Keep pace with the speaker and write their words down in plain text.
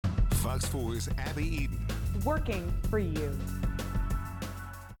Fox 4's Abby Eden. Working for you.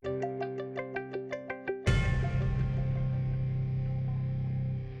 The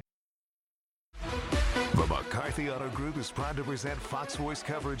McCarthy Auto Group is proud to present Fox Voice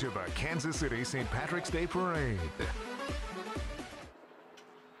coverage of our Kansas City St. Patrick's Day Parade.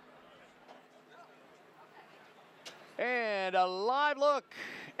 And a live look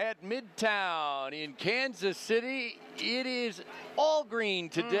at Midtown in Kansas City. It is all green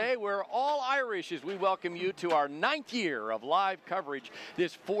today. We're all Irish as we welcome you to our 9th year of live coverage,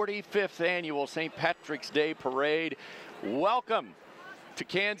 this 45th annual St. Patrick's Day Parade. Welcome to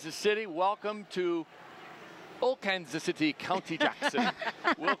Kansas City. Welcome to Old Kansas City, County Jackson.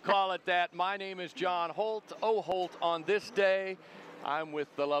 We'll call it that. My name is John Holt. Oh, Holt on this day. I'm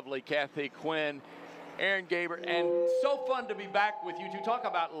with the lovely Kathy Quinn, Aaron Gaber, and so fun to be back with you to talk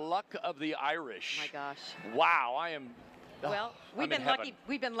about luck of the Irish. Oh my gosh. Wow, I am. Well, I'm in heaven.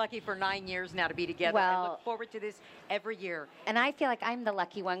 We've been lucky for 9 years now to be together. Well, I look forward to this every year. And I feel like I'm the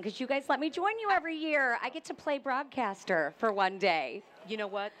lucky one because you guys let me join you every year. I get to play broadcaster for one day. You know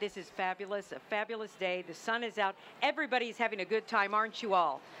what? This is fabulous, a fabulous day. The sun is out. Everybody's having a good time, aren't you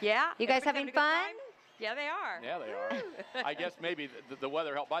all? Yeah? You guys having Everybody's a good fun? time? Yeah, they are. Yeah, they are. I guess maybe the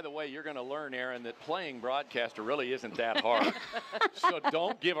weather helped. By the way, you're going to learn, Aaron, that playing broadcaster really isn't that hard. So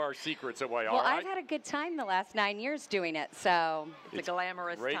don't give our secrets away, all Well, right? I've had a good time the last 9 years doing it, so. It's a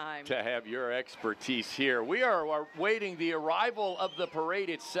glamorous Great time. to have your expertise here. We are awaiting the arrival of the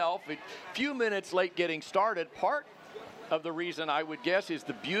parade itself. A few minutes late getting started. Part of the reason, I would guess, is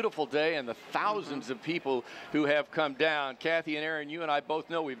the beautiful day and the thousands of people who have come down. Kathy and Aaron, you and I both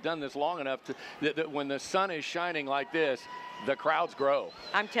know we've done this long enough that when the sun is shining like this, the crowds grow.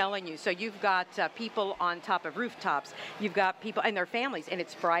 I'm telling you. So you've got people on top of rooftops. You've got people and their families. And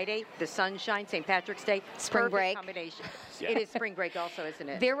it's Friday, the sunshine, St. Patrick's Day. Spring Perfect break. Combination. Yeah. It is spring break also, isn't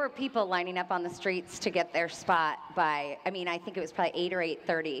it? There were people lining up on the streets to get their spot by, I think it was probably 8 or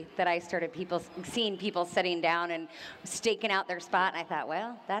 8:30 that I started seeing people sitting down and staking out their spot. And I thought,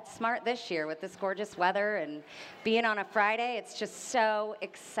 well, that's smart this year with this gorgeous weather and being on a Friday. It's just so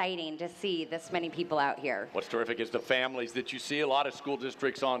exciting to see this many people out here. What's terrific is the families that you see. A lot of school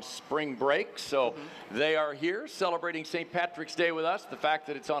districts on spring break, so they are here celebrating St. Patrick's Day with us. The fact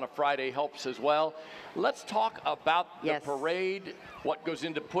that it's on a Friday helps as well. Let's talk about the parade, what goes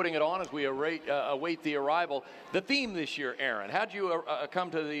into putting it on as we await the arrival. The theme this year, Aaron, how did you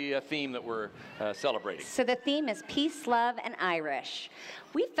come to the theme that we're celebrating? So the theme is Peace, Love, and Irish.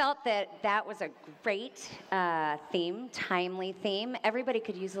 We felt that was a great theme, timely theme. Everybody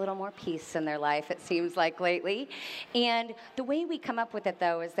could use a little more peace in their life, it seems like lately. And the way we come up with it,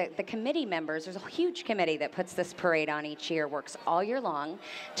 though, is that the committee members, there's a huge committee that puts this parade on each year, works all year long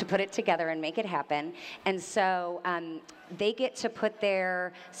to put it together and make it happen. And so they get to put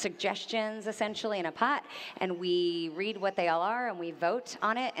their suggestions essentially in a pot, and we read what they all are, and we vote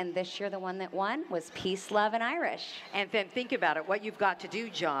on it. And this year, the one that won was Peace, Love, and Irish. And then think about it. What you've got to do,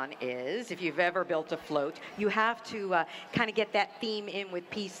 John, is if you've ever built a float, you have to kind of get that theme in with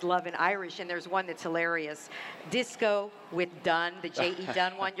Peace, Love, and Irish. And there's one that's hilarious. Disco with Dunn, the J.E.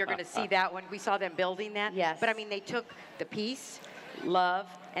 Dunn one. You're going to see that one. We saw them building that. Yes. But, they took the peace, love,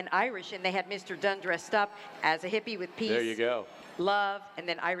 and Irish, and they had Mr. Dunn dressed up as a hippie with peace. There you go. Love, and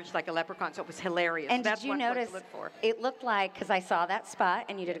then Irish like a leprechaun, so it was hilarious. And That's did you one notice, to look for. it looked like, because I saw that spot,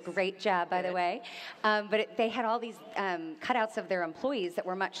 and you did a great job, by the way, but they had all these cutouts of their employees that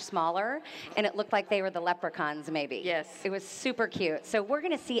were much smaller, and it looked like they were the leprechauns, maybe. Yes. It was super cute. So we're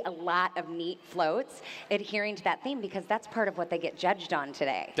going to see a lot of neat floats adhering to that theme, because that's part of what they get judged on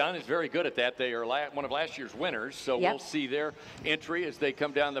today. Dunn is very good at that. They are one of last year's winners, so we'll see their entry as they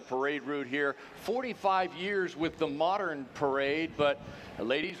come down the parade route here. 45 years with the modern parade, but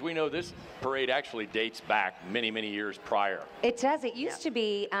ladies, we know this parade actually dates back many, many years prior. It does. It used to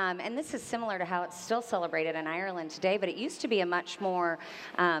be, and this is similar to how it's still celebrated in Ireland today, but it used to be a much more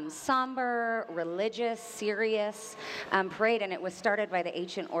somber, religious, serious parade, and it was started by the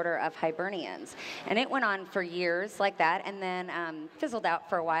Ancient Order of Hibernians. And it went on for years like that, and then fizzled out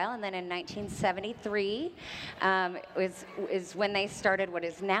for a while, and then in 1973 is when they started what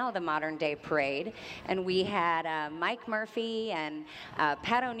is now the modern day parade. And we had Mike Murphy and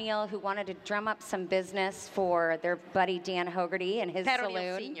Pat O'Neill, who wanted to drum up some business for their buddy Dan Hogarty and his Pat saloon.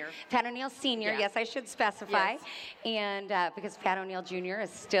 O'Neill Sr. Pat O'Neill Sr., Yeah. yes, I should specify. Yes. And because Pat O'Neill Jr. is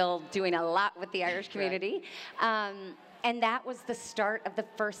still doing a lot with the Irish community. And that was the start of the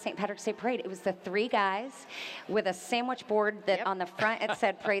first St. Patrick's Day Parade. It was the 3 guys with a sandwich board that on the front it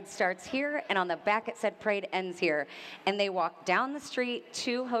said parade starts here, and on the back it said parade ends here. And they walked down the street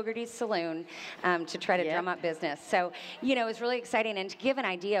to Hogarty's Saloon to try to drum up business. So, you know, it was really exciting. And to give an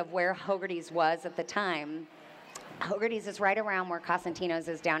idea of where Hogarty's was at the time, Hogarty's is right around where Cosentino's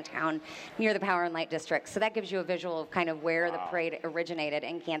is downtown, near the Power and Light District. So that gives you a visual of kind of where the parade originated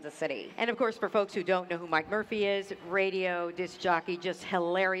in Kansas City. And of course, for folks who don't know who Mike Murphy is, radio disc jockey, just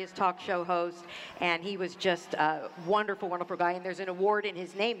hilarious talk show host, and he was just a wonderful, wonderful guy. And there's an award in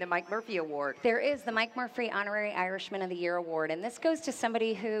his name, the Mike Murphy Award. There is the Mike Murphy Honorary Irishman of the Year Award, and this goes to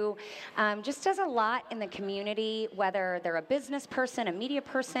somebody who just does a lot in the community, whether they're a business person, a media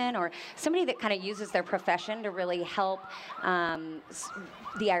person, or somebody that kind of uses their profession to really help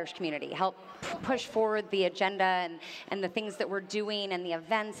the Irish community, help push forward the agenda and the things that we're doing and the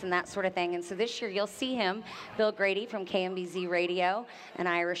events and that sort of thing. And so this year you'll see him, Bill Grady from KMBZ Radio, an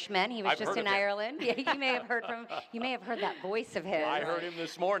Irishman. He was just in Ireland. Yeah, you may have heard that voice of his. I heard him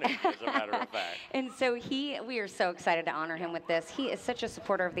this morning, as a matter of fact. And so we are so excited to honor him with this. He is such a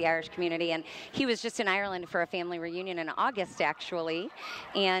supporter of the Irish community, and he was just in Ireland for a family reunion in August, actually.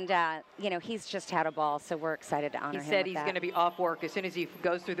 And you know, he's just had a ball, so we're excited to honor him. He said he's going to be off work as soon as he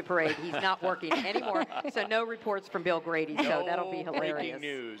goes through the parade. He's not working anymore, so no reports from Bill Grady. So that'll be hilarious. Breaking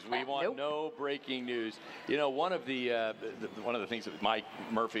news. We want no breaking news. You know, one of the things that Mike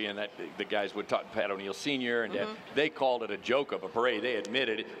Murphy and the guys would talk, Pat O'Neill Sr. and they called it a joke of a parade. They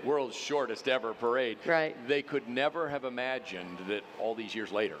admitted it, world's shortest ever parade. Right. They could never have imagined that all these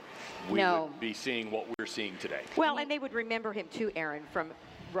years later we would be seeing what we're seeing today. Well, and they would remember him too, Aaron, from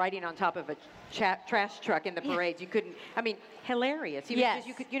riding on top of a trash truck in the parades. You couldn't, I mean, hilarious. Because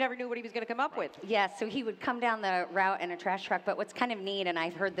you never knew what he was going to come up with. Yes, so he would come down the route in a trash truck. But what's kind of neat, and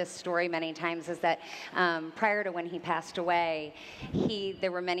I've heard this story many times, is that prior to when he passed away,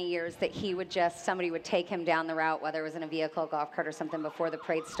 there were many years that somebody would take him down the route, whether it was in a vehicle, golf cart, or something before the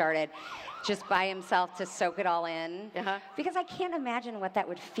parade started, just by himself to soak it all in. Because I can't imagine what that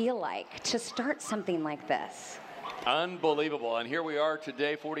would feel like to start something like this. Unbelievable. And here we are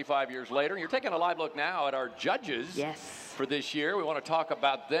today, 45 years later. You're taking a live look now at our judges for this year. We want to talk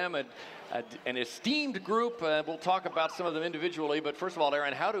about them and an esteemed group. We'll talk about some of them individually. But first of all,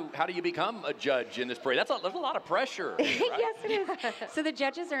 Aaron, how do you become a judge in this parade? There's a lot of pressure. Right? Yes, it is. So the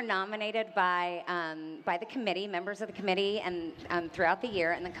judges are nominated by the committee, members of the committee, and throughout the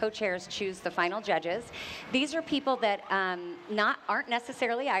year, and the co-chairs choose the final judges. These are people that aren't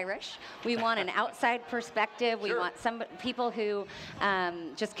necessarily Irish. We want an outside perspective. We want some people who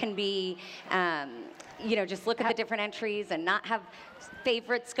just can be, just look at the different entries and not have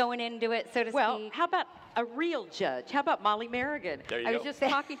favorites going into it, so to speak. Well, how about a real judge? How about Molly Merrigan? I was just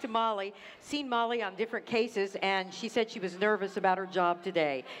talking to Molly, seen Molly on different cases, and she said she was nervous about her job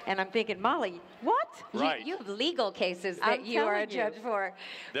today. And I'm thinking, Molly, what? Right. You have legal cases that you are a judge for.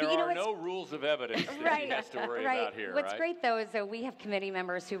 There are no rules of evidence that he has to worry about here. What's great, though, is that we have committee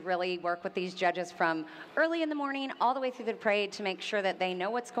members who really work with these judges from early in the morning all the way through the parade to make sure that they know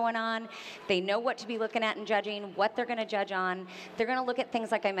what's going on, they know what to be looking at and judging, what they're going to judge on. They're going to look at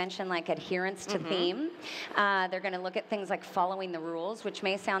things like I mentioned, like adherence to theme. They're going to look at things like following the rules, which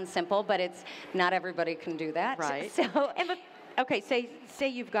may sound simple, but it's not everybody can do that. Right. So, okay, say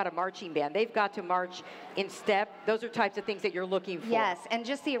you've got a marching band. They've got to march in step. Those are types of things that you're looking for. Yes, and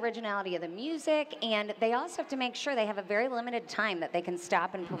just the originality of the music, and they also have to make sure they have a very limited time that they can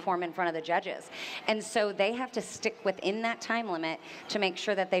stop and perform in front of the judges. And so they have to stick within that time limit to make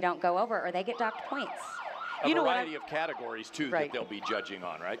sure that they don't go over or they get docked points. A variety of categories, too, that they'll be judging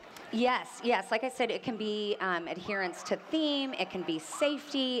on, right? Yes. Like I said, it can be adherence to theme, it can be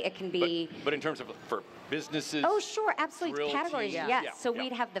safety, it can be... But in terms of for businesses? Oh, sure, absolutely. Categories, teams, yes. So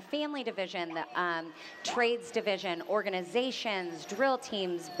we'd have the family division, the trades division, organizations, drill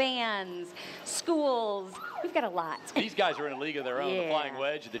teams, bands, schools. We've got a lot. These guys are in a league of their own, the Flying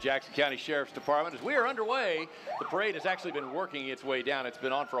Wedge of the Jackson County Sheriff's Department. As we are underway, the parade has actually been working its way down. It's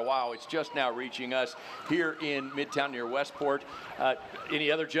been on for a while. It's just now reaching us here in Midtown near Westport.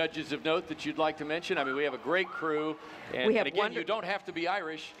 Any other judges of note that you'd like to mention? I mean, we have a great crew. And again, you don't have to be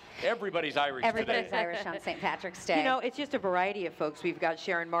Irish. Everybody's Irish Everybody's Irish on St. Patrick's Day. You know, it's just a variety of folks. We've got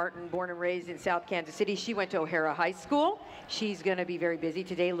Sharon Martin, born and raised in South Kansas City. She went to O'Hara High School. She's going to be very busy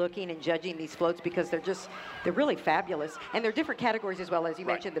today looking and judging these floats because they're really fabulous. And they're different categories as well. As you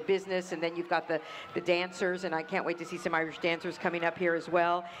mentioned, the business, and then you've got the dancers, and I can't wait to see some Irish dancers coming up here as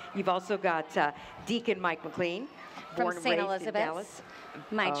well. You've also got Deacon Mike McLean. Born From and St. raised in Elizabeth's, Dallas?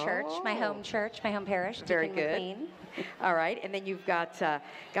 my church, my Oh. home parish, Very Deacon good. McLean. All right, and then you've got,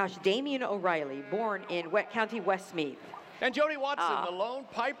 Damian O'Reilly, born in Wet County, Westmeath. And Jody Watson, Ah. the lone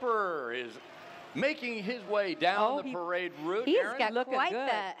piper, is making his way down Oh, the parade route. He's Aaron? got looking quite good.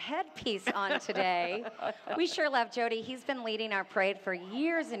 the headpiece on today. We sure love Jody. He's been leading our parade for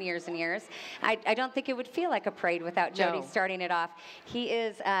years and years and years. I don't think it would feel like a parade without Jody No. starting it off. He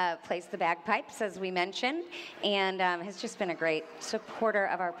is plays the bagpipes, as we mentioned, and has just been a great supporter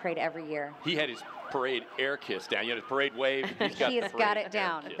of our parade every year. He had his parade air kiss down. You had his parade wave. He's got He the has got parade it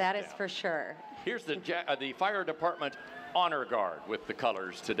down. air kiss That is down. for sure. Here's the fire department honor guard with the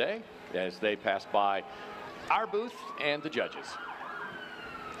colors today as they pass by our booth and the judges.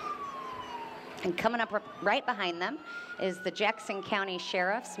 And coming up right behind them is the Jackson County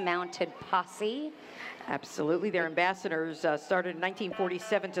Sheriff's Mounted Posse. Absolutely. Their ambassadors started in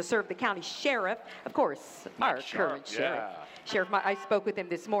 1947 to serve the county sheriff. Of course, our Sharp, current sheriff. yeah. Sheriff, I spoke with him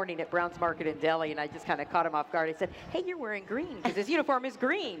this morning at Brown's Market in Delhi, and I just kind of caught him off guard. I said, hey, you're wearing green, because his uniform is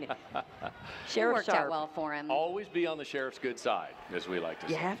green. It Sheriff worked Sharp. out well for him. Always be on the sheriff's good side, as we like to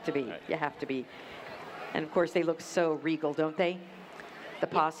say. You have to be. Right. You have to be. And of course, they look so regal, don't they? The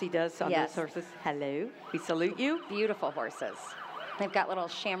posse does on Yes. those horses. Hello. We salute you. Beautiful horses. They've got little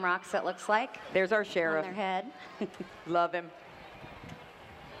shamrocks, it looks like, There's our on sheriff. their head. Love him.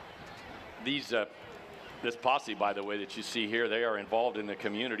 These, this posse, by the way, that you see here, they are involved in the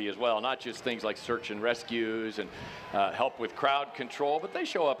community as well. Not just things like search and rescues and help with crowd control, but they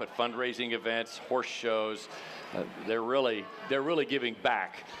show up at fundraising events, horse shows. They're really giving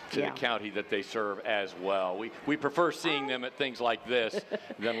back to Yeah. the county that they serve as well. We prefer seeing them at things like this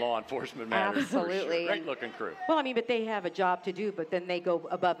than law enforcement matters. for sure. Absolutely. Great looking crew. Well, I mean, but they have a job to do, but then they go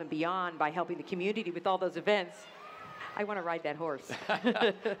above and beyond by helping the community with all those events. I want to ride that horse.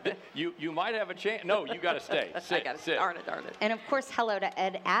 You might have a chance. No, you got to stay. Sit, I got to sit. darn it. And of course, hello to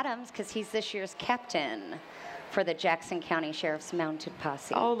Ed Adams, because he's this year's captain for the Jackson County Sheriff's Mounted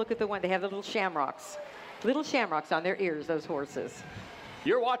Posse. Oh, look at the one. They have the little shamrocks. Little shamrocks on their ears, those horses.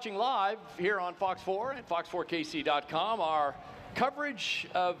 You're watching live here on Fox 4 and fox4kc.com our coverage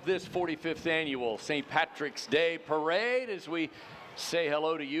of this 45th annual St. Patrick's Day Parade as we say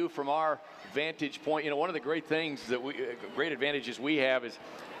hello to you from our vantage point. You know, one of the great things that great advantages we have is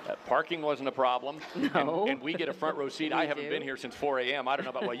parking wasn't a problem. No. And we get a front row seat. We I haven't do. been here since 4 a.m. I don't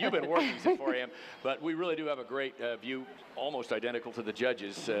know about why you've been working since 4 a.m., but we really do have a great view, almost identical to the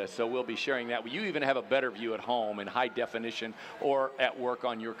judges. So we'll be sharing that. You even have a better view at home in high definition or at work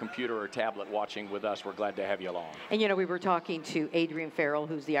on your computer or tablet watching with us. We're glad to have you along. And, you know, we were talking to Adrian Farrell,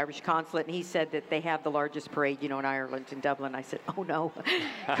 who's the Irish consulate, and he said that they have the largest parade, you know, in Ireland, in Dublin. I said, oh, no.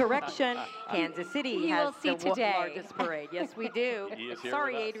 Correction, Kansas City You has will see the today. largest parade. Yes, we do. He is here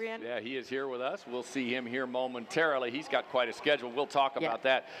Sorry, with us. Adrian. Yeah, he is here with us. We'll see him here momentarily. He's got quite a schedule. We'll talk Yeah. about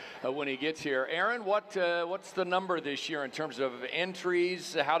that when he gets here. Aaron, what's the number this year in terms of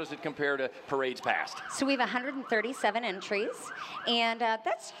entries? How does it compare to parades past? So we have 137 entries, and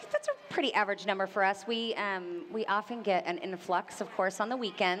that's a pretty average number for us. We often get an influx, of course, on the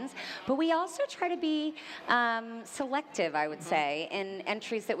weekends, but we also try to be selective, I would say, in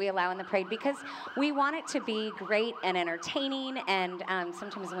entries that we allow in the parade because we want it to be great and entertaining. And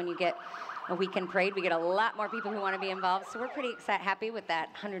sometimes when you get a weekend parade, we get a lot more people who want to be involved. So we're pretty happy with that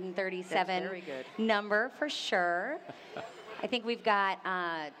 137 That's very good. number for sure. I think we've got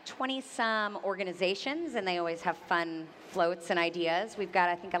 20-some organizations, and they always have fun floats and ideas. We've got,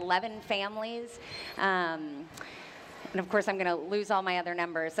 I think, 11 families. And of course, I'm going to lose all my other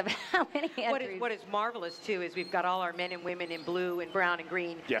numbers of how many entries. What is marvelous, too, is we've got all our men and women in blue and brown and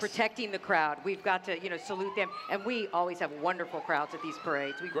green Yes. protecting the crowd. We've got to, you know, salute them. And we always have wonderful crowds at these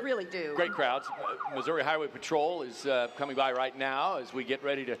parades. We really do. Great crowds. Missouri Highway Patrol is coming by right now as we get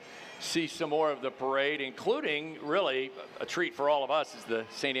ready to see some more of the parade, including really a treat for all of us is the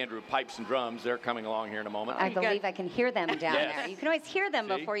St. Andrew Pipes and Drums. They're coming along here in a moment. I you got- believe I can hear them down Yes. there. You can always hear them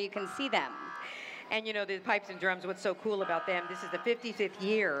See? before you can see them. And you know, the Pipes and Drums, what's so cool about them, this is the 55th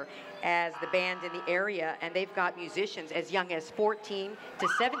year as the band in the area, and they've got musicians as young as 14 to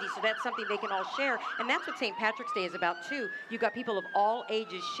 70, so that's something they can all share. And that's what St. Patrick's Day is about, too. You've got people of all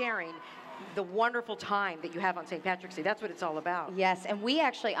ages sharing the wonderful time that you have on St. Patrick's Day. That's what it's all about. Yes, and we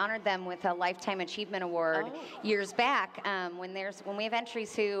actually honored them with a Lifetime Achievement Award years back. When we have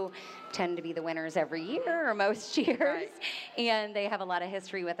entries who tend to be the winners every year or most years, Right. and they have a lot of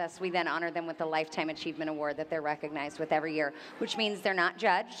history with us, we then honor them with the Lifetime Achievement Award that they're recognized with every year, which means they're not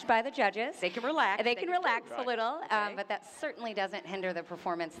judged by the judges. They can relax. They can relax a Right. little, Okay. but that certainly doesn't hinder the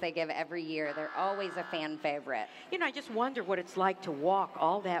performance they give every year. They're always a fan favorite. You know, I just wonder what it's like to walk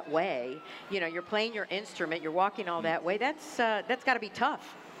all that way you're playing your instrument, you're walking all that way. That's got to be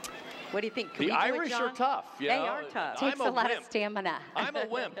tough. What do you think? Can The we do Irish it, John? are tough. They are tough. Takes a lot of stamina. I'm a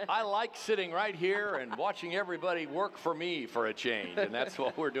wimp. I like sitting right here and watching everybody work for me for a change, and that's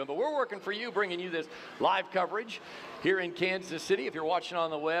what we're doing. But we're working for you, bringing you this live coverage here in Kansas City. If you're watching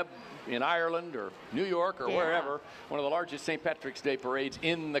on the web in Ireland or New York or wherever, one of the largest St. Patrick's Day parades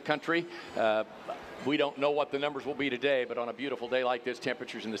in the country. We don't know what the numbers will be today, but on a beautiful day like this,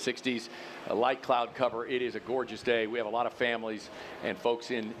 temperatures in the 60s, a light cloud cover, it is a gorgeous day. We have a lot of families and folks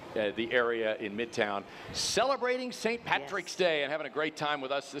in the area in Midtown celebrating St. Patrick's Day and having a great time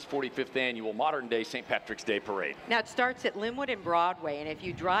with us this 45th annual Modern Day St. Patrick's Day Parade. Now, it starts at Linwood and Broadway, and if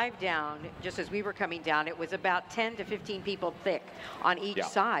you drive down, just as we were coming down, it was about 10 to 15 people thick on each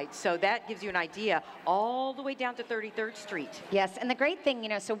side. So that gives you an idea all the way down to 33rd Street. Yes, and the great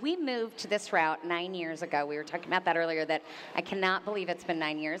thing, so we moved to this route 9 years ago. We were talking about that earlier, that I cannot believe it's been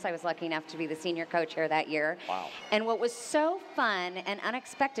 9 years. I was lucky enough to be the senior coach here that year. Wow. And what was so fun and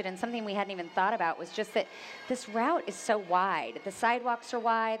unexpected and something we hadn't even thought about was just that this route is so wide. The sidewalks are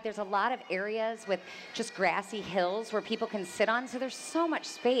wide. There's a lot of areas with just grassy hills where people can sit on. So there's so much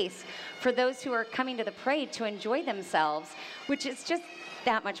space for those who are coming to the parade to enjoy themselves, which is just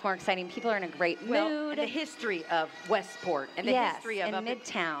that much more exciting. People are in a great mood. And the history of Westport and the history of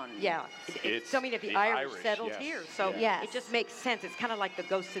Midtown. So many of the Irish settled here. So Yes. it just makes sense. It's kind of like the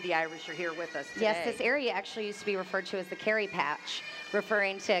ghosts of the Irish are here with us today. Yes, this area actually used to be referred to as the Kerry Patch,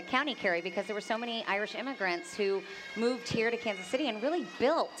 referring to County Kerry, because there were so many Irish immigrants who moved here to Kansas City and really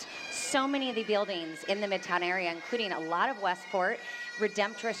built so many of the buildings in the Midtown area, including a lot of Westport.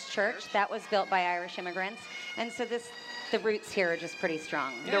 Redemptorist Church, that was built by Irish immigrants. And so the roots here are just pretty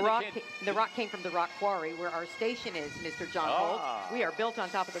strong. The rock came from the rock quarry where our station is, Mr. John Holt. We are built on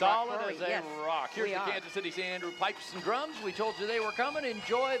top of the rock quarry. Solid as a rock. Here's the Kansas City St. Andrew Pipes and Drums. We told you they were coming.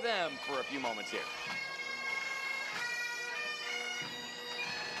 Enjoy them for a few moments here.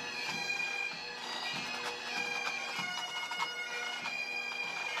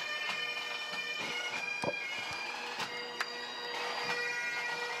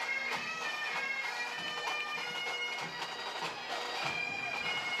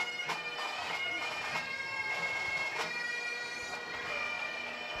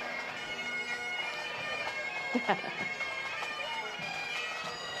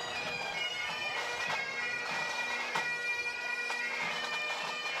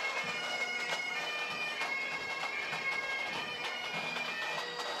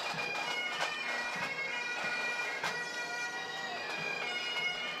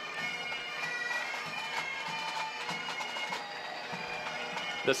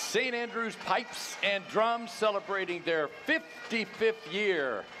 The St. Andrews Pipes and Drums celebrating their 55th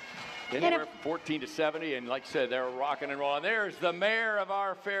year. Anywhere from 14 to 70, and like I said, they're rocking and rolling. There's the mayor of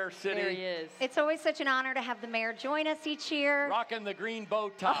our fair city. There he is. It's always such an honor to have the mayor join us each year. Rocking the green bow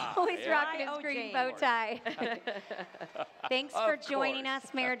tie. Always rocking his green bow tie. Thanks for joining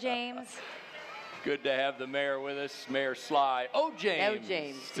us, Mayor James. Good to have the mayor with us, Mayor Sly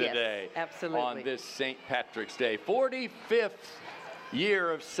James today. Yes, absolutely. On this St. Patrick's Day. 45th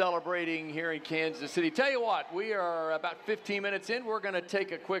year of celebrating here in Kansas City. Tell you what, we are about 15 minutes in. We're going to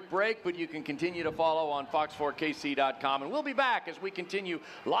take a quick break, but you can continue to follow on fox4kc.com, and we'll be back as we continue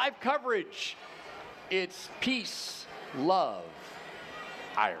live coverage. It's Peace, Love,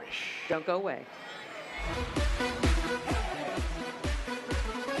 Irish. Don't go away.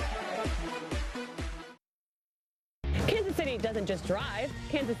 Kansas City doesn't just drive.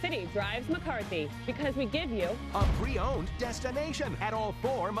 Kansas City drives McCarthy, because we give you a pre-owned destination at all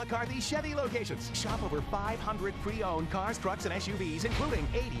 4 McCarthy Chevy locations. Shop over 500 pre-owned cars, trucks, and SUVs, including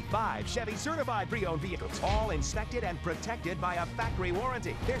 85 Chevy certified pre-owned vehicles, all inspected and protected by a factory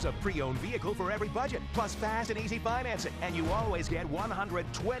warranty. There's a pre-owned vehicle for every budget, plus fast and easy financing, and you always get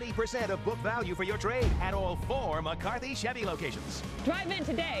 120% of book value for your trade at all 4 McCarthy Chevy locations. Drive in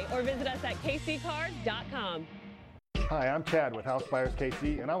today or visit us at kccars.com. Hi, I'm Chad with House Buyers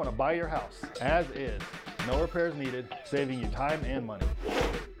KC, and I want to buy your house as is. No repairs needed, saving you time and money.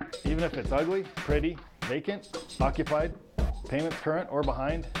 Even if it's ugly, pretty, vacant, occupied, payments current or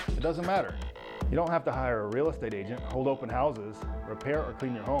behind, it doesn't matter. You don't have to hire a real estate agent, hold open houses, repair or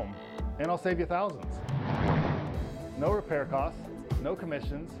clean your home, and I'll save you thousands. No repair costs, no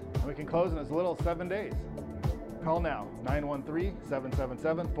commissions, and we can close in as little as 7 days. Call now,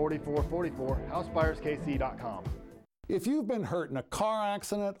 913-777-4444, housebuyerskc.com. If you've been hurt in a car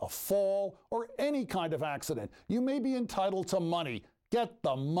accident, a fall, or any kind of accident, you may be entitled to money. Get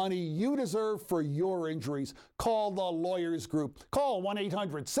the money you deserve for your injuries. Call the Lawyers Group. Call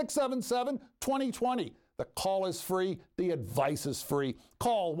 1-800-677-2020. The call is free. The advice is free.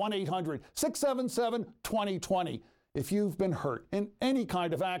 Call 1-800-677-2020. If you've been hurt in any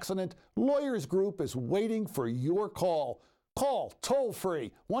kind of accident, Lawyers Group is waiting for your call. Call toll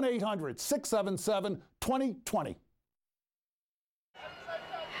free 1-800-677-2020.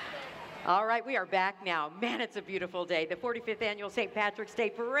 All right, we are back now. Man, it's a beautiful day. The 45th Annual St. Patrick's Day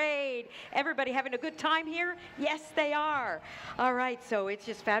Parade. Everybody having a good time here? Yes, they are. All right, so it's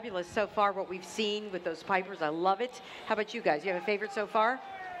just fabulous so far what we've seen with those pipers. I love it. How about you guys? You have a favorite so far?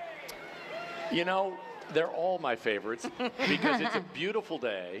 You know, they're all my favorites because it's a beautiful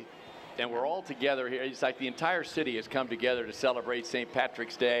day and we're all together here. It's like the entire city has come together to celebrate St.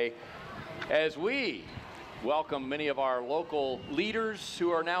 Patrick's Day as we welcome many of our local leaders who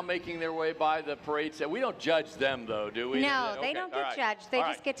are now making their way by the parade. We don't judge them, though, do we? No, Okay. they don't get All right. judged. They All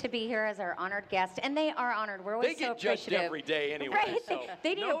just right. get to be here as our honored guest, and they are honored. We're They always so get judged appreciative. every day anyway. Right. So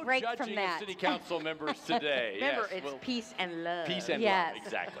They need no a break judging from that. of city council members today. Remember, Yes, it's well, peace and love. peace and Yes, love,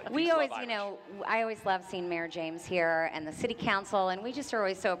 exactly. We Peace, always, love, you Irish. know, I always love seeing Mayor James here and the City Council, and we just are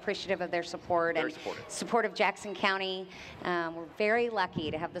always so appreciative of their support Very and supportive. support of Jackson County. We're very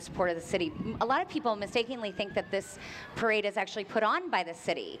lucky to have the support of the city. A lot of people mistakenly think that this parade is actually put on by the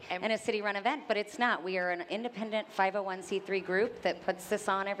city and a city-run event, but it's not. We are an independent 501c3 group that puts this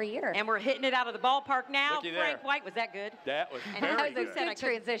on every year. And we're hitting it out of the ballpark now. Looky there. Frank White, was that good? That was And very that was a good. good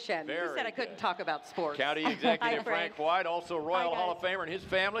transition. Very Who said I couldn't good. talk about sports? County Hi, Executive Frank White, also Royal Hi, Hall of guys. Famer and his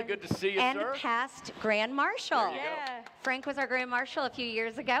family. Good to see you, And sir. past Grand Marshal. There you go. Yeah. Frank was our Grand Marshal a few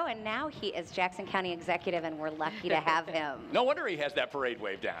years ago, and now he is Jackson County Executive, and we're lucky to have him. No wonder he has that parade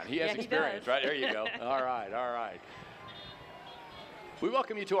wave down. He has Yeah, he experience, does. right? There you go. All right, all right. We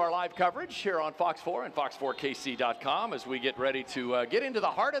welcome you to our live coverage here on Fox 4 and fox4kc.com as we get ready to get into the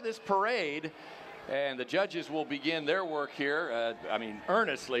heart of this parade. And the judges will begin their work here,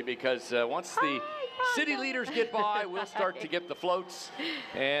 earnestly, because once the city leaders get by, we'll start to get the floats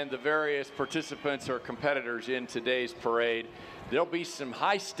and the various participants or competitors in today's parade. There'll be some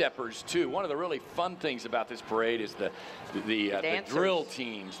high steppers too. One of the really fun things about this parade is the dancers. drill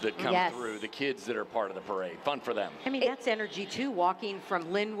teams that come Yes. through, the kids that are part of the parade. Fun for them. I mean, that's energy too, walking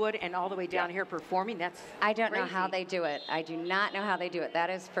from Linwood and all the way down here performing. That's I don't know how crazy. they do it. I do not know how they do it. That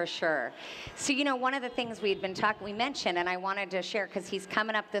is for sure. So, you know, one of the things we mentioned, and I wanted to share because he's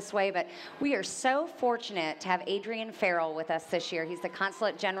coming up this way, but we are so fortunate to have Adrian Farrell with us this year. He's the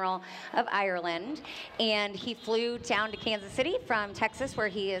Consulate General of Ireland, and he flew down to Kansas City from Texas, where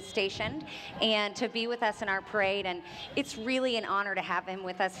he is stationed, and to be with us in our parade. And it's really an honor to have him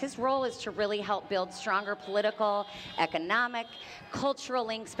with us. His role is to really help build stronger political, economic, cultural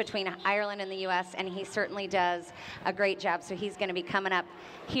links between Ireland and the U.S., and he certainly does a great job. So he's going to be coming up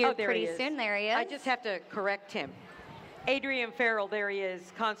here Oh, there pretty he is. soon. There he is. I just have to correct him. Adrian Farrell, there he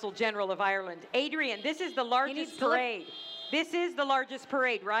is, Consul General of Ireland. Adrian, this is the needs largest to look- parade. This is the largest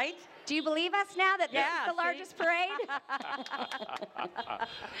parade, right? Do you believe us now that this Yeah, is the see? largest parade?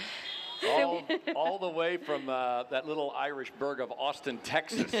 all the way from that little Irish burg of Austin,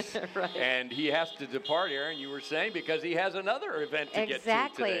 Texas. Right. And he has to depart, Aaron, you were saying, because he has another event to get to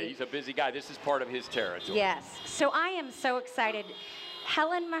Exactly. today. He's a busy guy. This is part of his territory. Yes. So I am so excited.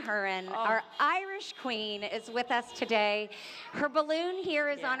 Helen Mahurin, Oh. our Irish queen, is with us today. Her balloon here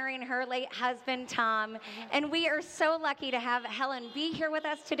is honoring her late husband, Tom. And we are so lucky to have Helen be here with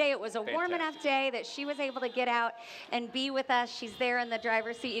us today. It was a warm enough Fantastic. day that she was able to get out and be with us. She's there in the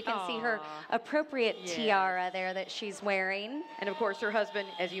driver's seat. You can see her Aw. appropriate Yes. tiara there that she's wearing. And of course, her husband,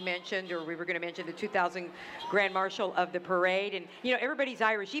 as you mentioned, or we were going to mention, the 2000 Grand Marshal of the parade. And, you know, everybody's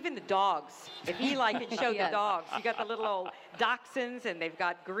Irish, even the dogs. If he can show Yes. the dogs. You got the little old dachshunds, and they've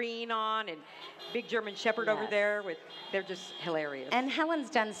got green on, and big German Shepherd over Yes. there. They're just hilarious. And Helen's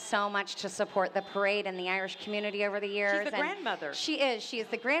done so much to support the parade and the Irish community over the years. She's the and grandmother. She is. She is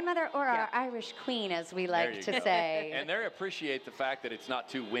the grandmother, or our Irish queen, as we There like you to go. say. And they appreciate the fact that it's not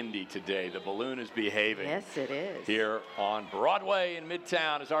too windy today. The balloon is behaving. Yes, it is. Here on Broadway in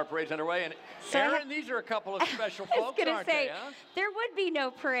Midtown as our parade's underway. And So I Aaron, have- these are a couple of special I was folks, going to aren't say, they, huh? there would be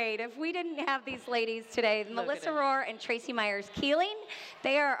no parade if we didn't have these ladies today. Melissa them. Rohr and Tracy Myers-Keeling.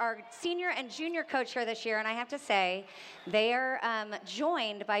 They are our senior and junior coach here this year, and I have to say, they are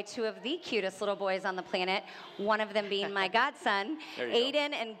joined by two of the cutest little boys on the planet, one of them being my godson, There you go.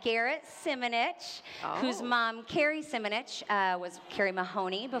 Aiden and Garrett Simonich, whose Oh. mom, Carrie Simonich, was Carrie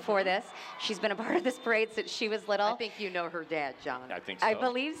Mahoney before this. She's been a part of this parade since she was little. I think you know her dad, John. I think so. I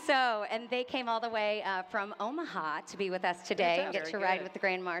believe so. And they came all the way from Omaha to be with us today and get Very to ride good. with the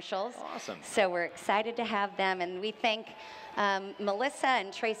Grand Marshals. Awesome. So we're excited to have them. And we thank Melissa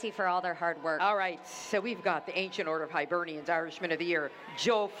and Tracy for all their hard work. All right, so we've got the Ancient Order of Hibernians, Irishman of the Year,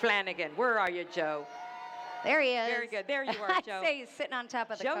 Joe Flanagan. Where are you, Joe? There he is. Very good. There you are, I'd Joe. say he's sitting on top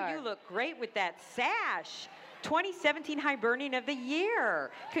of the Joe, car. you look great with that sash. 2017 Hibernian of the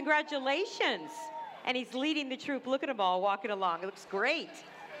Year. Congratulations. And he's leading the troop. Look at them all walking along. It looks great.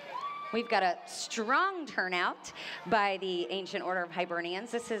 We've got a strong turnout by the Ancient Order of Hibernians.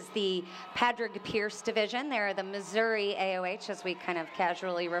 This is the Padraig Pierce Division. They're the Missouri AOH, as we kind of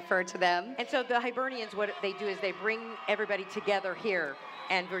casually refer to them. And so the Hibernians, what they do is they bring everybody together here.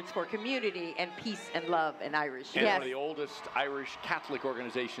 And it's for community and peace and love and Irish. And Yes. one of the oldest Irish Catholic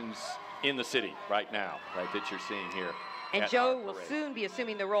organizations in the city right now, right, that you're seeing here. And at Joe our will parade. soon be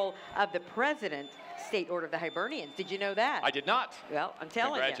assuming the role of the president, State Order of the Hibernians. Did you know that? I did not. Well, I'm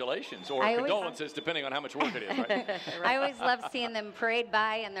telling Congratulations, or I always- condolences, depending on how much work it is, right? I always love seeing them parade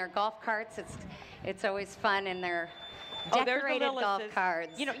by in their golf carts. It's always fun in their you. There's the decorated golf Lillises.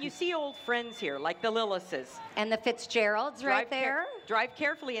 carts. You know, you see old friends here, like the Lillises. And the Fitzgeralds right there. Drive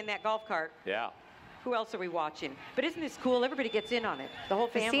carefully in that golf cart. Yeah. Who else are we watching? But isn't this cool? Everybody gets in on it. The whole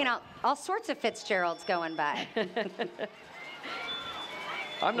We've family. seen all sorts of Fitzgeralds going by.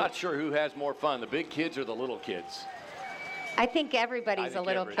 I'm not sure who has more fun, the big kids or the little kids. I think everybody's I think a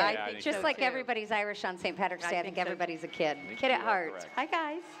little every- kid. yeah, I think Just so, like too. everybody's Irish on St. Patrick's Day, I think so. everybody's a kid. I think Kid you at are heart. correct. Hi,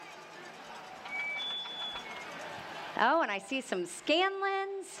 guys. Oh, and I see some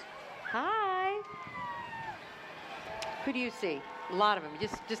Scanlons. Hi. Who do you see? A lot of them.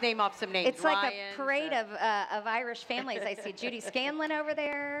 Just name off some names. It's like Ryan's, a parade of Irish families. I see Judy Scanlon over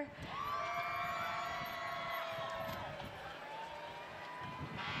there.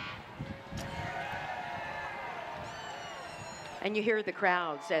 And you hear the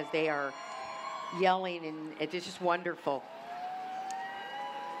crowds as they are yelling, and it's just wonderful.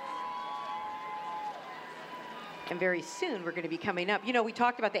 And very soon we're going to be coming up. You know, we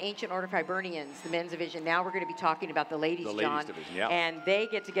talked about the Ancient Order of Hibernians, the men's division. Now we're going to be talking about the ladies, The ladies John. division, yeah. And they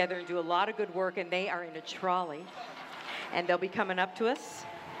get together and do a lot of good work, and they are in a trolley. And they'll be coming up to us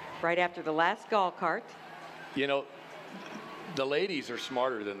right after the last golf cart. You know, the ladies are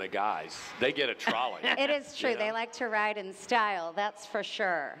smarter than the guys. They get a trolley. It is true. You know? They like to ride in style, that's for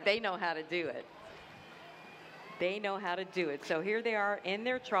sure. They know how to do it. They know how to do it. So here they are in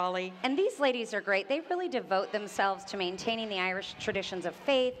their trolley. And these ladies are great. They really devote themselves to maintaining the Irish traditions of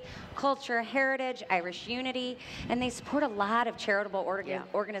faith, culture, heritage, Irish unity, and they support a lot of charitable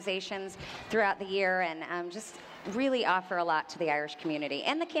organizations throughout the year and just really offer a lot to the Irish community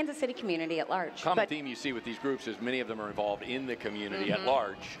and the Kansas City community at large. Common theme you see with these groups is many of them are involved in the community at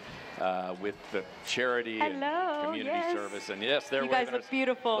large with the charity and community service. And yes, they're You guys waving look us,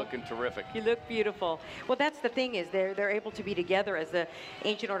 beautiful. looking terrific. You look beautiful. Well, that's the thing is they're able to be together as the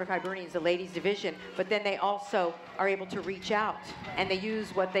Ancient Order of Hibernians, the ladies division, but then they also are able to reach out and they use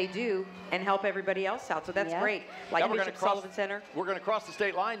what they do and help everybody else out. So that's great. Like Now we're Bishop gonna cross- Sullivan Center. We're going to cross the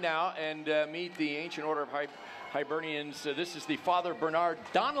state line now and meet the Ancient Order of Hibernians. This is the Father Bernard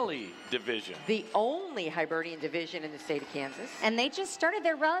Donnelly Division. The only Hibernian division in the state of Kansas. And they just started,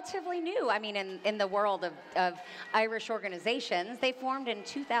 they're relatively new. I mean, in the world of Irish organizations. They formed in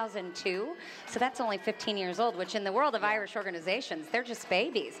 2002, so that's only 15 years old, which in the world of Irish organizations, they're just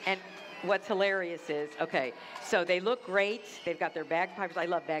babies. And what's hilarious is, okay, so they look great. They've got their bagpipes. I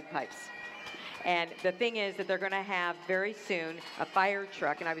love bagpipes. And the thing is that they're going to have very soon a fire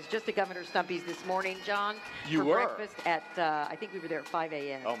truck. And I was just at Governor Stumpy's this morning, John, You for were? breakfast at, I think we were there at 5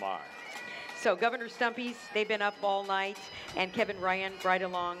 a.m. Oh, my. So Governor Stumpy's, they've been up all night, and Kevin Ryan brought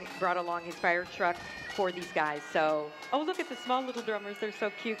along his fire truck for these guys. So, oh, look at the small little drummers. They're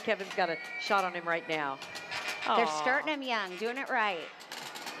so cute. Kevin's got a shot on him right now. They're Aw. starting them young, doing it right.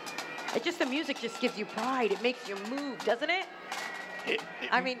 It just, the music just gives you pride. It makes you move, doesn't it?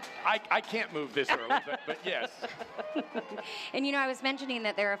 I mean, I can't move this early, but yes. And you know, I was mentioning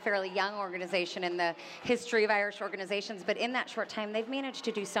that they're a fairly young organization in the history of Irish organizations, but in that short time, they've managed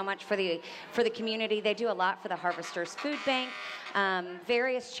to do so much for the community. They do a lot for the Harvesters Food Bank,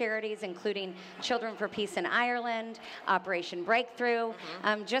 various charities, including Children for Peace in Ireland, Operation Breakthrough.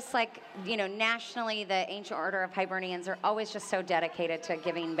 Just like, you know, nationally, the Ancient Order of Hibernians are always just so dedicated to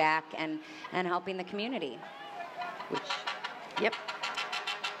giving back and helping the community. Yep.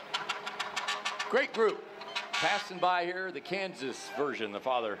 Great group. Passing by here, the Kansas version, the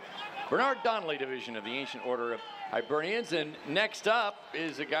Father Bernard Donnelly Division of the Ancient Order of Hibernians. And next up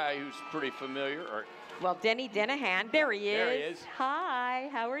is a guy who's pretty familiar. Well, Denny Denahan, there he is. There he is. Hi,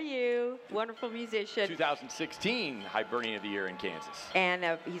 how are you? Wonderful musician. 2016 Hibernian of the Year in Kansas.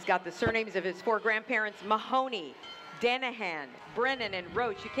 And he's got the surnames of his four grandparents, Mahoney, Denahan, Brennan, and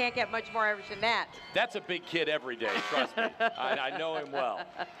Roach. You can't get much more Irish than that. That's a big kid every day, trust me. I know him well.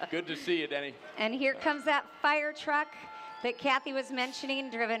 Good to see you, Denny. And here comes that fire truck that Kathy was mentioning,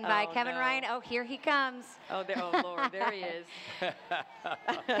 driven by Kevin Ryan. Oh, here he comes. Oh, Lord, there he is.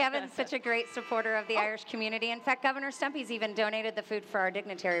 Kevin's such a great supporter of the Irish community. In fact, Governor Stumpy's even donated the food for our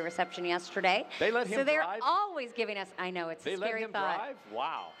dignitary reception yesterday. They let him So they're drive? always giving us, I know, it's a scary thought. They let him drive?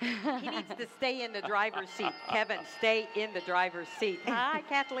 Wow. He needs to stay in the driver's seat. Kevin, stay in the driver's seat. Hi,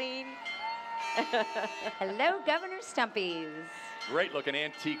 Kathleen. Hello, Governor Stumpy's. Great looking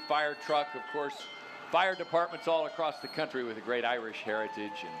antique fire truck, of course. Fire departments all across the country with a great Irish heritage,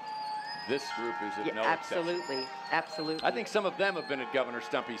 and this group is no exception. Absolutely, absolutely. I think some of them have been at Governor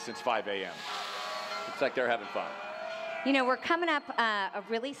Stumpy's since 5 a.m. Looks like they're having fun. You know, we're coming up a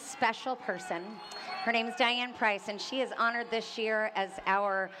really special person. Her name's Diane Price, and she is honored this year as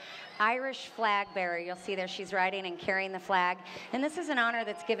our Irish flag bearer. You'll see there she's riding and carrying the flag. And this is an honor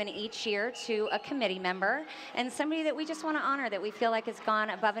that's given each year to a committee member and somebody that we just want to honor, that we feel like has gone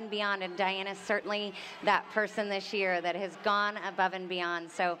above and beyond. And Diane is certainly that person this year that has gone above and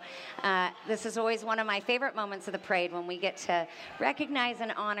beyond. So this is always one of my favorite moments of the parade, when we get to recognize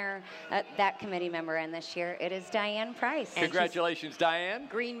and honor that committee member. And this year it is Diane Price. Congratulations, Diane.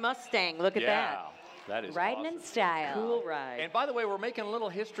 Green Mustang, look at that. That is Riding awesome. in style. Cool ride. And by the way, we're making a little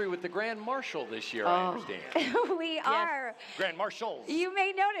history with the Grand Marshal this year, I understand. We are. Grand Marshals. You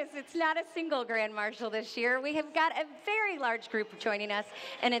may notice it's not a single Grand Marshal this year. We have got a very large group joining us,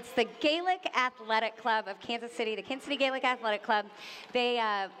 and it's the Gaelic Athletic Club of Kansas City, the Kansas City Gaelic Athletic Club. They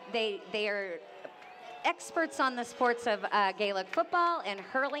are experts on the sports of Gaelic football and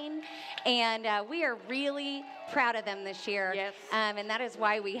hurling, and we are really proud of them this year. Yes. And that is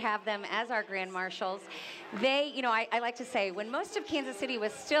why we have them as our Grand Marshals. They, you know, I like to say, when most of Kansas City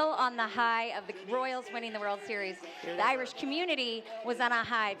was still on the high of the Royals winning the World Series, the Irish community was on a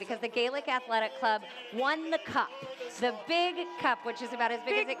high because the Gaelic Athletic Club won the cup. The big cup, which is about as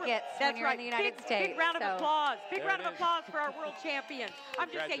big as it gets when you're in the United States. Big round of applause. Big There round it of is. applause for our world champions. I'm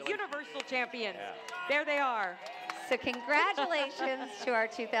just saying, universal champions. Yeah. There they are. So congratulations to our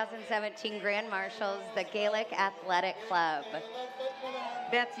 2017 Grand Marshals, the Gaelic Athletic Club.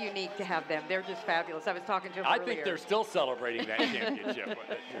 That's unique to have them. They're just fabulous. I was talking to them I earlier. think they're still celebrating that championship.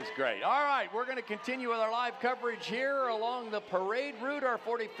 It's great. All right, we're going to continue with our live coverage here along the parade route, our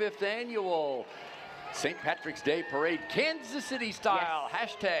 45th annual St. Patrick's Day Parade, Kansas City style.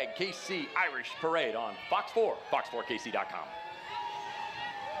 Yes. Hashtag KC Irish Parade on Fox 4, fox4kc.com.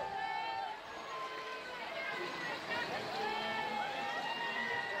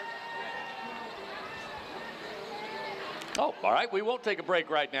 Oh, all right. We won't take a break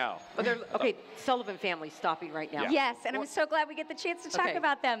right now. Oh, okay, Sullivan family stopping right now. Yeah. Yes, and I'm so glad we get the chance to talk Okay,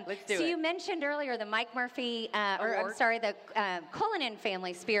 about them. let's do so it. you mentioned earlier the Mike Murphy, Award. the Cullinan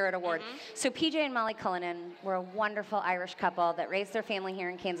Family Spirit Award. Mm-hmm. So PJ and Molly Cullinan were a wonderful Irish couple that raised their family here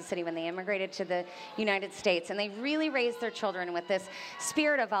in Kansas City when they immigrated to the United States. And they really raised their children with this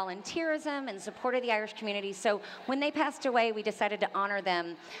spirit of volunteerism and support of the Irish community. So when they passed away, we decided to honor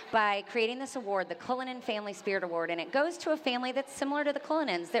them by creating this award, the Cullinan Family Spirit Award. And it goes to a family that's similar to the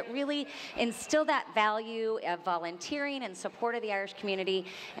Cullinans, that really instill that value of volunteering and support of the Irish community.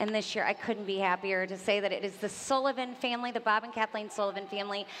 And this year, I couldn't be happier to say that it is the Sullivan family, the Bob and Kathleen Sullivan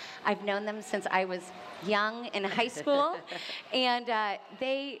family. I've known them since I was young in high school, and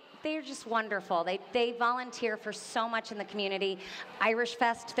they're just wonderful. They volunteer for so much in the community. Irish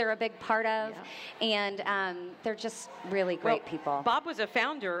Fest, they're a big part of, and they're just really great people. Bob was a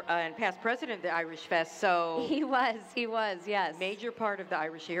founder and past president of the Irish Fest, so He was, yes. major part of the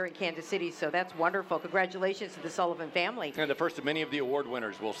Irish here in Kansas City, so that's wonderful. Congratulations to the Sullivan family. And the first of many of the award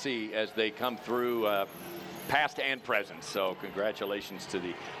winners we'll see as they come through, past and present. So congratulations to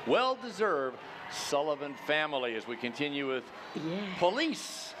the well-deserved Sullivan family as we continue with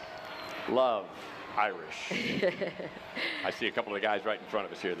Police Love Irish. I see a couple of guys right in front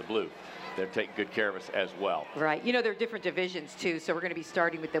of us here, the blue. They're taking good care of us as well. Right. You know, there are different divisions, too, so we're going to be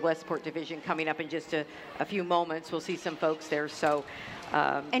starting with the Westport division coming up in just a few moments. We'll see some folks there, so...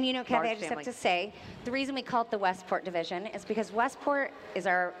 And you know, Kathy, I large just family. have to say, the reason we call it the Westport Division is because Westport is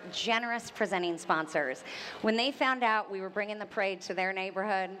our generous presenting sponsors. When they found out we were bringing the parade to their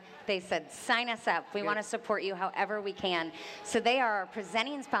neighborhood, they said, sign us up. We want to support you however we can. So they are our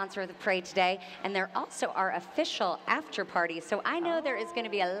presenting sponsor of the parade today, and they're also our official after party. So I know there is going to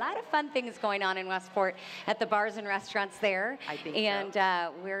be a lot of fun things things going on in Westport at the bars and restaurants there. I think and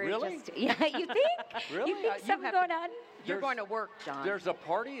so. We're Really? just, yeah, you think? Really? You think You something have going to- on? You're going to work, John. There's a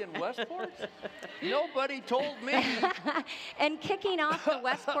party in Westport? Nobody told me. And kicking off the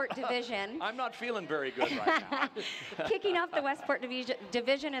Westport division. I'm not feeling very good right now. Kicking off the Westport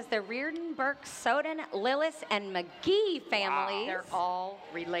division is the Reardon, Burke, Soden, Lillis, and McGee families. They're all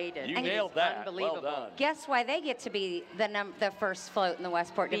related. You It is nailed that. Unbelievable. Well done. Guess why they get to be the first float in the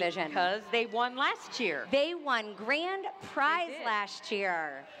Westport division? Because they won last year. They won grand prize did. last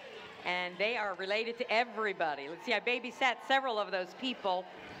year. And they are related to everybody. Let's see, I babysat several of those people.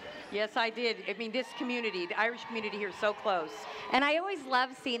 Yes, I did. I mean, this community, the Irish community here is so close. And I always love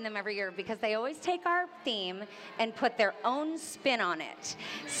seeing them every year because they always take our theme and put their own spin on it.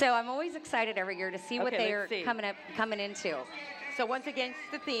 So I'm always excited every year to see what Okay, they're let's see. coming into. So once again,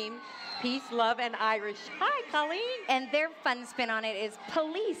 it's the theme, peace, love, and Irish. Hi, Colleen. And their fun spin on it is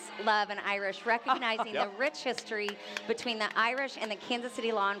police, love, and Irish, recognizing Yep. the rich history between the Irish and the Kansas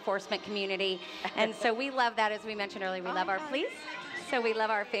City law enforcement community. And so we love that, as we mentioned earlier. We love our police, so we love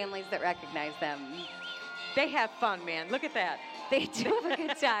our families that recognize them. They have fun, man. Look at that. They do have a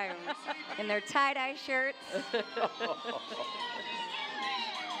good time in their tie-dye shirts.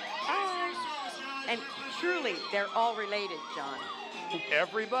 And truly, they're all related, John.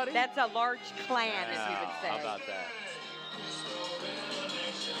 Everybody? That's a large clan, as you would say. How about that?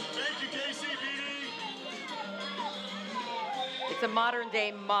 It's a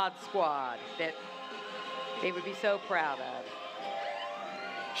modern-day mod squad that they would be so proud of.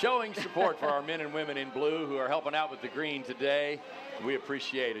 Showing support for our men and women in blue who are helping out with the green today. We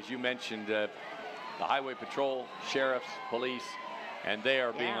appreciate, as you mentioned, the Highway Patrol, sheriffs, police, and they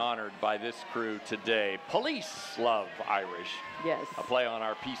are being honored by this crew today. Police love Irish. Yes. A play on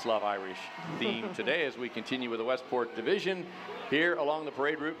our Peace, Love, Irish theme today as we continue with the Westport Division. Here along the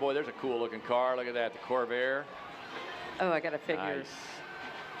parade route, boy, there's a cool looking car. Look at that, the Corvair. Oh, I got to figure. Nice.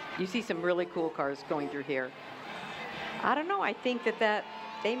 You see some really cool cars going through here. I don't know. I think that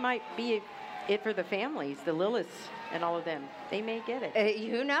they might be it for the families, the Lillis and all of them. They may get it.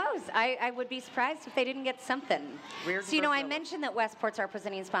 Who knows? I would be surprised if they didn't get something. Weird So, you know, I Lillis. mentioned that Westport's our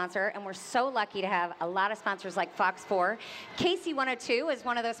presenting sponsor, and we're so lucky to have a lot of sponsors like Fox 4. KC102 is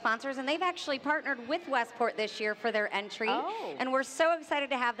one of those sponsors, and they've actually partnered with Westport this year for their entry. Oh. And we're so excited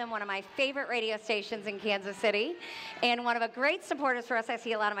to have them, one of my favorite radio stations in Kansas City. And one of the great supporters for us, I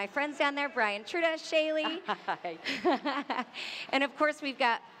see a lot of my friends down there, Brian Truda, Shaylee. Hi. And of course, we've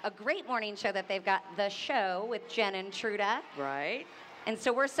got a great morning show that they've got, The Show with Jen and Truda. Right. And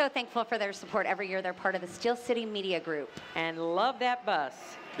so we're so thankful for their support every year. They're part of the Steel City Media Group. And love that bus.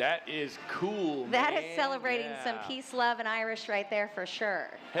 That is cool, That man. is celebrating some Yeah. peace, love, and Irish right there for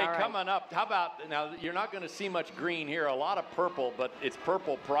sure. Hey, All right. coming up, how about, now you're not going to see much green here, a lot of purple, but it's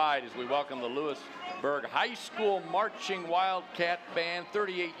purple pride as we welcome the Lewisburg High School Marching Wildcat Band,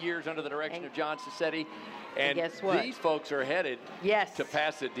 38 years under the direction of John Cisetti. And guess what? these folks are headed Yes. to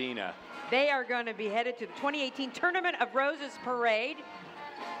Pasadena. They are going to be headed to the 2018 Tournament of Roses Parade.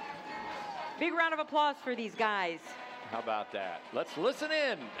 Big round of applause for these guys. How about that? Let's listen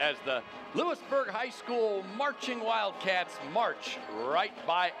in as the Lewisburg High School Marching Wildcats march right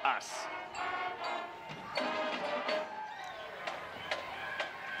by us.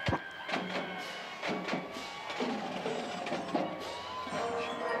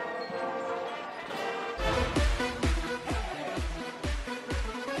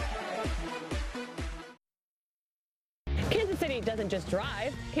 Kansas City doesn't just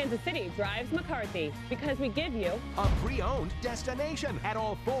drive. Kansas City drives McCarthy because we give you A pre-owned destination at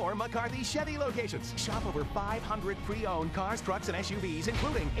all 4 McCarthy Chevy locations. Shop over 500 pre-owned cars, trucks, and SUVs,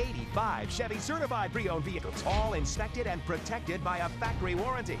 including 85 Chevy certified pre-owned vehicles, all inspected and protected by a factory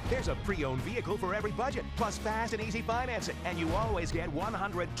warranty. There's a pre-owned vehicle for every budget, plus fast and easy financing, and you always get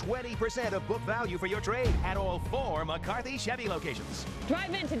 120% of book value for your trade at all 4 McCarthy Chevy locations.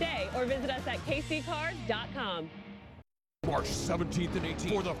 Drive in today or visit us at kccars.com. March 17th and 18th,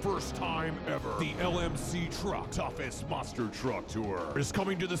 for the first time ever, the LMC Truck Toughest Monster Truck Tour is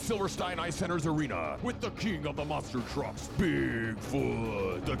coming to the Silverstein Ice Centers Arena with the king of the monster trucks,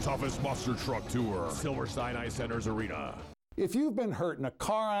 Bigfoot. The Toughest Monster Truck Tour, Silverstein Ice Centers Arena. If you've been hurt in a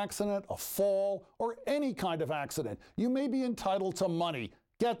car accident, a fall, or any kind of accident, you may be entitled to money.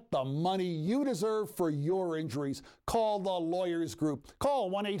 Get the money you deserve for your injuries. Call the Lawyers Group.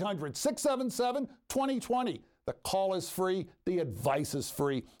 Call 1-800-677-2020. The call is free. The advice is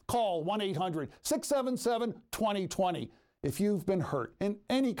free. Call 1-800-677-2020. If you've been hurt in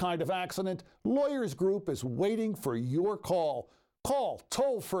any kind of accident, Lawyers Group is waiting for your call. Call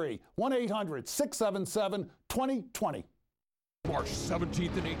toll free 1-800-677-2020. March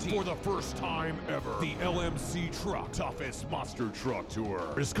 17th and 18th, for the first time ever, the LMC Truck Toughest Monster Truck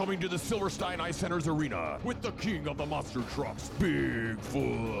Tour is coming to the Silverstein Ice Centers Arena with the king of the monster trucks,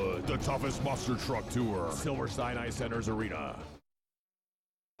 Bigfoot. The Toughest Monster Truck Tour, Silverstein Ice Centers Arena.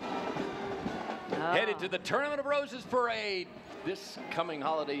 Headed to the Tournament of Roses Parade this coming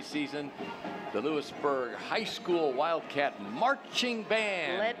holiday season. The Lewisburg High School Wildcat Marching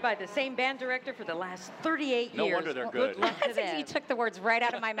Band. Led by the same band director for the last 38 No years. wonder they're good. Good luck to You them. took the words right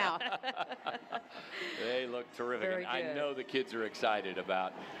out of my mouth. They look terrific. Very And I good. know the kids are excited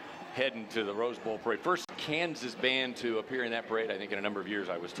about heading to the Rose Bowl Parade. First Kansas band to appear in that parade, I think, in a number of years,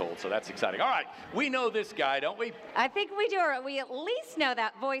 I was told. So that's exciting. All right, we know this guy, don't we? I think we do. Or we at least know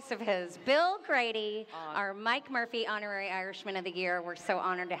that voice of his. Bill Grady, our Mike Murphy Honorary Irishman of the Year. We're so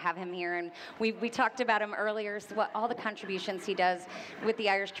honored to have him here. And we talked about him earlier, so all the contributions he does with the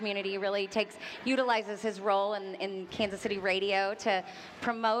Irish community. Really utilizes his role in Kansas City radio to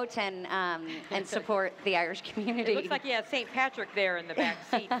promote and support the Irish community. It looks like you have St. Patrick there in the back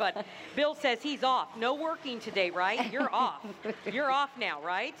seat, but Bill says he's off. No working today, right? You're off. You're off now,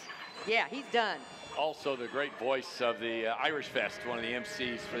 right? Yeah, he's done. Also the great voice of the Irish Fest, one of the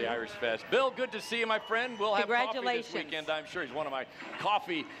MCs for the Irish Fest. Bill, good to see you, my friend. We'll have coffee this Congratulations. weekend, I'm sure. He's one of my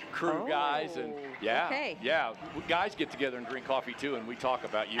coffee crew guys. And yeah, okay. yeah, guys get together and drink coffee too, and we talk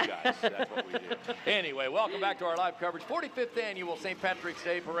about you guys. That's what we do. Anyway, welcome back to our live coverage. 45th Annual St. Patrick's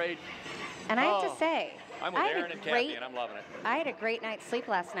Day Parade. And I have to say, I'm with Aaron and Kathy, and I'm loving it. I had a great night's sleep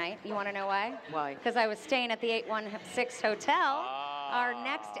last night. You want to know why? Why? Because I was staying at the 816 Hotel. Our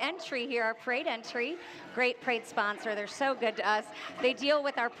next entry here, our parade entry, great parade sponsor. They're so good to us. They deal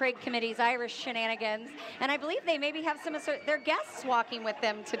with our parade committee's Irish shenanigans, and I believe they maybe have some of their guests walking with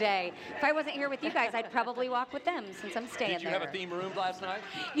them today. If I wasn't here with you guys, I'd probably walk with them since I'm staying there. Did you have a theme room last night?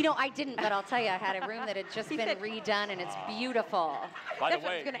 You know, I didn't, but I'll tell you, I had a room that had just been redone, and it's beautiful. By That's the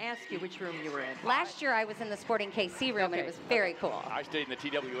what I way, was going to ask you, which room you were in. Last year, I was in the Sporting KC room, and it was very cool. I stayed in the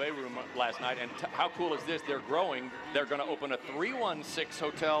TWA room last night, and how cool is this? They're growing. They're going to open a 316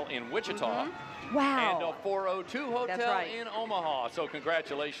 hotel in Wichita. Wow. And a 402 hotel That's right. in Omaha. So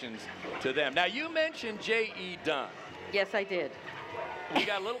congratulations to them. Now, you mentioned J.E. Dunn. Yes, I did. We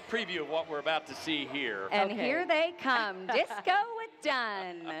got a little preview of what we're about to see here. And Okay. here they come, Disco with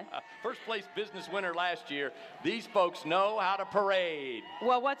Dunn. First place business winner last year. These folks know how to parade.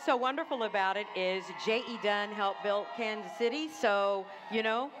 Well, what's so wonderful about it is J.E. Dunn helped build Kansas City, so, you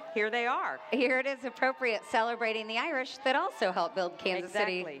know, here they are. Here it is appropriate, celebrating the Irish that also helped build Kansas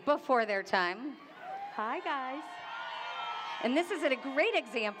City Exactly. before their time. Hi, guys. And this is a great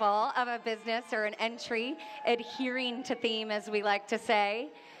example of a business or an entry adhering to theme, as we like to say.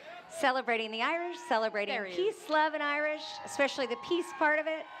 Celebrating the Irish, celebrating There he peace, love, and Irish, especially the peace part of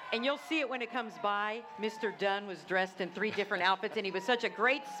it. And you'll see it when it comes by. Mr. Dunn was dressed in 3 different outfits, and he was such a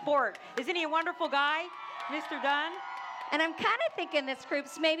great sport. Isn't he a wonderful guy, Mr. Dunn? And I'm kind of thinking this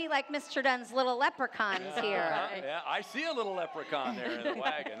group's maybe like Mr. Dunn's little leprechauns here. Yeah, I see a little leprechaun there in the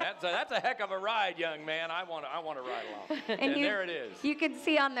wagon. That's a heck of a ride, young man. I want to ride along. And there it is. You can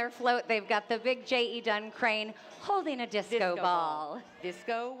see on their float, they've got the big J.E. Dunn crane holding a disco ball.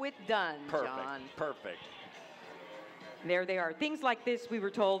 Disco with Dunn, Perfect. John. Perfect. There they are. Things like this, we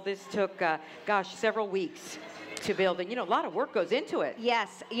were told this took, several weeks to build. And, you know, a lot of work goes into it.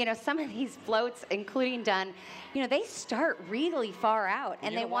 Yes, you know, some of these floats, including Dunn, you know, they start really far out,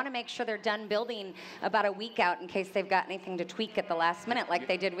 and they want to make sure they're done building about a week out in case they've got anything to tweak at the last minute, like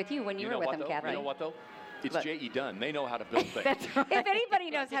they did with you when you were with them, Kathy. You know what, though? It's Look. J.E. Dunn. They know how to build things. That's right. If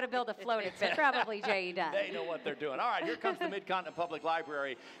anybody knows how to build a float, it's probably J.E. Dunn. They know what they're doing. All right, here comes the Mid-Continent Public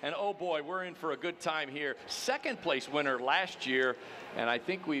Library. And oh boy, we're in for a good time here. Second place winner last year. And I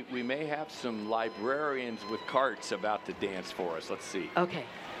think we may have some librarians with carts about to dance for us. Let's see. Okay.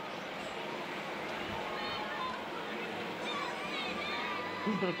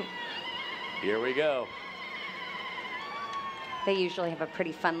 Here we go. They usually have a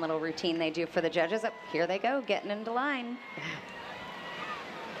pretty fun little routine they do for the judges. Oh, here they go, getting into line.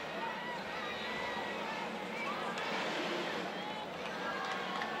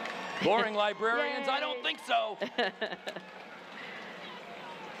 Boring librarians? I don't think so.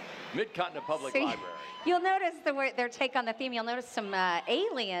 Mid-Continent Public See, Library. You'll notice their take on the theme. You'll notice some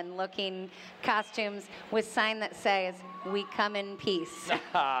alien-looking costumes with sign that says, "We come in peace."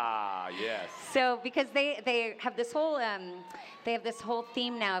 Ah, yes. So because they have this whole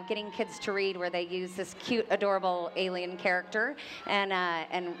theme now of getting kids to read, where they use this cute, adorable alien character, and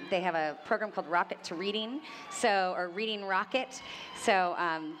they have a program called Rocket to Reading, or Reading Rocket. So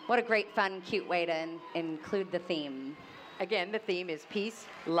what a great, fun, cute way to include the theme. Again, the theme is peace,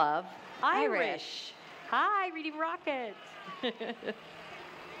 love, Irish. Hi, Reading Rocket.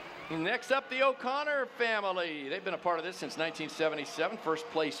 Next up, the O'Connor family. They've been a part of this since 1977. First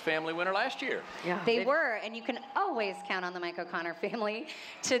place family winner last year. Yeah, They were, and you can always count on the Mike O'Connor family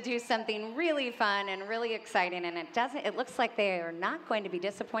to do something really fun and really exciting, and it looks like they are not going to be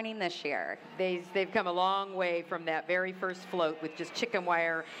disappointing this year. They've come a long way from that very first float with just chicken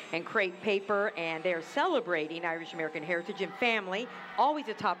wire and crepe paper, and they're celebrating Irish American heritage and family, always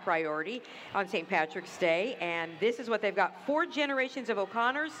a top priority on St. Patrick's Day. And this is what they've got: 4 generations of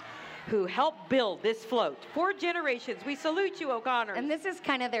O'Connors who helped build this float. 4 generations. We salute you, O'Connors. And this is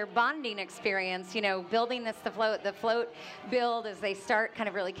kind of their bonding experience, you know, building the float. The float build as they start kind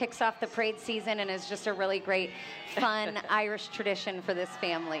of really kicks off the parade season and is just a really great, fun Irish tradition for this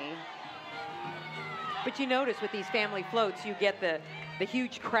family. But you notice with these family floats, you get the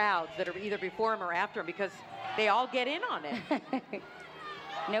huge crowds that are either before them or after them because they all get in on it.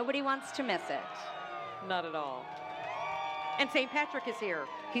 Nobody wants to miss it. Not at all. And St. Patrick is here.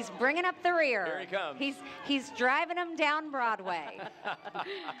 He's bringing up the rear. Here he comes. He's driving them down Broadway.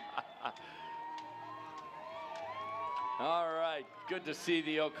 All right, good to see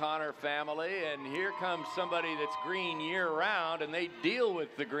the O'Connor family, and here comes somebody that's green year-round, and they deal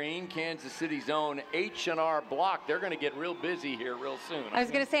with the green. Kansas City's own H&R Block. They're going to get real busy here real soon. I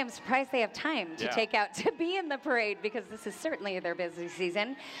was going to say, I'm surprised they have time to Yeah. take out to be in the parade because this is certainly their busy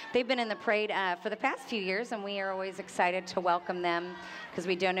season. They've been in the parade for the past few years, and we are always excited to welcome them because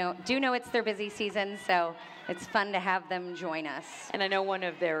we do know it's their busy season, so it's fun to have them join us. And I know one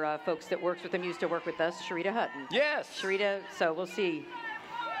of their folks that works with them used to work with us, Sharita Hutton. Yes. Sharita, so we'll see.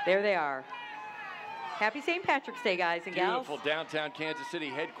 There they are. Happy St. Patrick's Day, guys and gals. Beautiful downtown Kansas City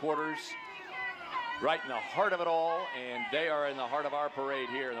headquarters, right in the heart of it all, and they are in the heart of our parade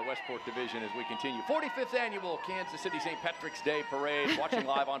here in the Westport Division as we continue. 45th Annual Kansas City St. Patrick's Day Parade, watching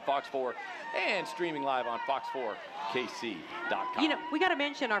live on Fox 4 and streaming live on fox4kc.com. You know, we got to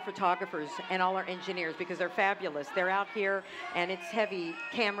mention our photographers and all our engineers because they're fabulous. They're out here, and it's heavy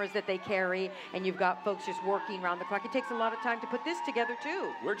cameras that they carry, and you've got folks just working around the clock. It takes a lot of time to put this together,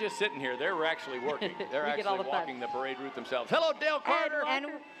 too. We're just sitting here. They're actually working. They're We get all actually the fun. walking the parade route themselves. Hello, Dale Carter. And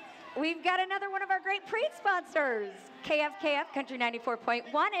we've got another one of our great parade sponsors, KFKF Country 94.1,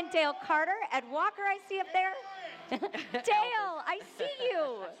 and Dale Carter. Ed Walker, I see up there. Dale, I see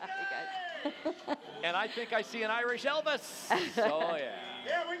you. And I think I see an Irish Elvis. Oh, yeah.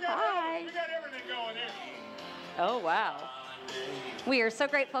 Yeah, we got Hi. everything going here. Oh, wow. We are so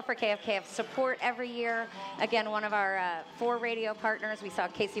grateful for KFKF support every year. Again, one of our 4 radio partners. We saw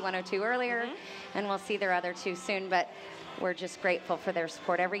KC102 earlier, and we'll see their other 2 soon, but we're just grateful for their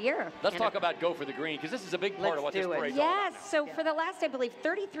support every year. Let's talk about Go for the Green, because this is a big part of what this parade's all about. Yes, so for the last, I believe,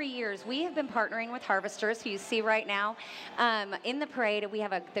 33 years, we have been partnering with Harvesters, who you see right now in the parade. We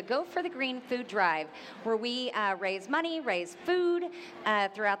have the Go for the Green food drive, where we raise money, raise food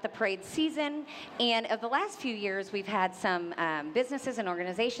throughout the parade season. And of the last few years, we've had some businesses and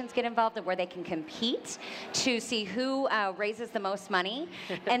organizations get involved where they can compete to see who raises the most money.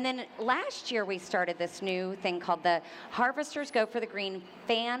 And then last year, we started this new thing called the Harvesters Go for the Green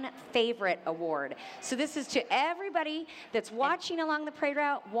Fan Favorite Award. So this is to everybody that's watching along the parade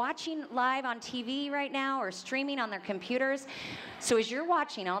route, watching live on TV right now, or streaming on their computers. So as you're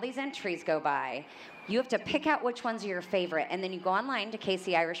watching all these entries go by, you have to pick out which ones are your favorite, and then you go online to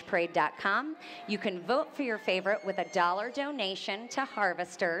kcirishparade.com. You can vote for your favorite with a $1 donation to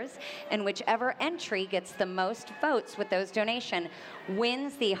Harvesters, and whichever entry gets the most votes with those donation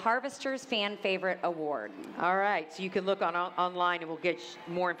wins the Harvesters Fan Favorite Award. All right, so you can look online and we'll get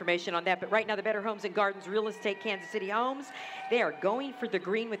more information on that. But right now, the Better Homes and Gardens Real Estate Kansas City Homes, they are going for the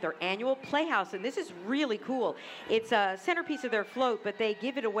green with their annual Playhouse, and this is really cool. It's a centerpiece of their float, but they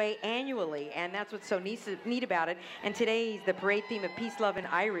give it away annually, and that's what's so neat about it. And today's the parade theme of Peace, Love, and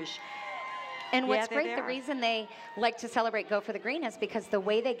Irish. And what's Yeah, great, the reason they like to celebrate Go for the Green is because the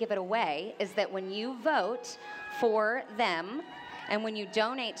way they give it away is that when you vote for them and when you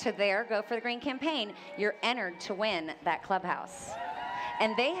donate to their Go for the Green campaign, you're entered to win that clubhouse.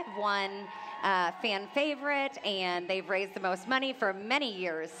 And they have won fan favorite, and they've raised the most money for many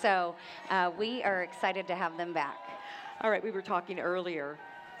years. So we are excited to have them back. All right, we were talking earlier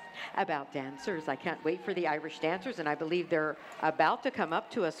about dancers. I can't wait for the Irish dancers, and I believe they're about to come up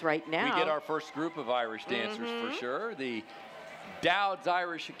to us right now. We get our first group of Irish dancers for sure. The Dowd's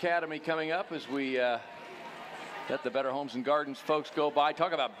Irish Academy coming up as we let the Better Homes and Gardens folks go by.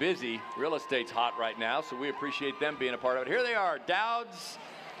 Talk about busy. Real estate's hot right now, so we appreciate them being a part of it. Here they are, Dowd's.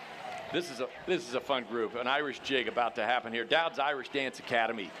 This is a fun group, an Irish jig about to happen here. Dowd's Irish Dance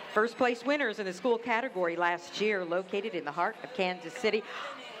Academy. First place winners in the school category last year, located in the heart of Kansas City.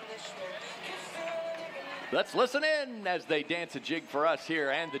 Let's listen in as they dance a jig for us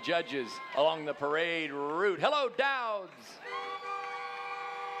here and the judges along the parade route. Hello, Dowds.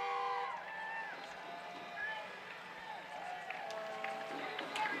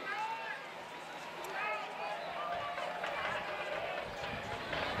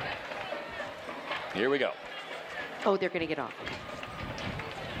 Here we go. Oh, they're going to get off.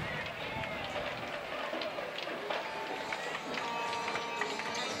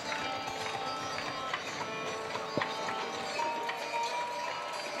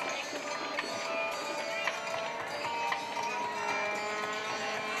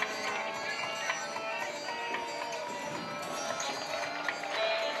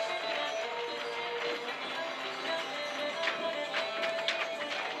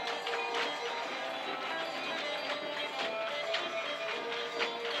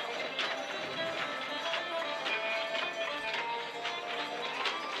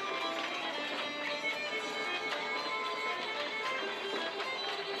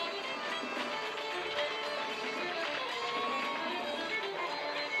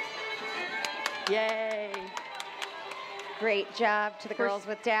 Yay. Great job to the girls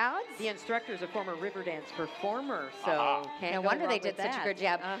with Dowds. The instructor is a former Riverdance performer, so can't no go wonder wrong they with did such a that. good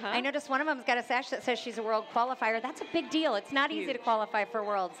job. I noticed one of them's got a sash that says she's a world qualifier. That's a big deal. It's not easy to qualify for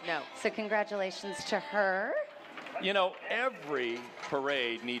worlds. No. So congratulations to her. You know, every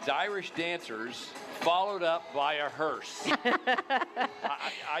parade needs Irish dancers followed up by a hearse.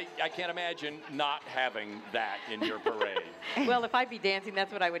 I can't imagine not having that in your parade. Well, if I'd be dancing,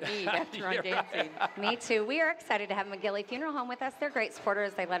 that's what I would need after I'm dancing. Me too. We are excited to have McGilley Funeral Home with us. They're great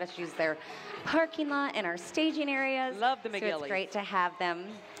supporters. They let us use their parking lot and our staging areas. Love the So McGilleys. it's great to have them.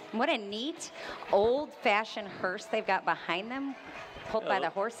 What a neat, old-fashioned hearse they've got behind them, pulled by the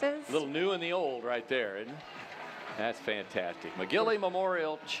horses. A little new and the old right there, isn't it? That's fantastic. McGilley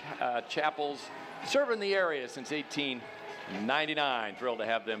Memorial Chapels serving the area since 1899. Thrilled to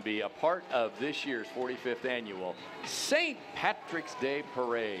have them be a part of this year's 45th annual St. Patrick's Day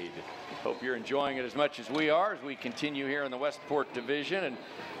Parade. Hope you're enjoying it as much as we are as we continue here in the Westport Division. And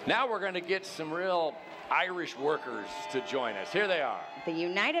now we're going to get some real Irish workers to join us. Here they are. The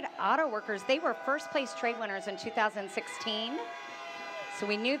United Auto Workers, they were first place trade winners in 2016. So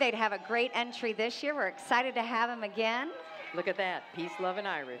we knew they'd have a great entry this year. We're excited to have them again. Look at that. Peace, love, and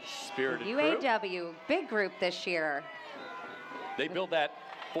Irish. Spirited crew. UAW, big group this year. They built that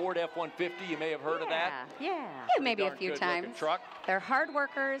Ford F-150. You may have heard of that. Yeah, maybe a Darn few good-looking times. truck. They're hard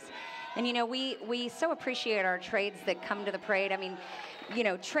workers. And, you know, we so appreciate our trades that come to the parade. I mean, you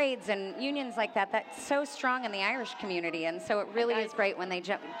know, trades and unions like that, that's so strong in the Irish community. And so it really is great when they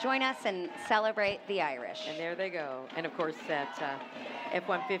join us and celebrate the Irish. And there they go. And, of course, that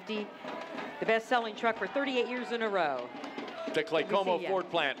F-150, the best-selling truck for 38 years in a row. The Claycomo see ya. Ford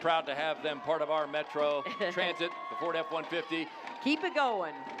plant, proud to have them part of our Metro Transit, the Ford F-150. Keep it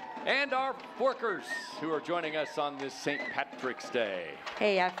going. And our workers who are joining us on this St. Patrick's Day.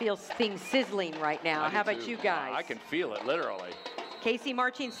 Hey, I feel things sizzling right now. I do How about too. you guys? I can feel it, literally. KC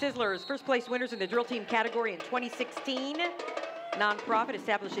Marching Sizzlers, first place winners in the drill team category in 2016. Nonprofit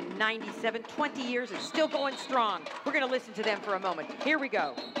established in 97, 20 years, and still going strong. We're going to listen to them for a moment. Here we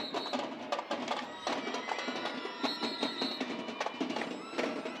go.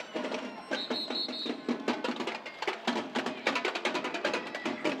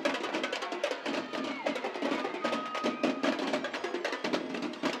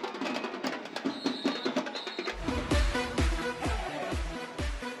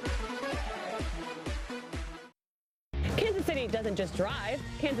 Kansas City doesn't just drive.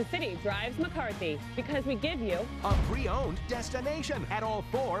 Kansas City drives McCarthy because we give you A pre-owned destination at all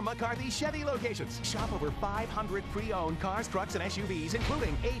 4 McCarthy Chevy locations. Shop over 500 pre-owned cars, trucks, and SUVs,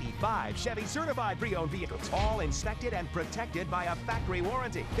 including 85 Chevy certified pre-owned vehicles, all inspected and protected by a factory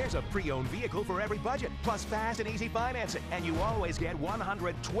warranty. There's a pre-owned vehicle for every budget, plus fast and easy financing, and you always get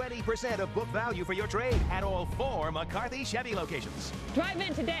 120% of book value for your trade at all 4 McCarthy Chevy locations. Drive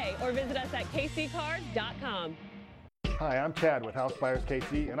in today or visit us at kccars.com. Hi, I'm Chad with House Buyers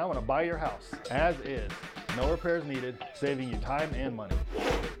KC, and I want to buy your house as is. No repairs needed, saving you time and money.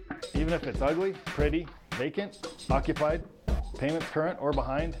 Even if it's ugly, pretty, vacant, occupied, payments current or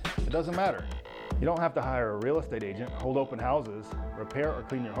behind, it doesn't matter. You don't have to hire a real estate agent, hold open houses, repair or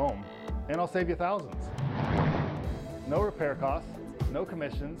clean your home, and I'll save you thousands. No repair costs, no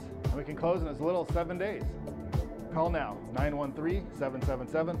commissions, and we can close in as little as 7 days. Call now,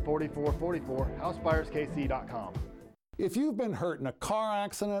 913-777-4444, housebuyerskc.com. If you've been hurt in a car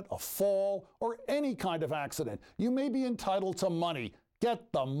accident, a fall, or any kind of accident, you may be entitled to money.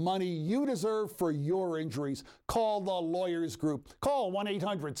 Get the money you deserve for your injuries. Call the Lawyers Group. Call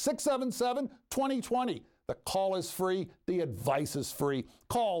 1-800-677-2020. The call is free. The advice is free.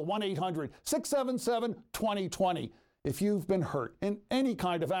 Call 1-800-677-2020. If you've been hurt in any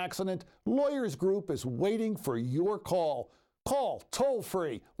kind of accident, Lawyers Group is waiting for your call. Call toll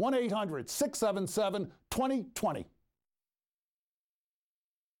free 1-800-677-2020.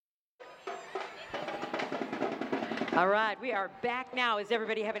 All right, we are back now. Is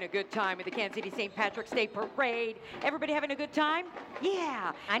everybody having a good time with the Kansas City St. Patrick's Day Parade? Everybody having a good time?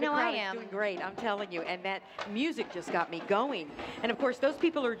 Yeah. I know the crowd I am. Is doing great, I'm telling you. And that music just got me going. And of course, those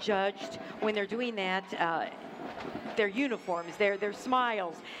people are judged when they're doing that. Their uniforms, their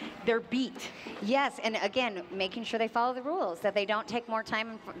smiles, their beat. Yes, and again, making sure they follow the rules, that they don't take more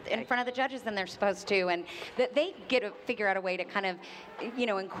time in front of the judges than they're supposed to, and that they get to figure out a way to kind of,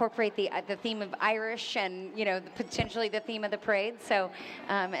 incorporate the theme of Irish and, potentially the theme of the parade. So,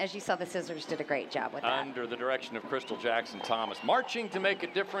 as you saw, the Scissors did a great job with that. Under the direction of Crystal Jackson Thomas, marching to make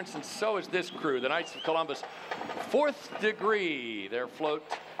a difference, and so is this crew, the Knights of Columbus, 4th Degree. Their float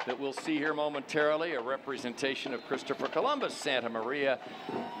that we'll see here momentarily, a representation of Christopher Columbus, Santa Maria.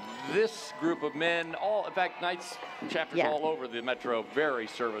 This group of men, in fact, Knights chapters all over the metro, very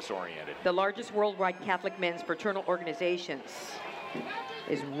service-oriented. The largest worldwide Catholic men's fraternal organizations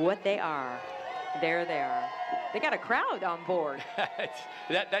is what they are. There they are. They got a crowd on board.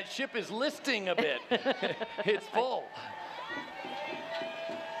 that ship is listing a bit. It's full.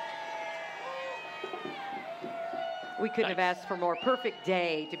 We couldn't have asked for a more perfect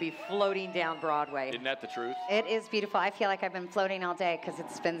day to be floating down Broadway. Isn't that the truth? It is beautiful. I feel like I've been floating all day because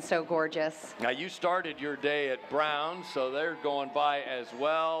it's been so gorgeous. Now, you started your day at Brown's, so they're going by as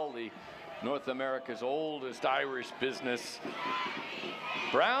well. The North America's oldest Irish business.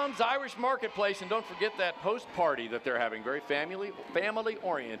 Brown's Irish Marketplace, and don't forget that post-party that they're having. Very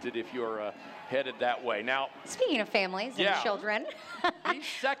family-oriented if you're headed that way. Now, speaking of families and children. These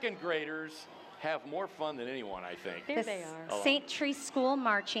second graders have more fun than anyone, I think. There they are. St. Therese School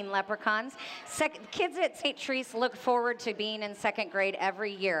Marching Leprechauns. Kids at St. Therese look forward to being in second grade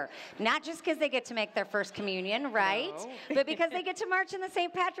every year. Not just because they get to make their first communion, right? No. But because they get to march in the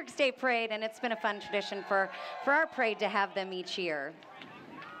St. Patrick's Day Parade, and it's been a fun tradition for our parade to have them each year.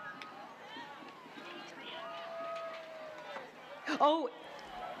 Oh,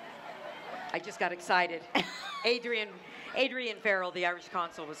 I just got excited. Adrian Farrell, the Irish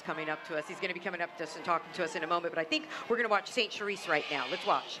consul, was coming up to us. He's going to be coming up to us and talking to us in a moment, but I think we're going to watch St. Therese right now. Let's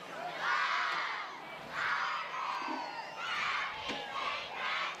watch.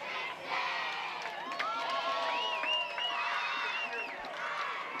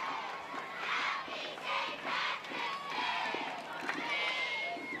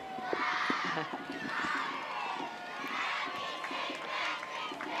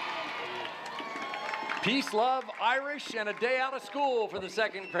 Peace, love, Irish, and a day out of school for the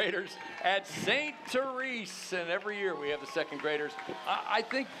second graders at St. Therese. And every year we have the second graders. I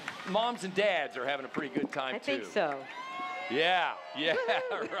think moms and dads are having a pretty good time, too. I think so. Yeah,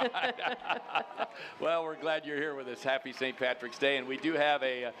 right. Well, we're glad you're here with us. Happy St. Patrick's Day. And we do have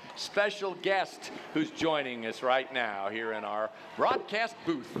a special guest who's joining us right now here in our broadcast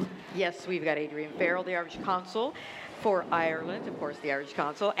booth. Yes, we've got Adrian Farrell, the Irish consul for Ireland, of course, the Irish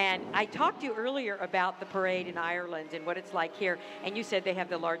consul. And I talked to you earlier about the parade in Ireland and what it's like here. And you said they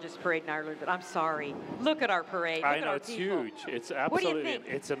have the largest parade in Ireland, but I'm sorry. Look at our parade. I know, it's huge. It's absolutely, what do you think?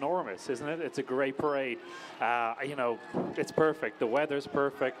 It's enormous, isn't it? It's a great parade. It's perfect. The weather's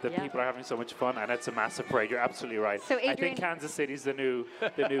perfect. The people are having so much fun, and it's a massive parade. You're absolutely right. So Adrian, I think Kansas City's the new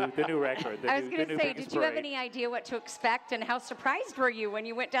record. I was going to say, did you have any idea what to expect, and how surprised were you when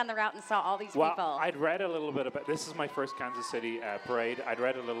you went down the route and saw all these people? Well, I'd read a little bit about. This is my first Kansas City parade. I'd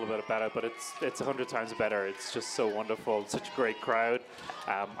read a little bit about it, but it's 100 times better. It's just so wonderful. Such a great crowd.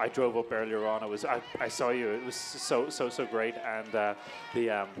 I drove up earlier on. I saw you. It was so great, and the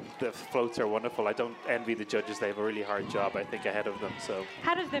floats are wonderful. I don't envy the judges. They have a really hard job, I think, ahead of them. So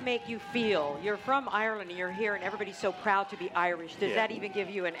how does that make you feel? You're from Ireland and you're here, and everybody's so proud to be Irish. Does that even give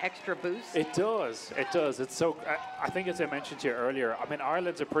you an extra boost? It does. It's so. I think, as I mentioned to you earlier, I mean,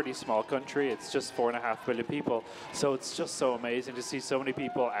 Ireland's a pretty small country. It's just 4.5 million people. So it's just so amazing to see so many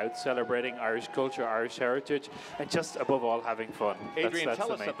people out celebrating Irish culture, Irish heritage, and just above all having fun. Adrian,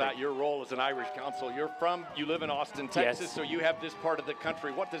 tell us about your role as an Irish consul. You live in Austin, Texas, so you have this part of the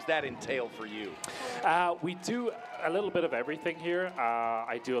country. What does that entail for you? We do a little bit of everything here.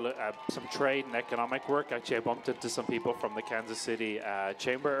 I do some trade and economic work. Actually, I bumped into some people from the Kansas City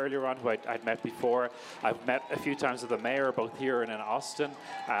Chamber earlier on who I'd met before. I've met a few times with the mayor, both here and in Austin,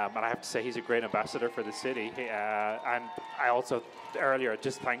 and I have to say he's a great ambassador for the city. and I also earlier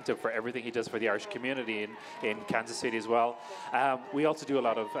just thanked him for everything he does for the Irish community in Kansas City as well. We also do a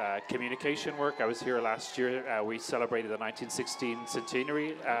lot of communication work. I was here last year. We celebrated the 1916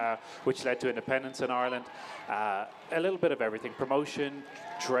 centenary, which led to independence in Ireland. A little bit of everything: promotion,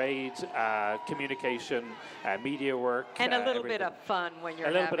 trade, communication, media work, and a little everything. bit of fun when you're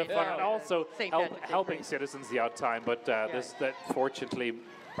a little bit of fun, having and also St. Patrick's Day helping parade. citizens the odd time. But that fortunately,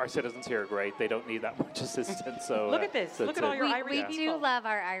 our citizens here are great. They don't need that much assistance. So Look at this. Look at all your Irish We people. do love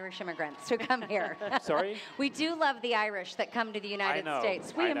our Irish immigrants who come here. Sorry? We do love the Irish that come to the United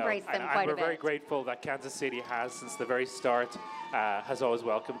States. We embrace them and quite a we're very bit. grateful that Kansas City has, since the very start, has always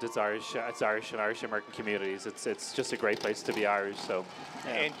welcomed its Irish and Irish American communities. It's just a great place to be Irish. So,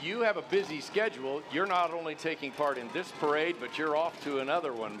 yeah. And you have a busy schedule. You're not only taking part in this parade, but you're off to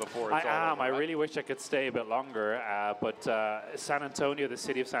another one before it's all I am. over, I right? really wish I could stay a bit longer, but San Antonio, the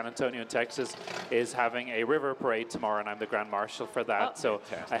city of San Antonio in Texas, is having a river parade tomorrow, and I'm the Grand Marshal for that. So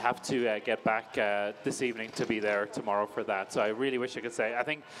fantastic. I have to get back this evening to be there tomorrow for that. So I really wish I could stay. I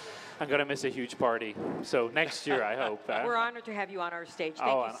think I'm going to miss a huge party. So next year, I hope. We're honored to have you on our stage.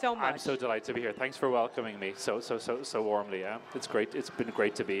 Thank you so much. I'm so delighted to be here. Thanks for welcoming me so warmly. Yeah, it's great. It's been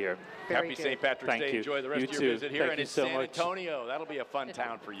great to be here. Happy St. Patrick's Thank Day. you. Enjoy the rest You of your too. visit here. Thank And you it's so San much. Antonio. That'll be a fun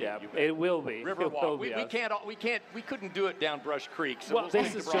town for you. Yeah, You bet. it will be. It will Riverwalk. be, We couldn't do it down Brush Creek. So Well, we'll this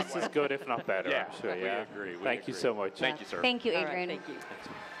stick is to just Broadway. as good, if not better. Yeah, I'm sure. we Yeah. agree. Thank you so much. Thank you, sir. Thank you, All right, Adrian. thank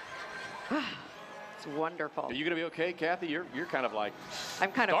you. It's wonderful. Are you going to be okay, Kathy? You're kind of like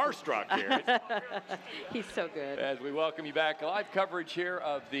I'm kind of starstruck here. He's so good. As we welcome you back, live coverage here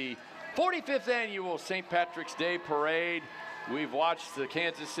of the 45th annual St. Patrick's Day Parade. We've watched the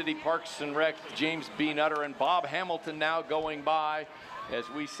Kansas City Parks and Rec, James B. Nutter and Bob Hamilton now going by as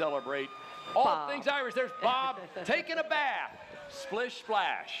we celebrate all Bob. things Irish. There's Bob taking a bath. Splish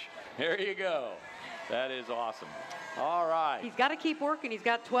splash. There you go. That is awesome. All right. He's got to keep working. He's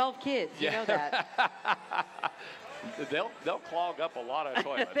got 12 kids. You know that. They'll clog up a lot of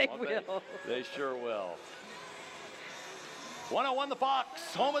toilets. They won't will. They sure will. 101 The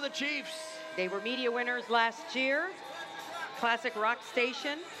Fox, home of the Chiefs. They were media winners last year. Classic rock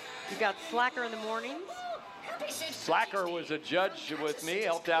station. You got Slacker in the mornings. Slacker was a judge with me,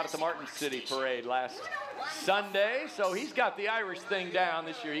 helped out at the Martin City Parade last Sunday, so he's got the Irish thing down.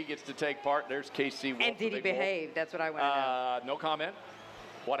 This year he gets to take part. There's KC Wolf. And did he the big wolf. behave? That's what I want to know. No comment.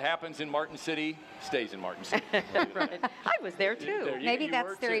 What happens in Martin City stays in Martin City. Right. I was there too. There you- Maybe you that's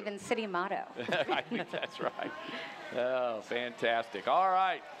were their too. even city motto. I think that's right. Oh, fantastic. All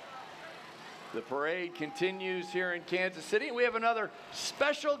right. The parade continues here in Kansas City. We have another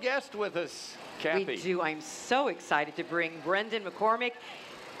special guest with us, Kathy. We do. I'm so excited to bring Brendan McCormick.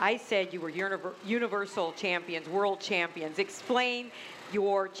 I said you were universal champions, world champions. Explain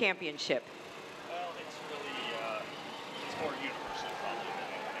your championship. Well, it's really, it's more universal probably than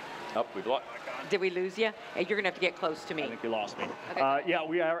anything. Oh, we've lost. Did we lose you? Hey, you're going to have to get close to me. I think you lost me. Okay. Yeah,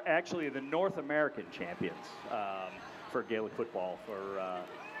 we are actually the North American champions for Gaelic football.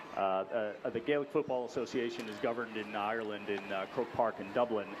 The Gaelic Football Association is governed in Ireland in Croke Park in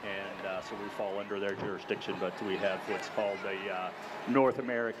Dublin, and so we fall under their jurisdiction, but we have what's called the North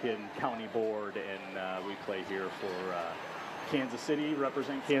American County Board, and we play here for Kansas City,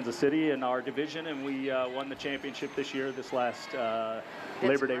 represent Kansas City in our division, and we won the championship this last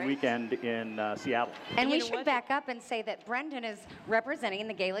Labor Day great. weekend in Seattle. And You we know should what? back up and say that Brendan is representing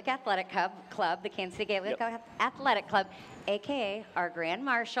the Gaelic Athletic Club, the Kansas City Gaelic Athletic Club, a.k.a. our Grand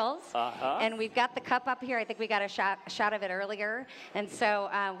Marshals. And we've got the cup up here. I think we got a shot of it earlier. And so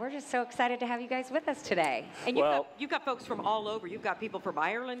we're just so excited to have you guys with us today. And you've got folks from all over. You've got people from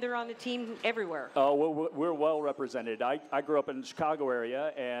Ireland that are on the team everywhere. Oh, we're well represented. I grew up in the Chicago area,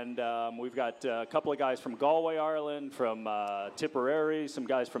 and we've got a couple of guys from Galway, Ireland, from Tipperary, some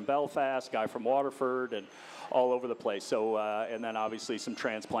guys from Belfast, guy from Waterford, and all over the place. So, and then obviously some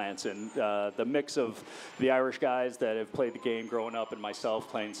transplants, and the mix of the Irish guys that have played the game growing up, and myself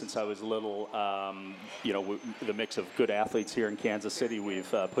playing since I was little. The mix of good athletes here in Kansas City. We've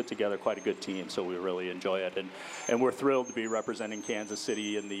put together quite a good team, so we really enjoy it, and we're thrilled to be representing Kansas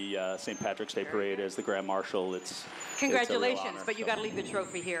City in the St. Patrick's Day Parade as the Grand Marshal. It's a real Congratulations, honor, but you so. got to leave the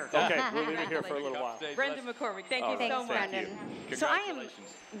trophy here. Okay, we'll leave it here for a little while. Brendan McCormick, thank you Thanks, so much. Brendan. So I am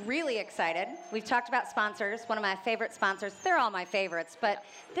really excited. We've talked about sponsors, one of my favorite sponsors. They're all my favorites, but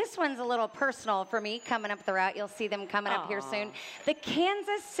this one's a little personal for me coming up the route. You'll see them coming up here soon. The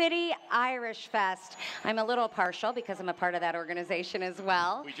Kansas City Irish Fest. I'm a little partial because I'm a part of that organization as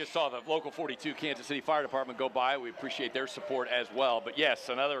well. We just saw the local 42 Kansas City Fire Department go by. We appreciate their support as well. But yes,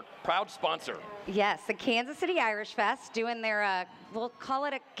 another proud sponsor. Yes, the Kansas City Irish Fest doing their we'll call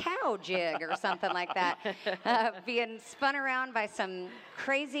it a cow jig or something like that, being spun around by some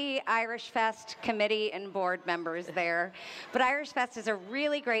crazy Irish Fest committee and board members there. But Irish Fest is a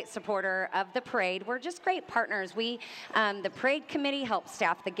really great supporter of the parade. We're just great partners. We, the parade committee helps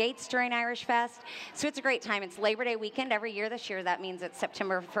staff the gates during Irish Fest. So it's a great time. It's Labor Day weekend every year. This year, that means it's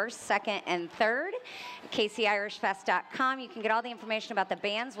September 1st, 2nd, and 3rd. KCIrishFest.com. You can get all the information about the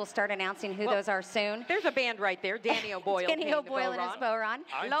bands. We'll start announcing who those are soon. There's a band right there, Danny O'Boyle. Danny O'Boyle and his Boron.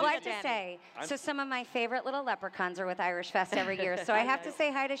 I like to say, so some of my favorite little leprechauns are with Irish Fest every year. So I have to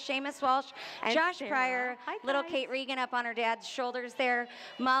say hi to Seamus Walsh, And Josh Sarah. Pryor, Hi, little guys. Kate Regan up on her dad's shoulders there,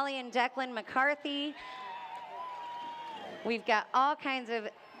 Molly and Declan McCarthy. We've got all kinds of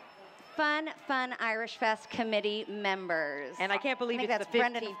fun Irish Fest committee members. And I can't believe I think it's that's the 15th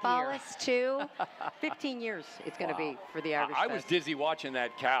Brendan year. Follis too. 15 years it's going to be for the Irish I Fest. was dizzy watching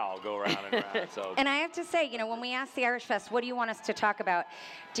that cow go around and around. So. And I have to say, you know, when we asked the Irish Fest, what do you want us to talk about?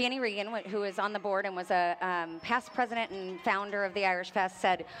 Danny Regan, who is on the board and was a past president and founder of the Irish Fest,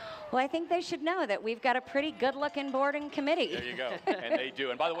 said, well, I think they should know that we've got a pretty good-looking board and committee. There you go. And they do.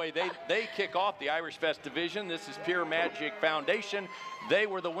 And by the way, they kick off the Irish Fest division. This is Pure Magic Foundation. They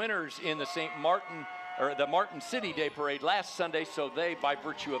were the winners in the the Martin City Day Parade last Sunday, so they, by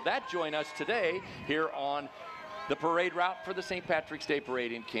virtue of that, join us today here on the parade route for the St. Patrick's Day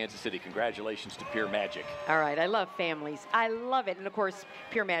Parade in Kansas City. Congratulations to Pure Magic. All right, I love families. I love it. And of course,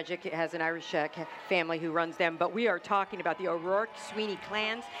 Pure Magic has an Irish family who runs them, but we are talking about the O'Rourke Sweeney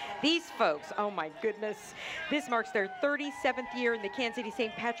clans. These folks, oh my goodness, this marks their 37th year in the Kansas City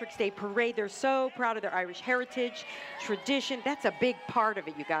St. Patrick's Day Parade. They're so proud of their Irish heritage, tradition. That's a big part of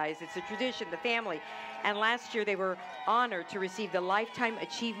it, you guys. It's the tradition, the family. And last year, they were honored to receive the Lifetime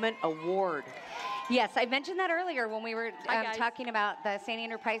Achievement Award. Yes, I mentioned that earlier when we were Hi, guys. talking about the St.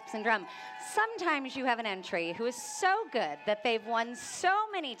 Andrew Pipes and Drum. Sometimes you have an entry who is so good that they've won so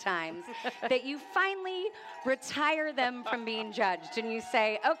many times that you finally retire them from being judged and you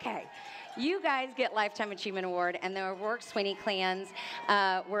say, okay, you guys get Lifetime Achievement Award, and the O'Rourke Sweeney clans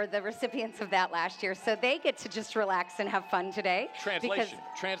were the recipients of that last year, so they get to just relax and have fun today.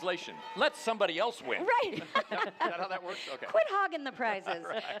 Translation. Let somebody else win. Right. Is that how that works? Okay. Quit hogging the prizes.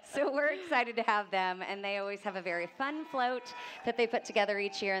 Right. So we're excited to have them, and they always have a very fun float that they put together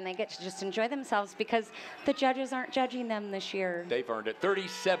each year, and they get to just enjoy themselves because the judges aren't judging them this year. They've earned it.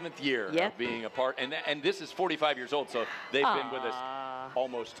 37th year of being a part, and this is 45 years old, so they've been with us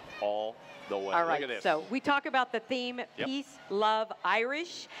almost all the way. All right, Look at this. so we talk about the theme, Peace, Love,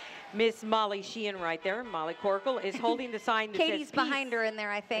 Irish. Miss Molly Sheehan right there, Molly Corkle, is holding the sign that Katie's says behind her in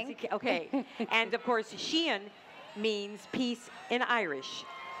there, I think. Okay, and of course, Sheehan means peace in Irish.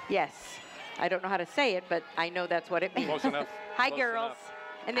 Yes, I don't know how to say it, but I know that's what it means. Close enough. Hi, Close girls. enough.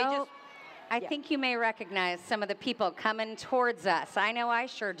 And they just... I think you may recognize some of the people coming towards us. I know I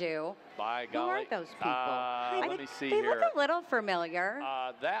sure do. By Who golly. are those people? Let me see They here. look a little familiar.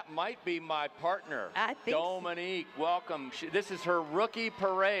 That might be my partner, I think so. Dominique. Welcome. This is her rookie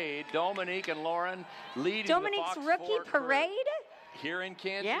parade. Dominique and Lauren leading Dominique's the Fox rookie 4 crew parade? here in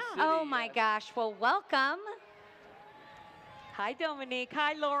Kansas Yeah. City. Oh my gosh. Well, welcome. Hi, Dominique.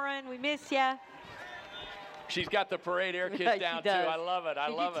 Hi, Lauren. We miss ya. She's got the parade air She kiss down too. does. I love it. I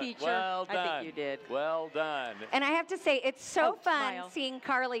Did you love it. teach her? Well I done. think you did. Well done. And I have to say, it's so fun smile. seeing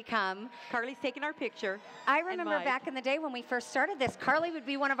Carly come. Carly's taking our picture. I remember Mike. back in the day when we first started this, Carly would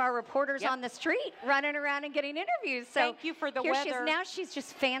be one of our reporters on the street, running around and getting interviews. So Thank you for the here she is. weather. Now she's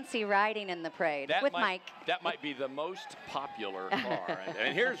just fancy riding in the parade That with might, Mike. That might be the most popular car.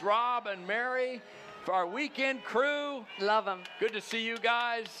 And here's Rob and Mary for our weekend crew. Love them. Good to see you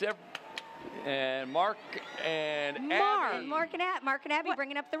guys. And Mark and Abby. Mark and Abby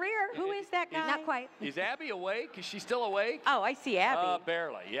bringing up the rear. Who is that guy? Not quite. Is Abby awake? Is she still awake? Oh, I see Abby.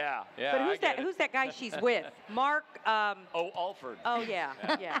 Barely. Yeah. Yeah. But I who's get that? it. Who's that guy she's with? Mark. Oh, Alford. Oh yeah,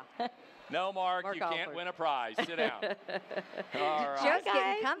 yeah. No, Mark, Mark you can't Alford. win a prize. Sit down. All right. Joe's Guys,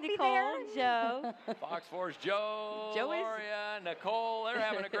 getting comfy Nicole there. and Joe. Fox 4's Joe, Joe is- Gloria, Nicole, they're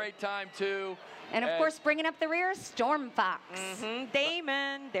having a great time too. And of course, bringing up the rear, Storm Fox.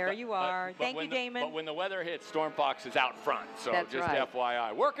 Damon, there you are. Thank you, Damon. But when the weather hits, Storm Fox is out front. So That's just right.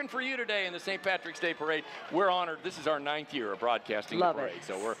 FYI. Working for you today in the St. Patrick's Day Parade. We're honored. This is our 9th year of broadcasting Love the it. parade.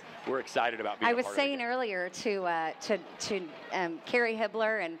 So we're excited about being I a was part of it. saying earlier to Carrie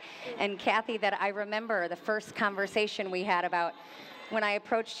Hibbler and Kathy that I remember the first conversation we had about when I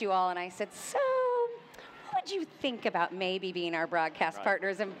approached you all and I said, so, well, would you think about maybe being our broadcast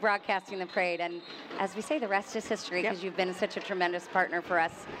partners and broadcasting the parade? And as we say, the rest is history because you've been such a tremendous partner for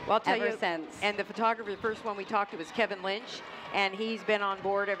us ever since. And the photographer, the first one we talked to was Kevin Lynch, and he's been on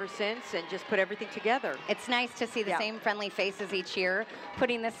board ever since and just put everything together. It's nice to see the same friendly faces each year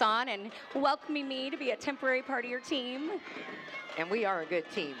putting this on and welcoming me to be a temporary part of your team. And we are a good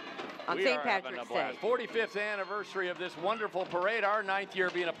team. On We St. are having Patrick's a blast. Day. 45th anniversary of this wonderful parade, our 9th year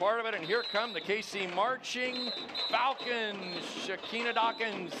being a part of it, and here come the KC Marching Falcons. Shakina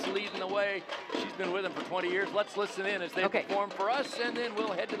Dawkins leading the way. She's been with them for 20 years. Let's listen in as they perform for us, and then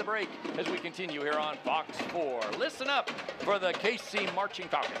we'll head to the break as we continue here on Fox 4. Listen up for the KC Marching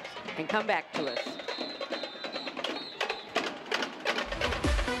Falcons. And come back to us.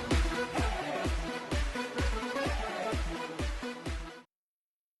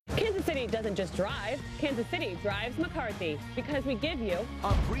 Kansas City doesn't just drive. Kansas City drives McCarthy because we give you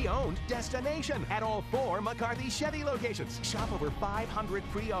a pre-owned destination at all 4 McCarthy Chevy locations. Shop over 500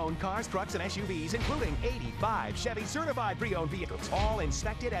 pre-owned cars, trucks, and SUVs, including 85 Chevy certified pre-owned vehicles, all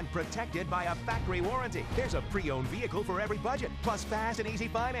inspected and protected by a factory warranty. There's a pre-owned vehicle for every budget, plus fast and easy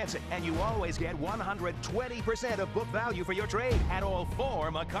financing, and you always get 120% of book value for your trade at all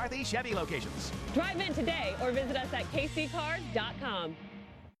 4 McCarthy Chevy locations. Drive in today or visit us at kccars.com.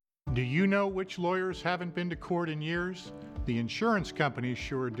 Do you know which lawyers haven't been to court in years? The insurance companies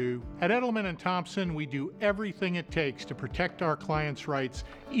sure do. At Edelman & Thompson, we do everything it takes to protect our clients' rights,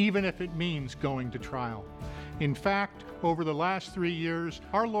 even if it means going to trial. In fact, over the last 3 years,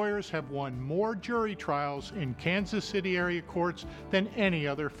 our lawyers have won more jury trials in Kansas City area courts than any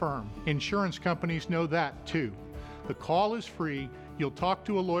other firm. Insurance companies know that too. The call is free. You'll talk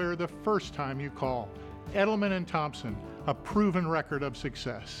to a lawyer the first time you call. Edelman & Thompson, a proven record of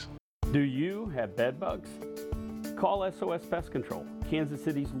success. Do you have bed bugs? Call SOS Pest Control, Kansas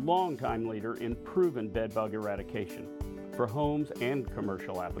City's longtime leader in proven bed bug eradication for homes and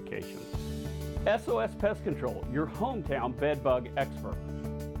commercial applications. SOS Pest Control, your hometown bed bug expert.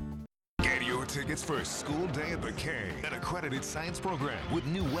 Get your tickets for School Day at the K, an accredited science program with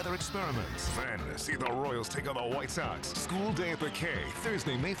new weather experiments. Then see the Royals take on the White Sox. School Day at the K,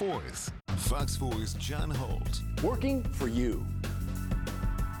 Thursday, May 4th. Fox 4's John Holt. Working for you.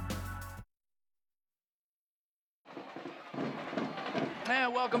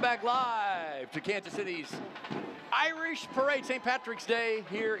 And welcome back live to Kansas City's Irish Parade, St. Patrick's Day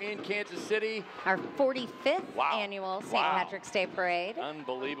here in Kansas City. Our 45th annual St. Patrick's Day Parade.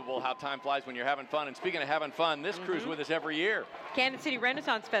 Unbelievable how time flies when you're having fun. And speaking of having fun, this crew's with us every year. Kansas City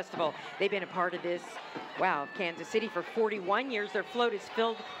Renaissance Festival. They've been a part of this, Kansas City for 41 years. Their float is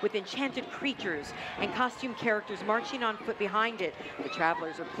filled with enchanted creatures and costume characters marching on foot behind it. The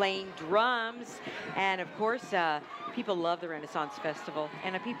travelers are playing drums. And of course, people love the Renaissance Festival.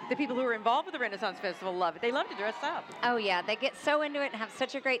 And the people who are involved with the Renaissance Festival love it. They love to dress up. Oh yeah, they get so into it and have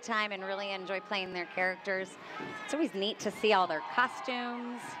such a great time and really enjoy playing their characters. It's always neat to see all their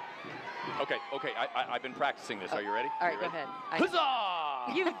costumes. Okay, I've been practicing this. Are you ready? All right, go ahead.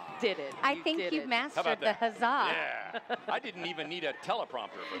 Huzzah! You did it. I think you've mastered the huzzah. Yeah. I didn't even need a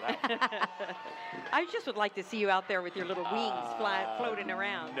teleprompter for that. I just would like to see you out there with your little wings floating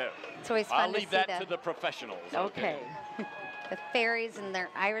around. No. It's always fun I'll to leave see that to the professionals. Okay. The fairies and their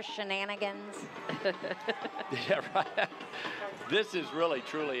Irish shenanigans. Yeah, right. This is really,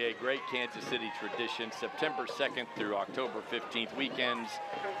 truly a great Kansas City tradition. September 2nd through October 15th weekends.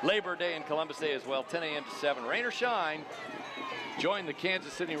 Labor Day and Columbus Day as well, 10 a.m. to 7. Rain or shine, join the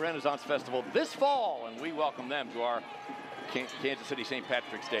Kansas City Renaissance Festival this fall, and we welcome them to our Kansas City St.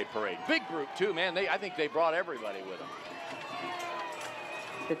 Patrick's Day Parade. Big group, too, man. I think they brought everybody with them.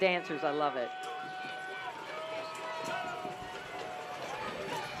 The dancers, I love it.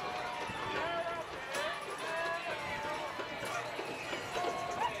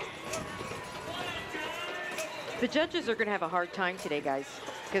 The judges are going to have a hard time today, guys,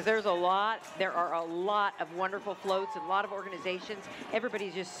 because there are a lot of wonderful floats and a lot of organizations.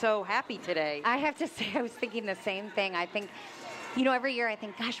 Everybody's just so happy today. I have to say, I was thinking the same thing. I think, every year I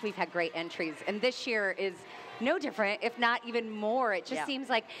think, gosh, we've had great entries. And this year is no different, if not even more. It just seems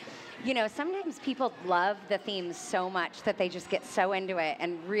like, sometimes people love the themes so much that they just get so into it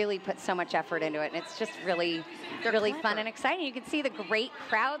and really put so much effort into it. And it's just really fun and exciting. You can see the great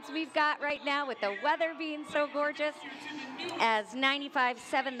crowds we've got right now with the weather being so gorgeous. As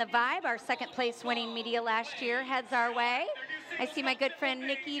 95.7 The Vibe, our second place winning media last year, heads our way. I see my good friend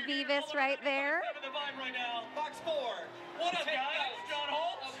Nikki Vivas right there. The Vibe right now, Fox 4. What up, guys? John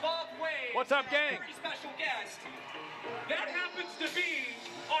Holt, Bob Wade. What's up, gang? Very special guest. That happens to be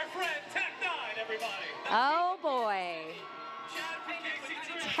our friend Tech 9, everybody. Oh boy.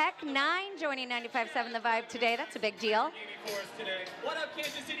 Tech 9 joining 95.7 The Vibe today. That's a big deal. What up,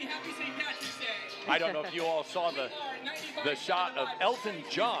 Kansas City? Happy St. Patrick's Day. I don't know if you all saw the shot of Elton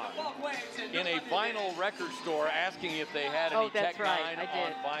John in a vinyl record store asking if they had any Tech 9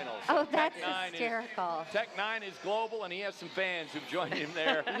 on vinyl. Oh, that's hysterical. Tech 9 is global, and he has some fans who've joined him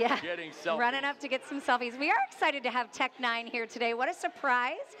there getting selfies. Running up to get some selfies. We are excited to have Tech 9 here today. What a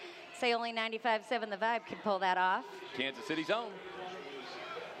surprise. Say only 95.7 The Vibe can pull that off. Kansas City's own.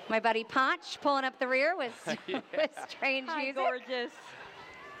 My buddy Ponch pulling up the rear with strange music. Hi, gorgeous.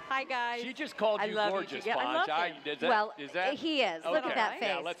 Hi, guys. She just called you gorgeous, Ponch. I love him. Is that? He is. Okay. Look at that face.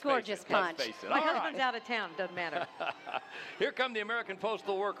 Yeah, gorgeous Ponch. My husband's out of town. Doesn't matter. Here come the American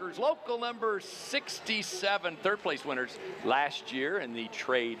Postal Workers, local number 67, third place winners last year in the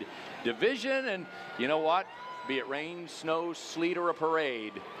trade division. And you know what? Be it rain, snow, sleet, or a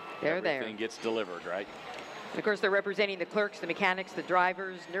parade, everything gets delivered, right? Of course, they're representing the clerks, the mechanics, the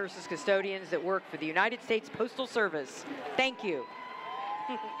drivers, nurses, custodians that work for the United States Postal Service. Thank you.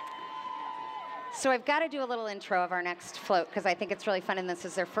 So I've got to do a little intro of our next float because I think it's really fun, and this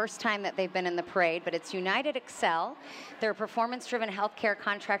is their first time that they've been in the parade, but it's United Excel. They're a performance-driven healthcare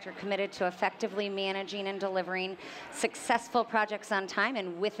contractor committed to effectively managing and delivering successful projects on time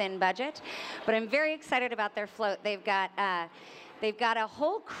and within budget. But I'm very excited about their float. They've got a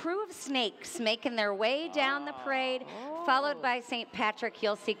whole crew of snakes making their way down the parade, followed by St. Patrick,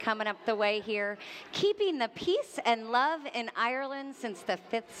 you'll see coming up the way here, keeping the peace and love in Ireland since the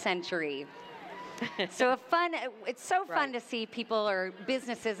 5th century. So it's so fun to see people or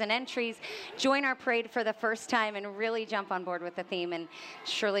businesses and entries join our parade for the first time and really jump on board with the theme. And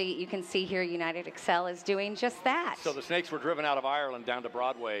surely you can see here United Excel is doing just that. So the snakes were driven out of Ireland down to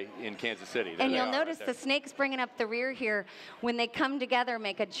Broadway in Kansas City. And you'll notice the snakes bringing up the rear here, when they come together,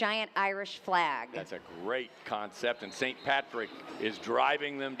 make a giant Irish flag. That's a great concept, and St. Patrick is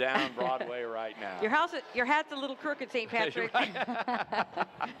driving them down Broadway right now. Your hat's a little crooked, St. Patrick.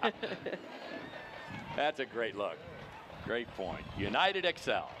 That's a great look. Great point. United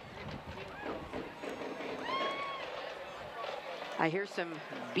Excel. I hear some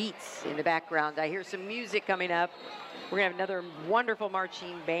beats in the background. I hear some music coming up. We're going to have another wonderful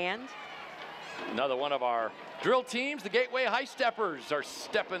marching band. Another one of our drill teams, the Gateway High Steppers, are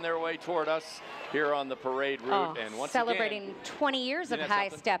stepping their way toward us here on the parade route. And once celebrating again, 20 years of high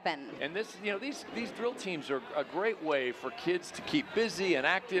stepping. And this, these drill teams are a great way for kids to keep busy and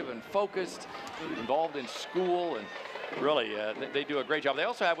active and focused, involved in school, and really, they do a great job. They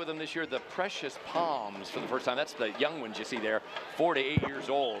also have with them this year the Precious Palms for the first time. That's the young ones you see there, 4 to 8 years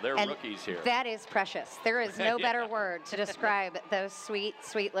old. They're rookies here. That is precious. There is no better word to describe those sweet,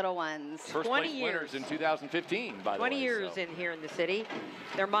 sweet little ones. First place winners in 2015, by the way. 20 years in here in the city.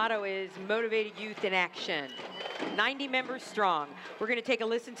 Their motto is Motivated Youth in Action. 90 members strong. We're going to take a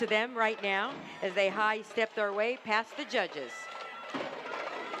listen to them right now as they high step their way past the judges.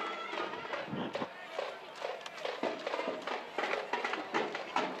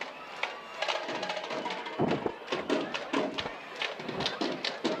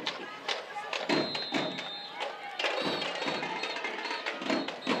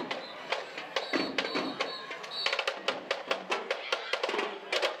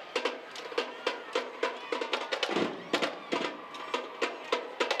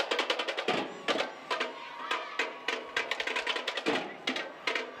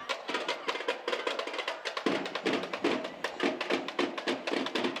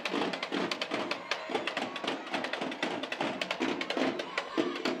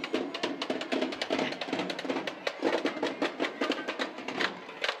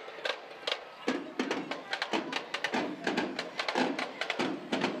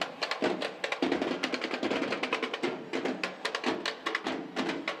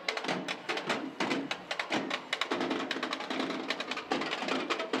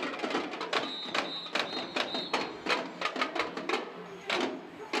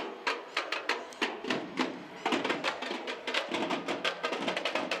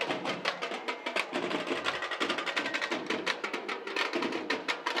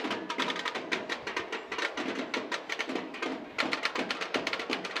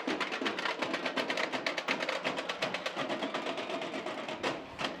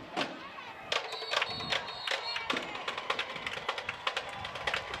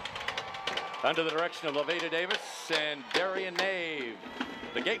 Under the direction of Laveda Davis and Darian Nave,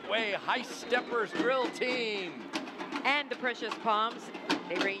 the Gateway High Steppers drill team. And the Precious Palms,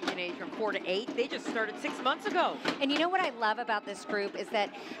 they range in age from 4 to 8. They just started 6 months ago. And you know what I love about this group is that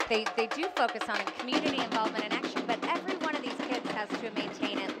they do focus on community involvement and action, but every one of these kids has to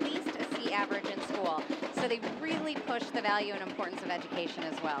maintain at least a C average in school. So they really push the value and importance of education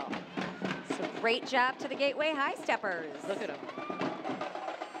as well. So great job to the Gateway High Steppers. Look at them.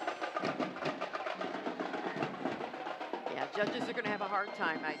 Yeah, judges are going to have a hard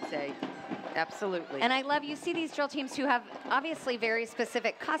time, I'd say. Absolutely. And I love, you see these drill teams who have obviously very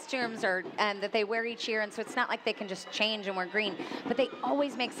specific costumes and that they wear each year, and so it's not like they can just change and wear green, but they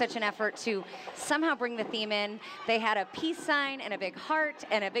always make such an effort to somehow bring the theme in. They had a peace sign and a big heart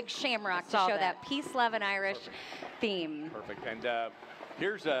and a big shamrock to show that peace, love, and Irish theme. Perfect. And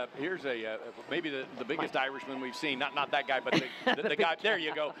here's a maybe the biggest Irishman we've seen. Not that guy, but the guy. There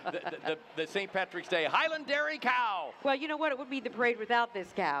you go. The St. Patrick's Day Highland Dairy cow. Well, you know what? It would be the parade without this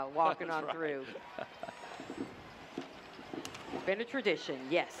cow walking on through. It's been a tradition,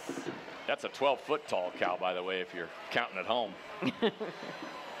 yes. That's a 12-foot tall cow, by the way, if you're counting at home.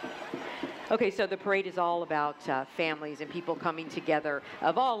 Okay, so the parade is all about families and people coming together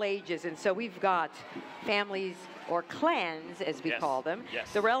of all ages. And so we've got families, or clans, as we call them.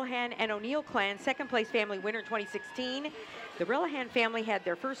 Yes. The Relihan and O'Neill clan, second place family winner in 2016. The Relihan family had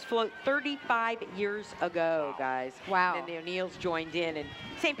their first float 35 years ago, guys. Wow. And then the O'Neills joined in, and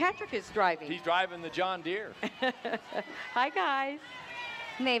St. Patrick is driving. He's driving the John Deere. Hi, guys.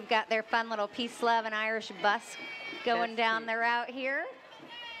 And they've got their fun little peace, love, and Irish bus going down the route here.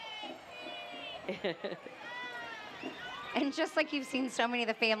 And just like you've seen so many of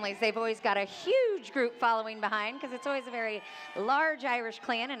the families, they've always got a huge group following behind because it's always a very large Irish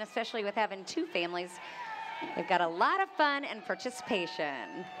clan, and especially with having two families, they've got a lot of fun and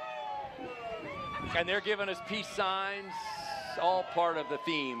participation. And they're giving us peace signs, all part of the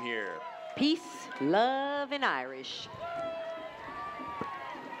theme here. Peace, love, and Irish.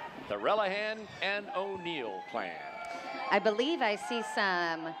 The Relihan and O'Neill clan. I believe I see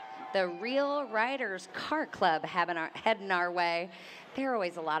the Real Riders Car Club heading our way. They're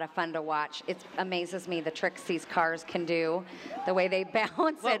always a lot of fun to watch. It amazes me the tricks these cars can do, the way they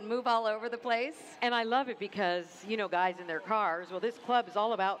balance and move all over the place. And I love it because, you know, guys in their cars, well, this club is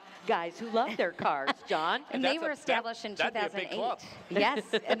all about guys who love their cars, John. And they were established in 2008. Yes,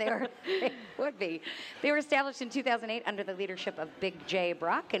 and they would be. They were established in 2008 under the leadership of Big J.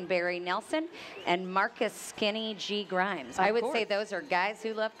 Brock and Barry Nelson and Marcus Skinny G. Grimes. I would say those are guys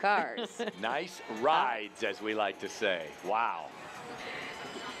who love cars. Nice rides, as we like to say. Wow.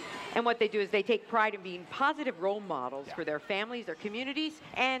 And what they do is they take pride in being positive role models for their families, their communities,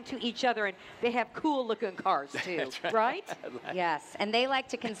 and to each other. And they have cool-looking cars, too, right? Yes, and they like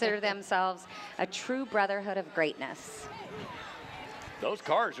to consider themselves a true brotherhood of greatness. Those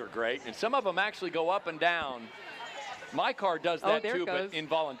cars are great, and some of them actually go up and down. My car does that too, but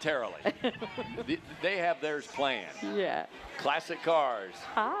involuntarily. They have theirs planned. Yeah. Classic cars.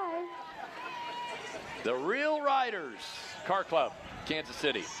 Hi. The Real Riders Car Club, Kansas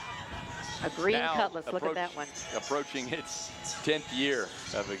City. A green now Cutlass, look at that one. Approaching its 10th year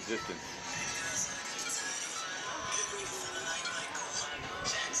of existence.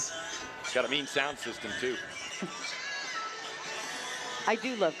 It's got a mean sound system, too. I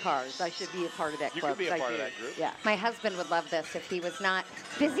do love cars. I should be a part of that club. You could be a part of that group. Yeah. My husband would love this if he was not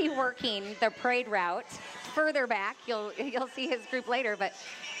busy working the parade route further back. You'll see his group later, but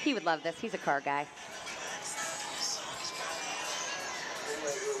he would love this. He's a car guy.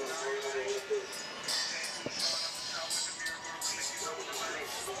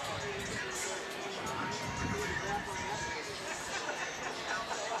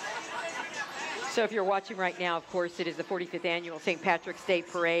 So if you're watching right now, of course, it is the 45th annual St. Patrick's Day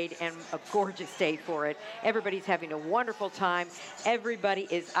Parade, and a gorgeous day for it. Everybody's having a wonderful time. Everybody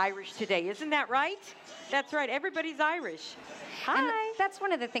is Irish today. Isn't that right? That's right. Everybody's Irish. Hi. And that's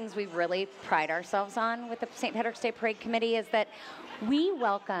one of the things we really pride ourselves on with the St. Patrick's Day Parade Committee is that we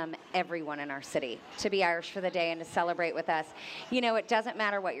welcome everyone in our city to be Irish for the day and to celebrate with us. You know, it doesn't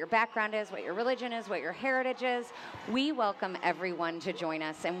matter what your background is, what your religion is, what your heritage is. We welcome everyone to join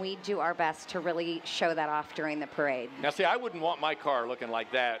us, and we do our best to really show that off during the parade. Now, see, I wouldn't want my car looking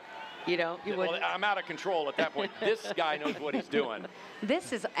like that. You know, you wouldn't. Well, I'm out of control at that point. This guy knows what he's doing.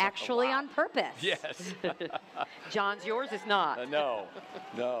 This is actually on purpose. Yes. John's, yours is not. No,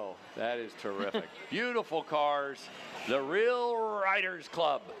 that is terrific. Beautiful cars. The Real Riders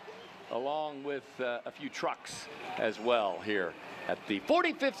Club, along with a few trucks as well here at the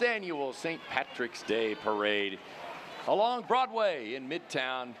 45th annual St. Patrick's Day Parade along Broadway in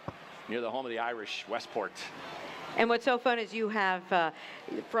Midtown near the home of the Irish, Westport. And what's so fun is you have the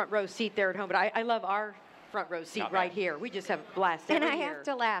front row seat there at home, but I love our front row seat right here. We just have a blast every year. And I have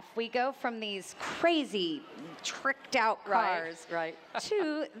to laugh. We go from these crazy, tricked out cars right.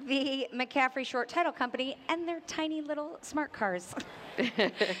 to the McCaffrey Short Title Company and their tiny little smart cars.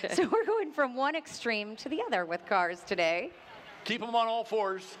 So we're going from one extreme to the other with cars today. Keep them on all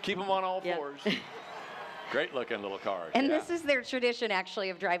fours. Keep them on all fours. Great looking little cars. And this is their tradition, actually,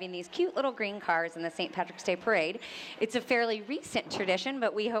 of driving these cute little green cars in the St. Patrick's Day Parade. It's a fairly recent tradition,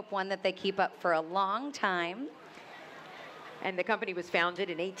 but we hope one that they keep up for a long time. And the company was founded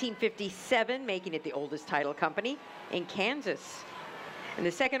in 1857, making it the oldest title company in Kansas. And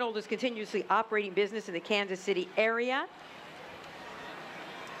the second oldest continuously operating business in the Kansas City area.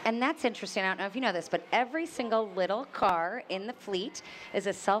 And that's interesting. I don't know if you know this, but every single little car in the fleet is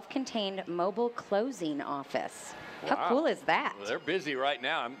a self-contained mobile closing office. How Wow. cool is that? Well, they're busy right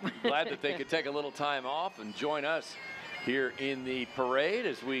now. I'm glad that they could take a little time off and join us here in the parade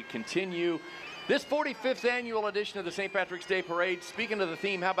as we continue this 45th annual edition of the St. Patrick's Day Parade. Speaking of the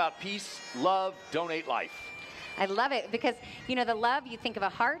theme, how about peace, love, donate life? I love it because, you know, the love, you think of a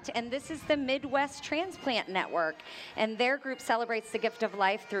heart, and this is the Midwest Transplant Network. And their group celebrates the gift of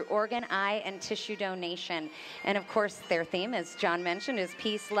life through organ, eye, and tissue donation. And of course, their theme, as John mentioned, is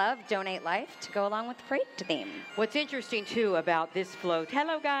peace, love, donate life to go along with the parade theme. What's interesting, too, about this float,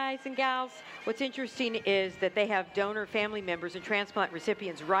 hello, guys and gals. What's interesting is that they have donor family members and transplant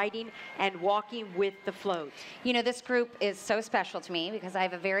recipients riding and walking with the float. You know, this group is so special to me because I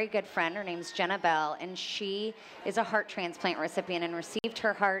have a very good friend. Her name's Jenna Bell, and she is a heart transplant recipient and received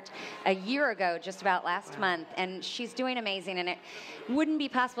her heart a year ago, just about last month. And she's doing amazing, and it wouldn't be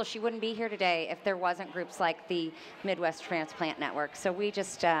possible. She wouldn't be here today if there wasn't groups like the Midwest Transplant Network. So we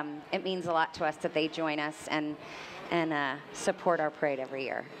just, it means a lot to us that they join us and support our parade every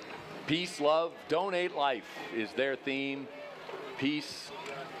year. Peace, love, donate life is their theme. Peace,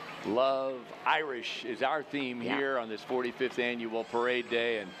 love, Irish is our theme here on this 45th annual parade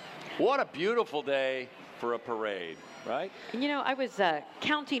day. And what a beautiful day for a parade, right? And you know, I was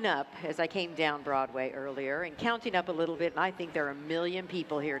counting up as I came down Broadway earlier and counting up a little bit, and I think there are 1 million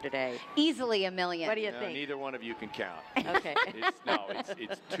people here today. Easily 1 million. What do you No, think? neither one of you can count. Okay.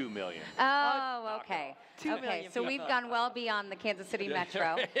 It's 2 million. Oh, okay. 2 Okay, million so we've people. gone well beyond the Kansas City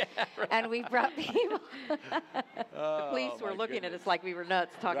Metro, and we've brought people. The police were looking at us like we were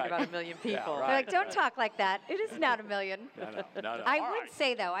nuts, talking about 1 million people. They're like, don't talk like that. It is not 1 million. No. I would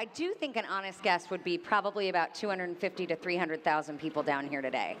say, though, I do think an honest guess would be probably about 250 to 300,000 people down here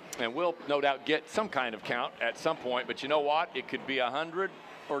today. And we'll no doubt get some kind of count at some point, but you know what? It could be 100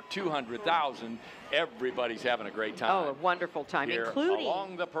 or 200,000. Everybody's having a great time. Oh, a wonderful time, here including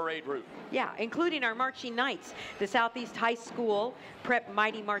along the parade route. Yeah, including our marching knights, the Southeast High School Prep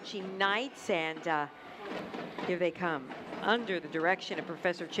Mighty Marching Knights, and here they come under the direction of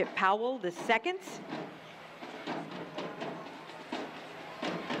Professor Chip Powell II.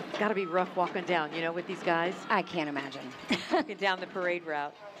 It's got to be rough walking down, you know, with these guys. I can't imagine. Walking down the parade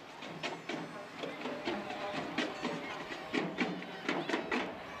route.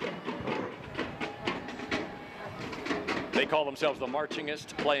 They call themselves the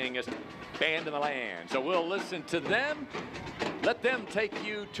marchingest, playingest band in the land. So we'll listen to them. Let them take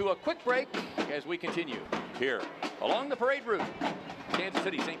you to a quick break as we continue here along the parade route. Kansas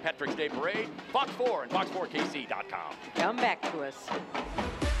City St. Patrick's Day Parade, Fox 4 and fox4kc.com. Come back to us.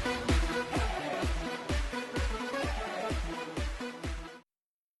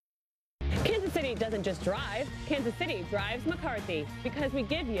 Kansas City doesn't just drive. Kansas City drives McCarthy because we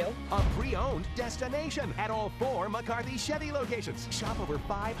give you A pre-owned destination at all 4 McCarthy Chevy locations. Shop over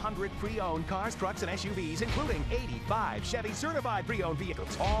 500 pre-owned cars, trucks, and SUVs, including 85 Chevy certified pre-owned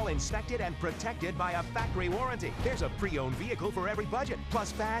vehicles, all inspected and protected by a factory warranty. There's a pre-owned vehicle for every budget,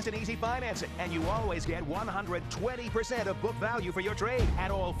 plus fast and easy financing, and you always get 120% of book value for your trade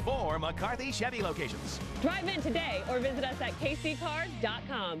at all 4 McCarthy Chevy locations. Drive in today or visit us at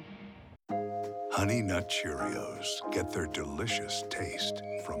kccars.com. Honey Nut Cheerios get their delicious taste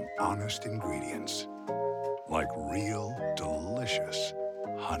from honest ingredients, like real delicious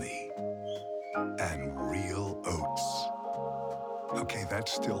honey and real oats. Okay,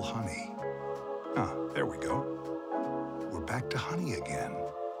 that's still honey. There we go. We're back to honey again.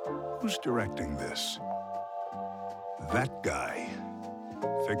 Who's directing this? That guy.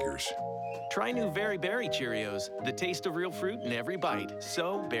 Figures. Try new Very Berry Cheerios. The taste of real fruit in every bite.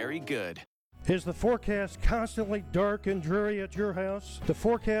 So very good. Is the forecast constantly dark and dreary at your house? The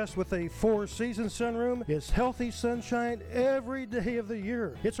forecast with a 4-season sunroom is healthy sunshine every day of the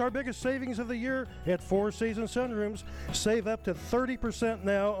year. It's our biggest savings of the year at 4-season sunrooms. Save up to 30%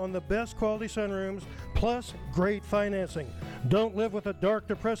 now on the best quality sunrooms, plus great financing. Don't live with a dark,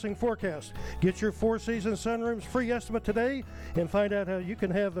 depressing forecast. Get your 4-season sunrooms free estimate today and find out how you can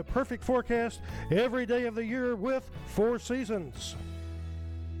have the perfect forecast every day of the year with 4 Seasons.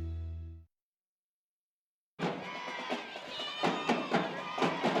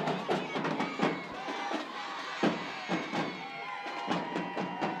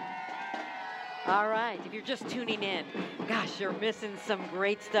 All right, if you're just tuning in, gosh, you're missing some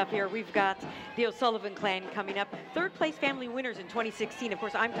great stuff here. We've got the O'Sullivan clan coming up. Third place family winners in 2016. Of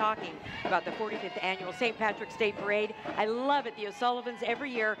course, I'm talking about the 45th annual St. Patrick's Day Parade. I love it. The O'Sullivans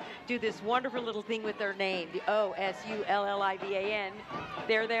every year do this wonderful little thing with their name, the O-S-U-L-L-I-V-A-N.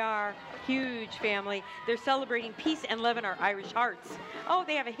 There they are, huge family. They're celebrating peace and love in our Irish hearts. Oh,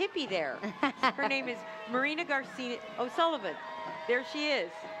 they have a hippie there. Her name is Marina Garcia O'Sullivan. There she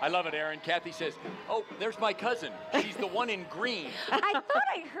is. I love it, Aaron. Kathy says, oh, there's my cousin. She's the one in green. I thought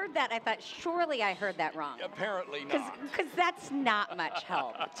I heard that. I thought, surely I heard that wrong. Apparently not. Because that's not much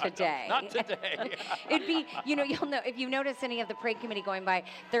help today. Not today. It'd be, you'll know, if you notice any of the parade committee going by,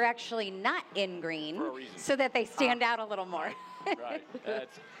 they're actually not in green, for a reason. So that they stand out a little more. Right.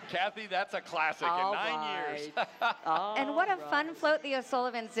 Kathy, that's a classic in 9 years. And what a fun float the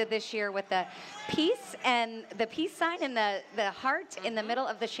O'Sullivans did this year with the peace and the peace sign and the heart in the middle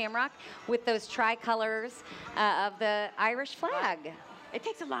of the shamrock with those tricolors of the Irish flag. It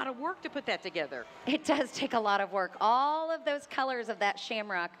takes a lot of work to put that together. It does take a lot of work. All of those colors of that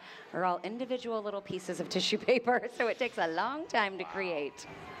shamrock are all individual little pieces of tissue paper, so it takes a long time to create.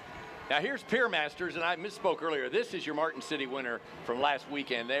 Now here's Pier Masters, and I misspoke earlier. This is your Martin City winner from last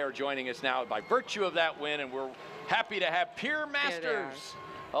weekend. They are joining us now by virtue of that win, and we're happy to have Pier Masters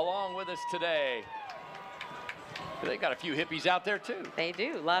along with us today. They got a few hippies out there too. They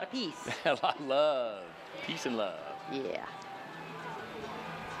do, a lot of peace. A lot of love, peace and love. Yeah.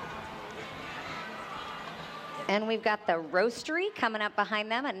 And we've got the Roastery coming up behind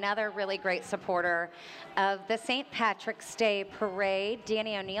them, another really great supporter of the St. Patrick's Day Parade.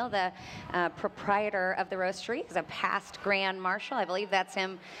 Danny O'Neill, the proprietor of the Roastery, is a past Grand Marshal. I believe that's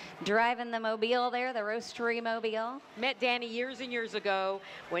him driving the mobile there, the Roastery mobile. Met Danny years and years ago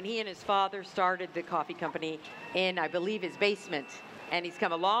when he and his father started the coffee company in, I believe, his basement. And he's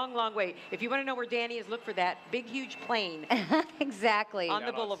come a long, long way. If you want to know where Danny is, look for that big, huge plane. Exactly. On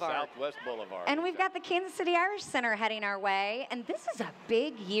the boulevard. Southwest Boulevard. And we've got the Kansas City Irish Center heading our way. And this is a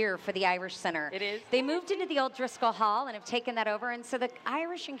big year for the Irish Center. It is. They moved into the old Driscoll Hall and have taken that over. And so the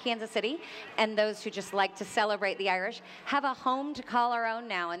Irish in Kansas City and those who just like to celebrate the Irish have a home to call our own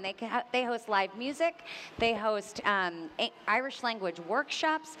now. And they host live music. They host Irish language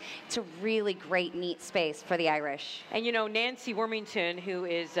workshops. It's a really great, neat space for the Irish. And you know, Nancy Wormington, who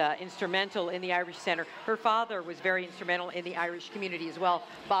is instrumental in the Irish Center. Her father was very instrumental in the Irish community as well,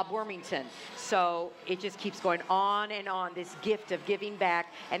 Bob Wormington. So it just keeps going on and on, this gift of giving back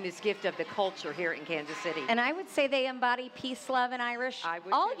and this gift of the culture here in Kansas City. And I would say they embody peace, love, and Irish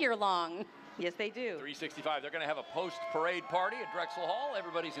all year long. Yes, they do. 365, they're going to have a post-parade party at Drexel Hall.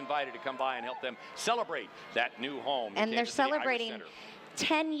 Everybody's invited to come by and help them celebrate that new home. And they're celebrating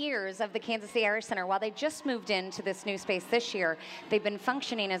 10 years of the Kansas City Irish Center. While they just moved into this new space this year, they've been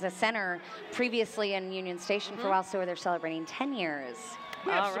functioning as a center previously in Union Station for a while, so they're celebrating 10 years.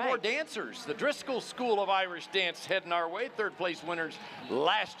 We have some more dancers. The Driscoll School of Irish Dance heading our way. Third place winners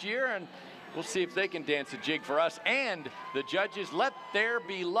last year, and we'll see if they can dance a jig for us. And the judges, Let There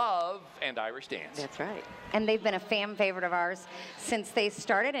Be Love and Irish Dance. That's right. And they've been a fan favorite of ours since they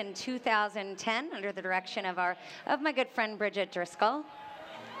started in 2010 under the direction of my good friend Bridget Driscoll.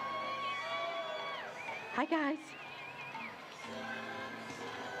 Hi, guys.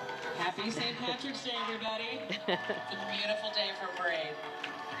 Happy St. Patrick's Day, everybody. It's a beautiful day for a parade.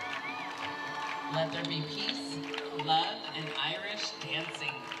 Let there be peace, love, and Irish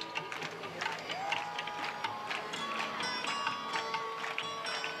dancing.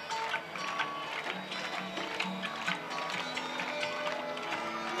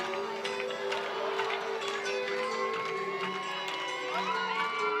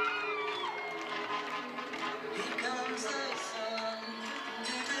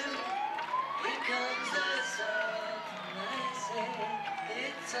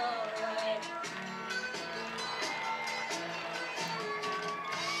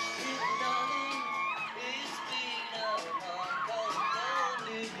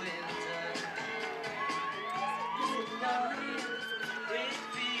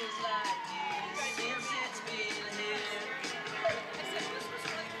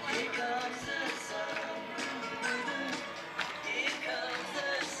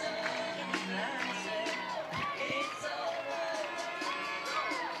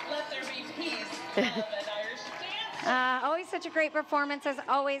 Always such a great performance, as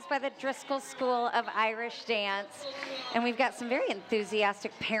always, by the Driscoll School of Irish Dance. And we've got some very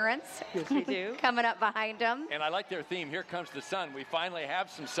enthusiastic parents coming up behind them. And I like their theme, Here Comes the Sun. We finally have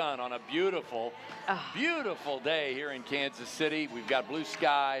some sun on a beautiful, beautiful day here in Kansas City. We've got blue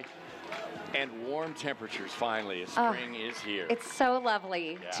sky and warm temperatures finally, as spring is here. It's so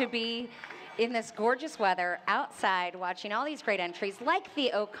lovely to be in this gorgeous weather outside watching all these great entries like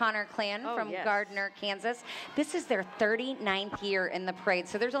the O'Connor clan from Gardner, Kansas. This is their 39th year in the parade.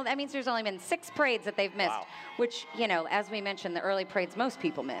 So that means there's only been 6 parades that they've missed, which, you know, as we mentioned, the early parades most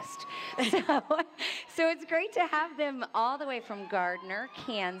people missed. So it's great to have them all the way from Gardner,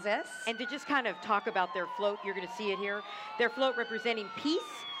 Kansas. And to just kind of talk about their float, you're going to see it here. Their float representing peace,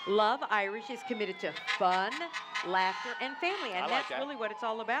 love. Irish is committed to fun, laughter, and family, and that's really what it's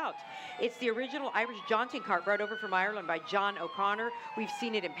all about. It's the original Irish jaunting cart brought over from Ireland by John O'Connor. We've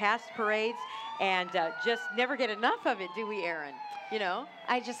seen it in past parades, and just never get enough of it, do we, Erin? You know?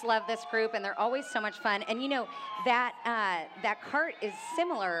 I just love this group, and they're always so much fun. And you know, that cart is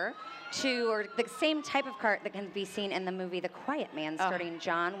similar to, or the same type of cart that can be seen in the movie The Quiet Man, starring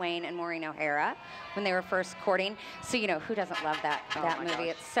John Wayne and Maureen O'Hara when they were first courting. So, you know, who doesn't love that movie?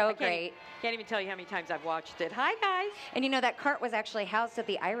 Gosh. It's so great. Can't even tell you how many times I've watched it. Hi, guys. And you know, that cart was actually housed at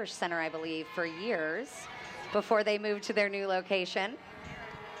the Irish Center, I believe, for years before they moved to their new location.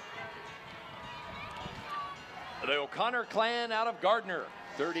 The O'Connor clan out of Gardner,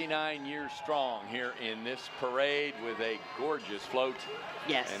 39 years strong here in this parade with a gorgeous float.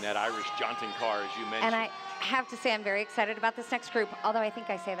 Yes. And that Irish jaunting car, as you mentioned. And I have to say I'm very excited about this next group, although I think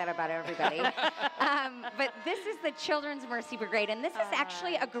I say that about everybody. But this is the Children's Mercy Brigade, and this is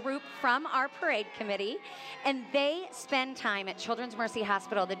actually a group from our parade committee, and they spend time at Children's Mercy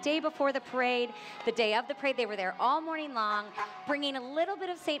Hospital the day before the parade, the day of the parade. They were there all morning long, bringing a little bit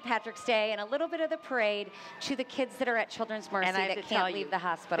of St. Patrick's Day and a little bit of the parade to the kids that are at Children's Mercy that can't leave the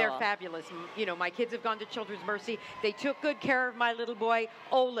hospital. They're fabulous. You know, my kids have gone to Children's Mercy. They took good care of my little boy,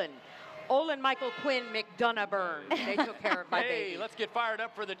 Olin Michael Quinn McDonough Burns. They took care of my baby. Hey, let's get fired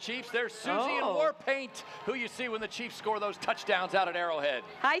up for the Chiefs. There's Susie in Warpaint, who you see when the Chiefs score those touchdowns out at Arrowhead.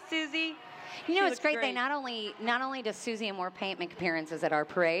 Hi, Susie. You know, it's great. They not only does Susie and Warpaint make appearances at our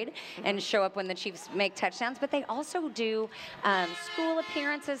parade and show up when the Chiefs make touchdowns, but they also do school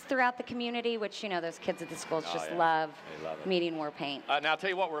appearances throughout the community, which, you know, those kids at the schools just love meeting Warpaint. Now, I'll tell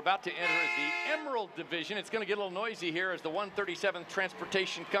you what, we're about to enter the Emerald Division. It's going to get a little noisy here as the 137th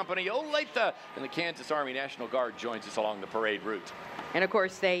Transportation Company, Olathe, and the Kansas Army National Guard joins us along the parade route. And, of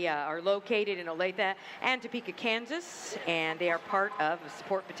course, they are located in Olathe and Topeka, Kansas, and they are part of a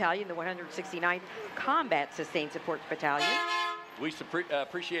support battalion, the 169th Combat Sustained Support Battalion. We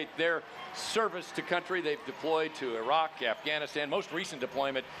appreciate their service to country. They've deployed to Iraq, Afghanistan, most recent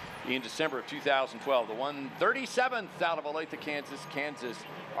deployment in December of 2012. The 137th out of Olathe, Kansas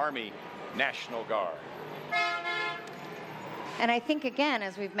Army National Guard. And I think, again,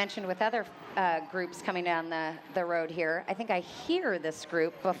 as we've mentioned with other groups coming down the road here, I think I hear this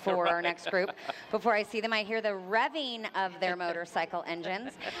group before our next group. Before I see them, I hear the revving of their motorcycle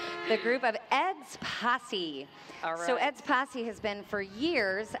engines. The group of Ed's Posse. All right. So Ed's Posse has been for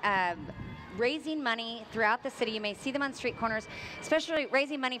years raising money throughout the city. You may see them on street corners, especially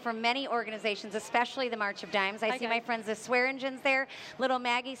raising money for many organizations, especially the March of Dimes. I see my friends, the Swearingens there. Little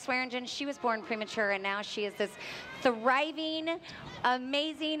Maggie Swearingen, she was born premature, and now she is this thriving,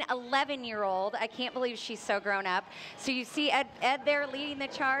 amazing 11-year-old. I can't believe she's so grown up. So you see Ed there leading the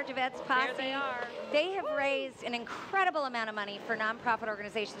charge of Ed's Posse. There they are. They have raised an incredible amount of money for nonprofit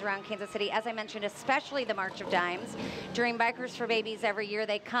organizations around Kansas City. As I mentioned, especially the March of Dimes. During Bikers for Babies every year,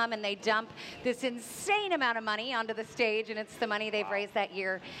 they come and they dump this insane amount of money onto the stage, and it's the money they've raised that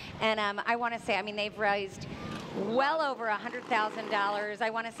year. And I want to say, I mean, they've raised well over $100,000. I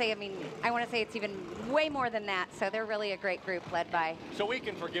want to say it's even way more than that. So they're really a great group led by. So we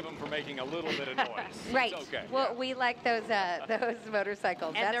can forgive them for making a little bit of noise. Right. It's okay. Well, we like those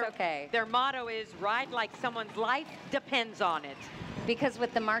motorcycles. And that's okay. Their motto is ride like someone's life depends on it. Because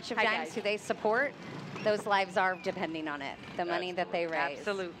with the March of Dimes, who they support, those lives are depending on it. The money that they raise.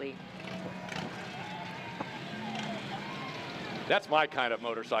 Absolutely. That's my kind of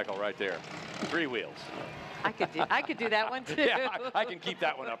motorcycle right there. 3 wheels. I could do that one too. Yeah, I can keep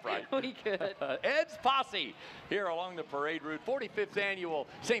that one upright. We could. Ed's Posse here along the parade route. 45th annual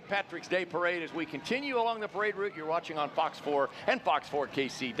St. Patrick's Day Parade. As we continue along the parade route, you're watching on Fox 4 and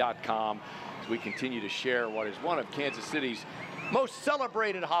Fox4KC.com as we continue to share what is one of Kansas City's most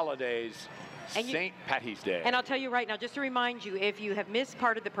celebrated holidays, St. Patty's Day. And I'll tell you right now, just to remind you, if you have missed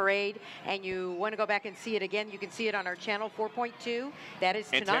part of the parade and you want to go back and see it again, you can see it on our channel 4.2. That is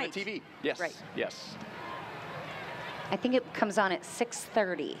tonight. Antenna TV. Yes. Right. Yes. I think it comes on at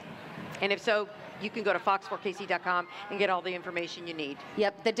 6:30. And if so, you can go to fox4kc.com and get all the information you need.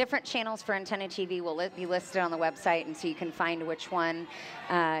 Yep, the different channels for Antenna TV will be listed on the website, and so you can find which one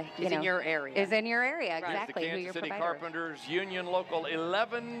is in your area. Is in your area, Right. exactly. The Who Kansas your City provider is. Carpenters Union Local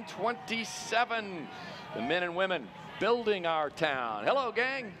 1127. The men and women building our town. Hello,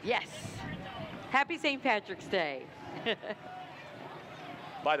 gang. Yes. Happy St. Patrick's Day.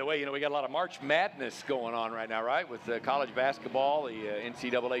 By the way, you know, we got a lot of March Madness going on right now, right? With college basketball, the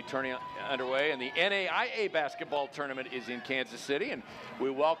NCAA tournament underway, and the NAIA basketball tournament is in Kansas City. And we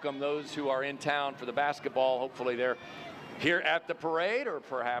welcome those who are in town for the basketball. Hopefully they're here at the parade, or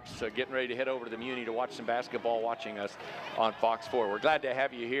perhaps getting ready to head over to the Muni to watch some basketball, watching us on Fox 4. We're glad to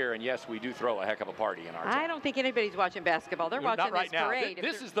have you here, and yes, we do throw a heck of a party in our town. I don't think anybody's watching basketball. They're watching not right this parade. now.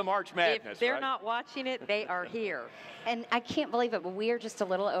 This is the March Madness. If they're right? not watching it, they are here. And I can't believe it, but we are just a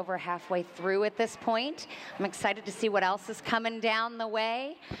little over halfway through at this point. I'm excited to see what else is coming down the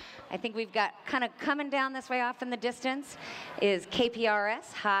way. I think we've got kind of coming down this way off in the distance is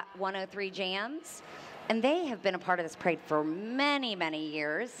KPRS, Hot 103 Jams. And they have been a part of this parade for many, many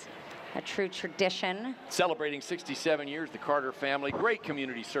years. A true tradition. Celebrating 67 years, the Carter family. Great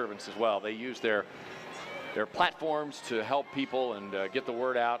community servants as well. They use their platforms to help people and get the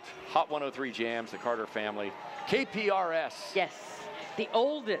word out. Hot 103 Jams, the Carter family. KPRS. Yes, the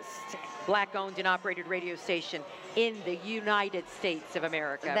oldest black-owned and operated radio station in the United States of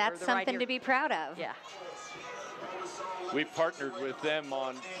America. That's something to be proud of. Yeah. We've partnered with them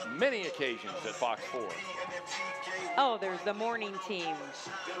on many occasions at Fox 4. Oh, there's the morning team.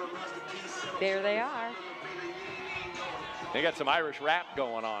 There they are. They got some Irish rap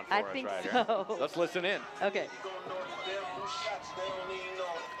going on for I us think right so. here. Let's listen in. Okay.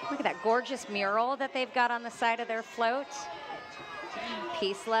 Look at that gorgeous mural that they've got on the side of their float.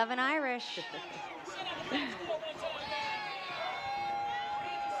 Peace, love, and Irish.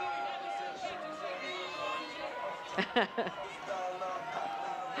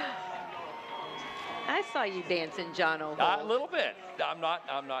 I saw you dancing, John O'Holt. A little bit. I'm not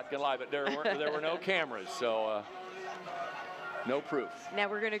gonna lie, but there were no cameras, so no proof. Now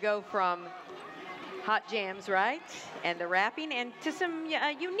we're going to go from hot jams, right? And the rapping, and to some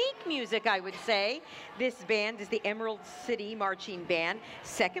unique music, I would say. This band is the Emerald City Marching Band,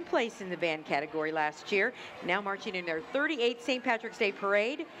 second place in the band category last year. Now marching in their 38th St. Patrick's Day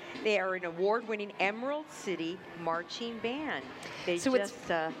Parade. They are an award-winning Emerald City Marching Band. They So just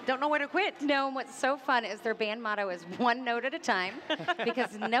don't know when to quit. No, and what's so fun is their band motto is one note at a time,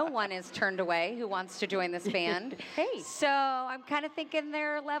 because no one is turned away who wants to join this band. Hey. So I'm kind of thinking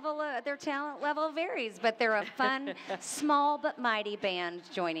their talent level varies, but they're a fun, small but mighty band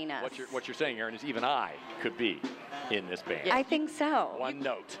joining us. What you're saying, Aaron, is even I could be in this band. I think so. One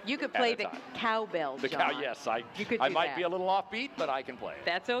note. You could at play a the time. cowbell, The John. cow, yes. I You could I do might that. be a little offbeat, but I can play.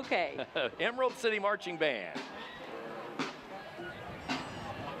 That's okay. Emerald City Marching Band.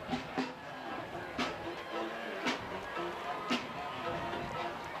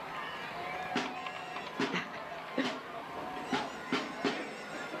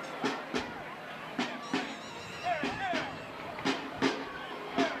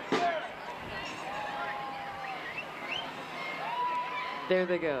 There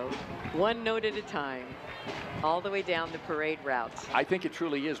they go. One note at a time, all the way down the parade route. I think it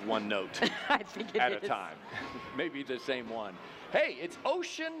truly is one note I think it at is. a time. Maybe the same one. Hey, it's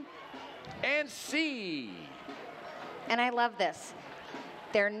Ocean and Sea. And I love this.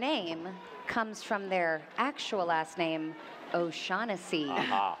 Their name comes from their actual last name, O'Shaughnessy.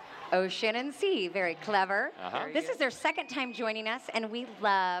 Aha. Ocean and Sea, very clever. Uh-huh. This is their second time joining us, and we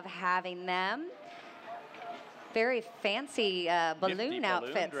love having them. Very fancy balloon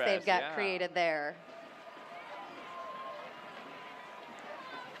outfits dress, they've got yeah. created there.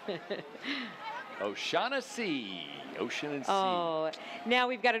 O'Shaughnessy. Ocean and Sea. Oh, now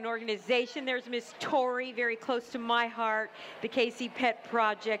we've got an organization. There's Miss Tori, very close to my heart, the KC Pet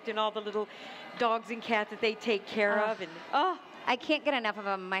Project, and all the little dogs and cats that they take care of. And I can't get enough of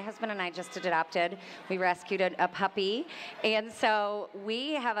them. My husband and I just adopted. We rescued a puppy. And so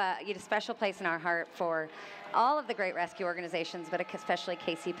we have a special place in our heart for all of the great rescue organizations, but especially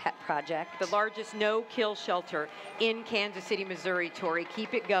KC Pet Project. the largest no-kill shelter in Kansas City, Missouri, Tori.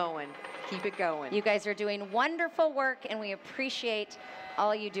 Keep it going. Keep it going. You guys are doing wonderful work, and we appreciate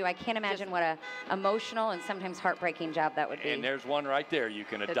all you do. I can't imagine what a emotional and sometimes heartbreaking job that would be. And there's one right there you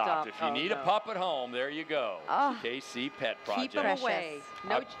can adopt. Adopt. If you Oh, need a no. pup at home, there you go. Oh. KC Pet Project. Keep them away.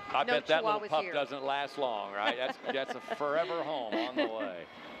 No, I no bet that little chihuahuas pup here. doesn't last long, right? That's a forever home on the way.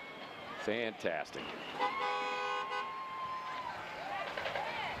 Fantastic.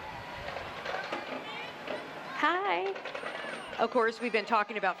 Hi. Of course, we've been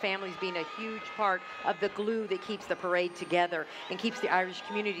talking about families being a huge part of the glue that keeps the parade together and keeps the Irish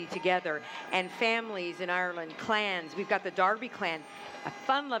community together. And families in Ireland, clans. We've got the Darby clan, a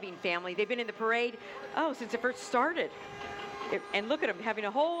fun-loving family. They've been in the parade, since it first started. And look at them having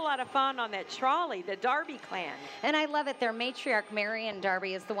a whole lot of fun on that trolley, the Darby clan. And I love it. Their matriarch, Marion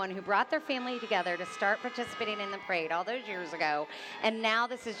Darby, is the one who brought their family together to start participating in the parade all those years ago. And now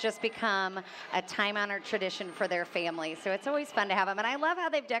this has just become a time-honored tradition for their family. So it's always fun to have them. And I love how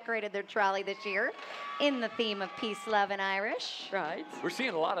they've decorated their trolley this year in the theme of peace, love, and Irish. Right. We're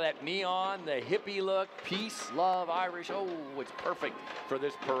seeing a lot of that neon, the hippie look, peace, love, Irish. Oh, it's perfect for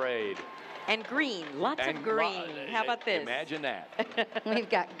this parade. And green, lots of green. How about this? Imagine that. We've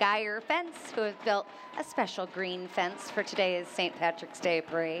got Geyer Fence, who have built a special green fence for today's St. Patrick's Day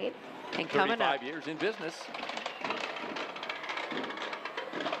parade. And coming up, 35 years in business.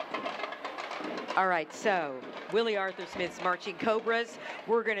 All right, so Willie Arthur Smith's Marching Cobras.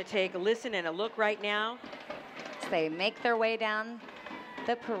 We're going to take a listen and a look right now. They make their way down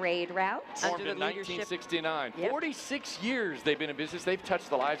the parade route. Formed in 1969. Yep. 46 years they've been in business. They've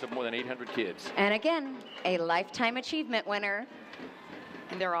touched the lives of more than 800 kids. And again, a Lifetime Achievement winner.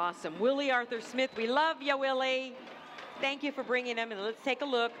 And they're awesome. Willie Arthur Smith, we love you, Willie. Thank you for bringing them, and let's take a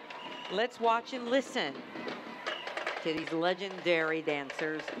look. Let's watch and listen to these legendary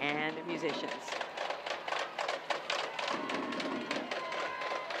dancers and musicians.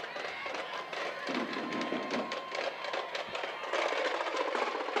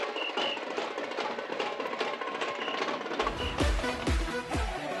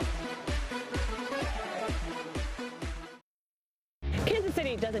 Kansas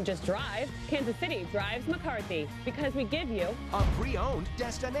City doesn't just drive. Kansas City drives McCarthy because we give you a pre-owned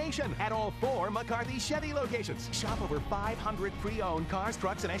destination at all 4 McCarthy Chevy locations. Shop over 500 pre-owned cars,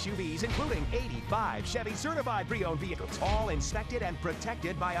 trucks, and SUVs, including 85 Chevy certified pre-owned vehicles, all inspected and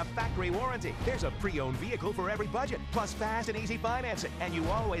protected by a factory warranty. There's a pre-owned vehicle for every budget, plus fast and easy financing, and you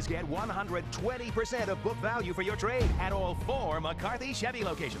always get 120% of book value for your trade at all 4 McCarthy Chevy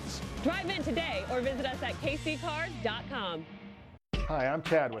locations. Drive in today or visit us at kccars.com. Hi, I'm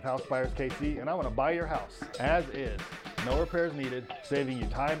Chad with House Buyers KC, and I want to buy your house as is. No repairs needed, saving you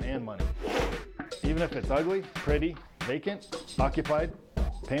time and money. Even if it's ugly, pretty, vacant, occupied,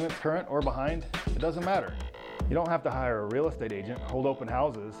 payments current or behind, it doesn't matter. You don't have to hire a real estate agent, hold open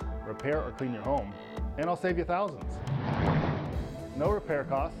houses, repair or clean your home, and I'll save you thousands. No repair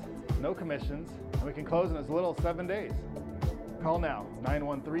costs, no commissions, and we can close in as little as 7 days. Call now,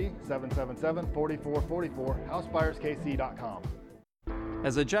 913-777-4444, housebuyerskc.com.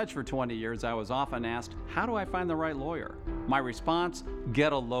 As a judge for 20 years, I was often asked, how do I find the right lawyer? My response,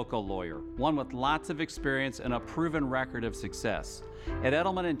 get a local lawyer, one with lots of experience and a proven record of success. At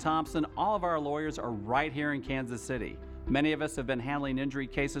Edelman & Thompson, all of our lawyers are right here in Kansas City. Many of us have been handling injury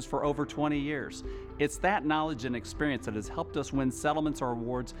cases for over 20 years. It's that knowledge and experience that has helped us win settlements or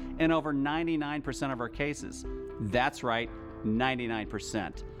awards in over 99% of our cases. That's right,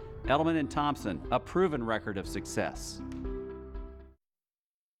 99%. Edelman & Thompson, a proven record of success.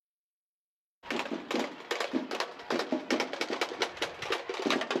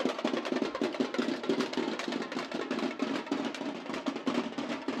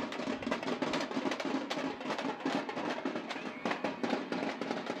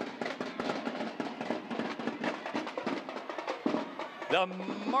 The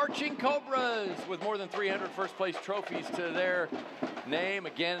Marching Cobras with more than 300 first place trophies to their name.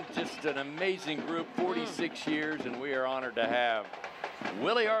 Again, just an amazing group, 46 years, and we are honored to have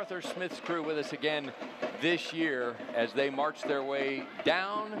Willie Arthur Smith's crew with us again this year as they march their way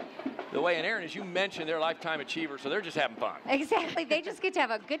down the way. And Aaron, as you mentioned, they're lifetime achievers, so they're just having fun. Exactly. They just get to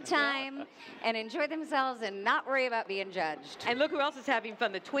have a good time and enjoy themselves and not worry about being judged. And look who else is having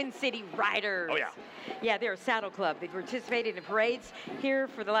fun, the Twin City Riders. Oh, yeah. Yeah, they're a saddle club. They've participated in parades here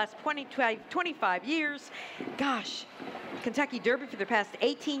for the last 25 years. Gosh, Kentucky Derby for the past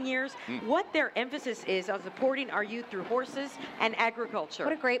 18 years. What their emphasis is on supporting our youth through horses and agriculture.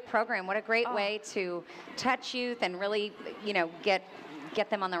 What a great program. What a great way to touch youth and really, get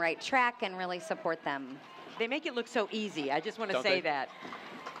them on the right track and really support them. They make it look so easy. I just want to Don't say they? that.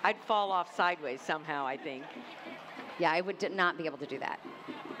 I'd fall off sideways somehow, I think. Yeah, I would not be able to do that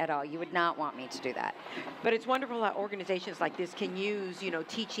at all. You would not want me to do that. But it's wonderful how organizations like this can use,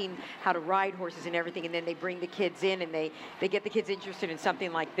 teaching how to ride horses and everything, and then they bring the kids in and they get the kids interested in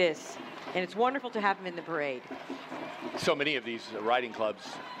something like this. And it's wonderful to have them in the parade. So many of these riding clubs,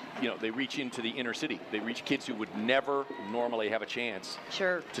 they reach into the inner city. They reach kids who would never normally have a chance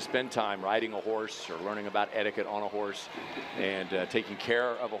to spend time riding a horse or learning about etiquette on a horse and taking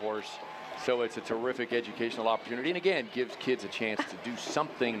care of a horse. So it's a terrific educational opportunity, and again, gives kids a chance to do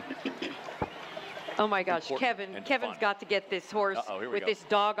something. Oh my gosh, Kevin's fun. got to get this horse with this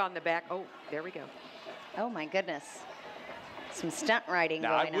dog on the back. Oh, there we go. Oh my goodness. Some stunt riding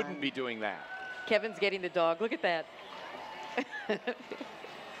Now, going I wouldn't on. be doing that. Kevin's getting the dog. Look at that.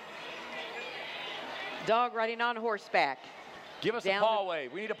 Dog riding on horseback. Give us Down a paw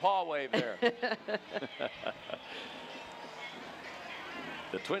wave. We need a paw wave there.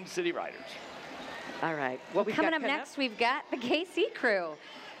 The Twin City Riders. All right. What we've Coming got up next, we've got the KC Crew.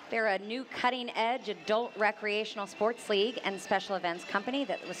 They're a new cutting-edge adult recreational sports league and special events company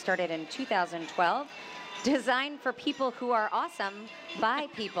that was started in 2012. Designed for people who are awesome by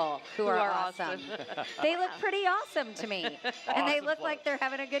people who are awesome. They look pretty awesome to me. And they look like they're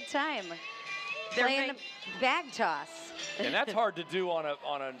having a good time. They're Playing the bag toss. And that's hard to do on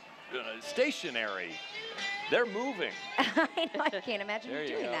a stationary. They're moving. I know, I can't imagine There you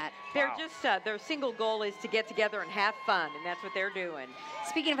doing go. that. They're Wow. just, their single goal is to get together and have fun, and that's what they're doing.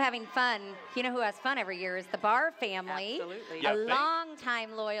 Speaking of having fun, you know who has fun every year is the Barr family. Absolutely. Yeah, A thank-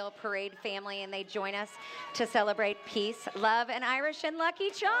 long-time loyal parade family, and they join us to celebrate peace, love, and Irish and Lucky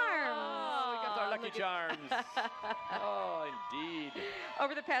Charms. Oh, we got our Lucky Charms. Oh, indeed.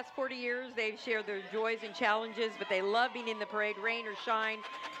 Over the past 40 years, they've shared their joys and challenges, but they love being in the parade, rain or shine.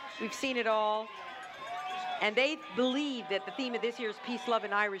 We've seen it all. And they believe that the theme of this year's Peace, Love,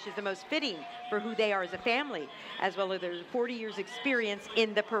 and Irish is the most fitting for who they are as a family, as well as their 40 years experience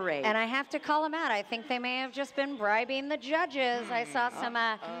in the parade. And I have to call them out. I think they may have just been bribing the judges. I saw some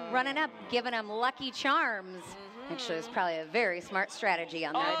running up, giving them Lucky Charms. Actually, it was probably a very smart strategy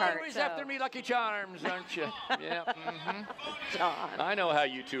on their part. Always after me, Lucky Charms, aren't you? Yeah. I know how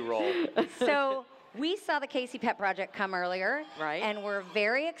you two roll. So we saw the Casey Pet Project come earlier. Right. And we're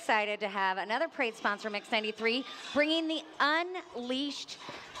very excited to have another parade sponsor, Mix 93, bringing the Unleashed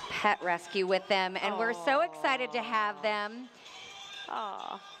Pet Rescue with them. And we're so excited to have them.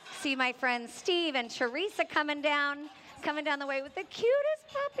 See my friends Steve and Teresa coming down the way with the cutest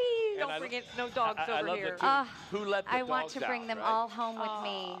puppies. Don't forget no dogs I over love here. Who let the I want dogs to bring out, them right? all home with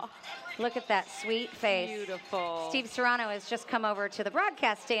me. Look at that sweet face. Beautiful. Steve Serrano has just come over to the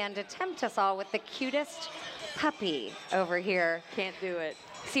broadcast stand to tempt us all with the cutest puppy over here. Can't do it.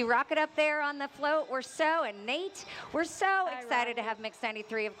 See Rocket up there on the float. And Nate, we're so excited to have Mix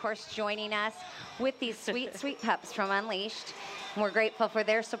 93, of course, joining us with these sweet, sweet pups from Unleashed. And we're grateful for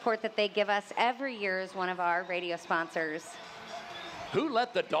their support that they give us every year as one of our radio sponsors. Who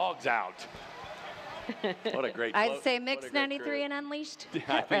let the dogs out? What a great I'd float. say What a Mix great 93 crew. and Unleashed I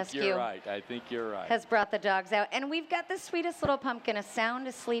Pet think Rescue you're right. I think you're right. has brought the dogs out. And we've got the sweetest little pumpkin, a sound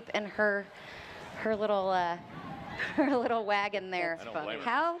asleep in her little wagon there. I don't blame her.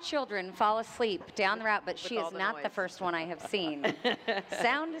 How children fall asleep down the route, but she all is the not the noise. first one I have seen.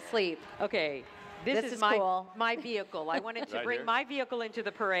 Sound asleep. Okay. This is cool. my vehicle. I wanted to Right bring here? my vehicle into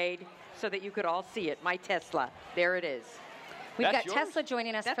the parade so that you could all see it. My Tesla. There it is. We've That's got yours? Tesla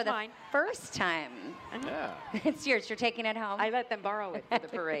joining us That's for the mine. first time. Yeah. It's yours. You're taking it home. I let them borrow it for the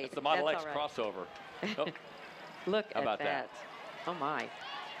parade. It's the Model That's X all right. crossover. Oh, Look How at about that. that? Oh, my.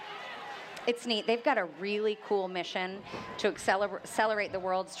 It's neat. They've got a really cool mission to accelerate the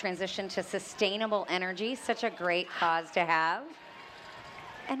world's transition to sustainable energy. Such a great cause to have.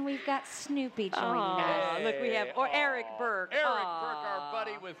 And we've got Snoopy joining Aw, us. look, we have Eric Burke. Eric Aw. Burke, our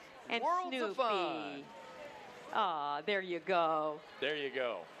buddy with And Worlds Snoopy. of Fun. Ah, there you go. There you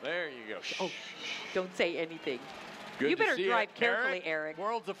go. There you go. Oh, don't say anything. Good You to better see drive carefully, Eric. Eric.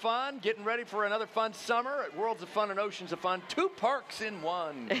 Worlds of Fun, getting ready for another fun summer at Worlds of Fun and Oceans of Fun. 2 parks in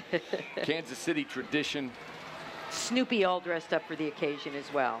one. Kansas City tradition. Snoopy all dressed up for the occasion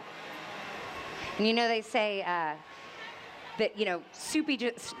as well. And you know, they say that, you know, Snoopy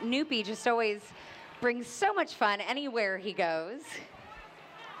just always brings so much fun anywhere he goes.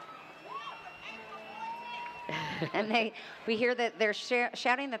 And we hear that they're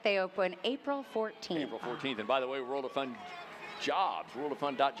shouting that they open April 14th. April 14th. And by the way, World of Fun Jobs,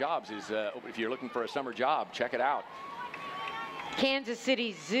 worldofun.jobs is, if you're looking for a summer job, check it out. Kansas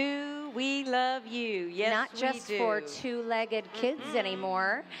City Zoo, we love you. Yes, Not just we do. for two-legged kids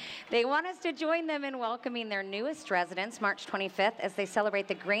anymore. They want us to join them in welcoming their newest residents March 25th as they celebrate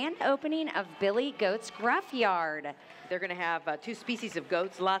the grand opening of Billy Goat's Gruff Yard. They're going to have 2 species of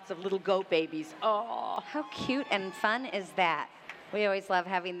goats, lots of little goat babies. Oh, How cute and fun is that? We always love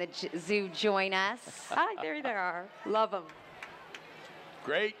having the zoo join us. hi, there they are. Love them.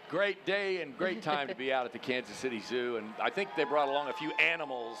 Great, great day and great time to be out at the Kansas City Zoo. And I think they brought along a few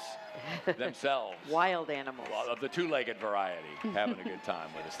animals themselves. Wild animals. Well, of the 2-legged variety, having a good time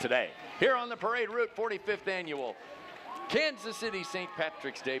with us today. Here on the parade route, 45th annual Kansas City St.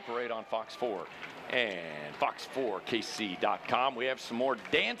 Patrick's Day Parade on Fox 4 and fox4kc.com. We have some more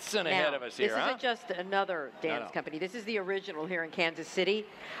dancing ahead of us here, This isn't just another dance company. This is the original here in Kansas City,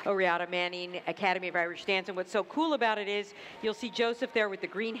 Oriata Manning Academy of Irish Dance. And what's so cool about it is you'll see Joseph there with the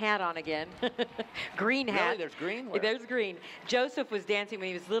green hat on again. Green hat. Really? There's green? Where? There's green. Joseph was dancing when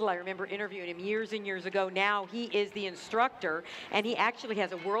he was little. I remember interviewing him years and years ago. Now he is the instructor, and he actually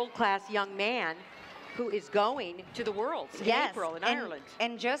has a world-class young man who is going to the Worlds in April in Ireland.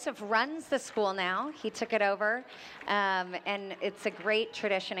 And Joseph runs the school now. He took it over, and it's a great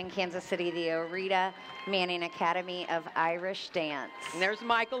tradition in Kansas City, the Oriata Manning Academy of Irish Dance. And there's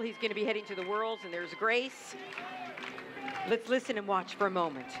Michael. He's going to be heading to the Worlds, and there's Grace. Let's listen and watch for a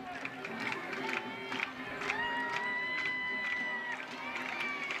moment.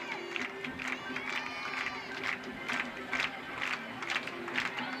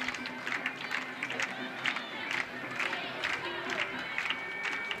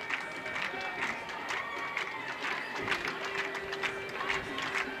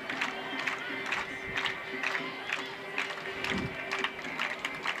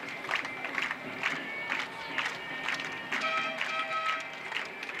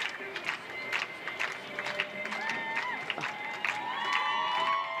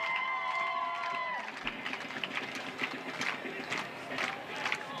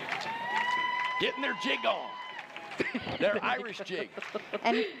 Getting their jig on. Their Irish jig.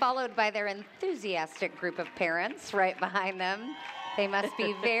 And followed by their enthusiastic group of parents right behind them. They must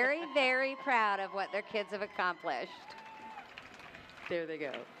be very, very proud of what their kids have accomplished. There they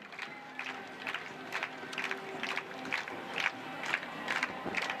go.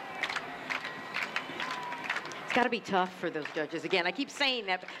 It's got to be tough for those judges. Again, I keep saying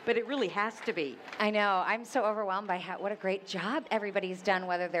that, but it really has to be. I know. I'm so overwhelmed by what a great job everybody's done,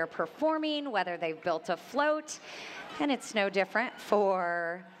 whether they're performing, whether they've built a float. And it's no different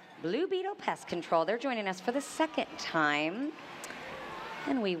for Blue Beetle Pest Control. They're joining us for the second time,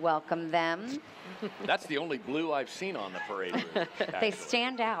 and we welcome them. That's the only blue I've seen on the parade route. They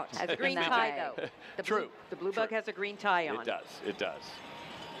stand out. Has a green tie, though. True. The blue bug has a green tie on. It does. It does.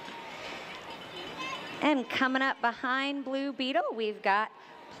 And coming up behind Blue Beetle, we've got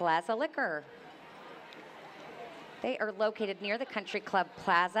Plaza Liquor. They are located near the Country Club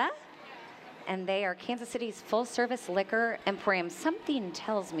Plaza, and they are Kansas City's full-service liquor emporium. Something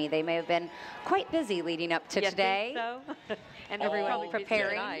tells me they may have been quite busy leading up to today. Think so? And everyone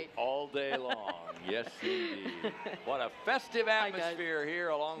preparing. All day long. Yes, indeed. What a festive atmosphere here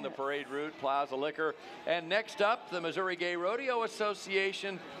along the parade route, Plaza Liquor. And next up, the Missouri Gay Rodeo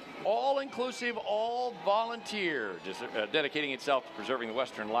Association, all-inclusive, all-volunteer, dedicating itself to preserving the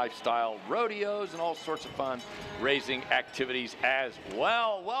Western lifestyle, rodeos, and all sorts of fun-raising activities as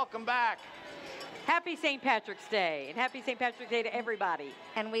well. Welcome back. Happy St. Patrick's Day, and happy St. Patrick's Day to everybody.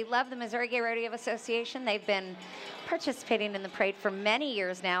 And we love the Missouri Gay Rodeo Association. They've been participating in the parade for many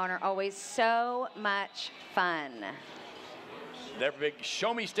years now and are always so much fun. Their big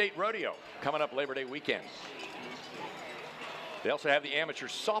Show Me State Rodeo coming up Labor Day weekend. They also have the amateur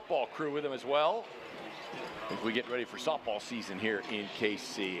softball crew with them as well, as we get ready for softball season here in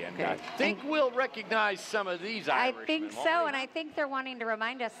KC. And I think we'll recognize some of these Irishmen. I think so, and I think they're wanting to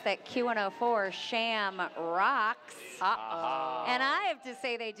remind us that Q104 Sham rocks. And I have to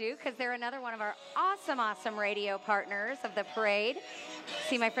say they do, because they're another one of our awesome, awesome radio partners of the parade.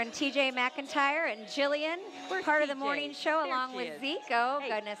 See my friend TJ McIntyre and Jillian, part of the morning show, along with Zeke. Oh,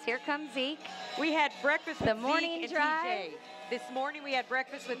 goodness, here comes Zeke. We had breakfast with the morning Zeke drive. and TJ. This morning we had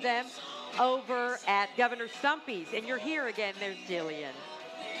breakfast with them over at Governor Stumpy's, and you're here again. There's Jillian.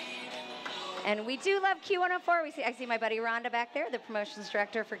 And we do love Q104. I see my buddy Rhonda back there, the promotions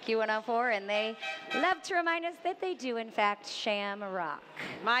director for Q104, and they love to remind us that they do, in fact, sham rock.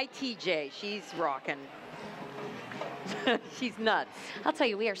 My TJ, she's rocking. She's nuts. I'll tell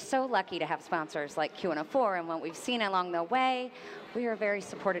you, we are so lucky to have sponsors like Q104, and what we've seen along the way, we are a very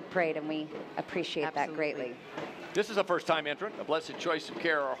supported parade, and we appreciate that greatly. This is a first-time entrant, a blessed choice of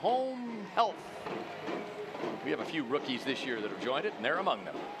care, or home health. We have a few rookies this year that have joined it, and they're among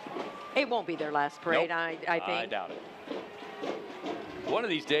them. It won't be their last parade, Nope. I think. I doubt it. One of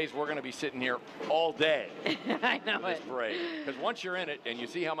these days, we're going to be sitting here all day. I know for this it. parade. Because once you're in it and you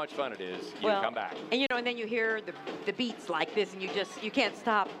see how much fun it is, you Well, come back. And and then you hear the beats like this, and you can't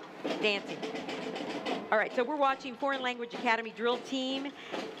stop dancing. All right, so we're watching Foreign Language Academy Drill Team.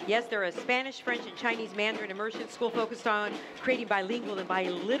 Yes, they're a Spanish, French, and Chinese Mandarin immersion school focused on creating bilingual and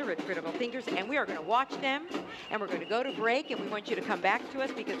biliterate critical thinkers. And we are going to watch them, and we're going to go to break, and we want you to come back to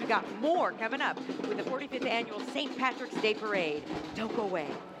us because we got more coming up with the 45th Annual St. Patrick's Day Parade. Don't go away.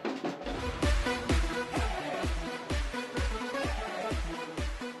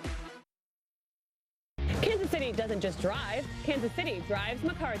 City doesn't just drive. Kansas City drives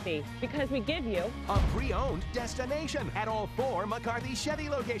McCarthy because we give you a pre-owned destination at all 4 McCarthy Chevy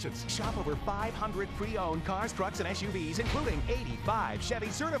locations. Shop over 500 pre-owned cars, trucks, and SUVs, including 85 Chevy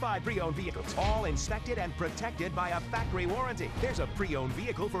certified pre-owned vehicles, all inspected and protected by a factory warranty. There's a pre-owned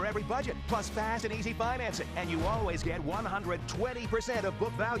vehicle for every budget, plus fast and easy financing, and you always get 120% of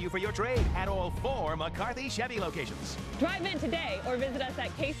book value for your trade at all 4 McCarthy Chevy locations. Drive in today or visit us at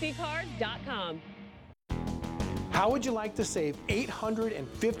kccars.com. How would you like to save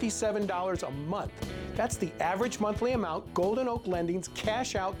 $857 a month? That's the average monthly amount Golden Oak Lending's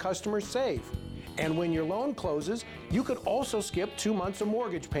cash out customers save. And when your loan closes, you could also skip 2 months of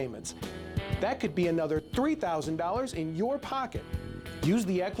mortgage payments. That could be another $3,000 in your pocket. Use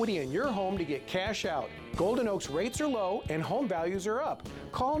the equity in your home to get cash out. Golden Oak's rates are low and home values are up.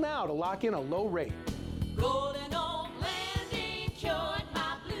 Call now to lock in a low rate. Golden Oak Lending cured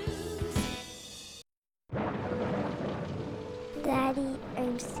my blues. Daddy,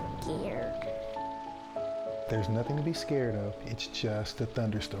 I'm scared. There's nothing to be scared of. It's just a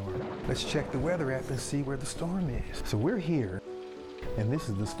thunderstorm. Let's check the weather app and see where the storm is. So we're here, and this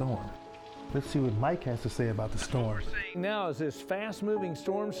is the storm. Let's see what Mike has to say about the storm. Now, as this fast-moving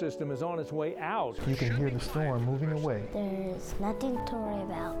storm system is on its way out, You can hear the storm moving away. There's nothing to worry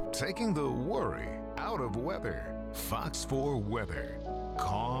about. Taking the worry out of weather. Fox 4 Weather.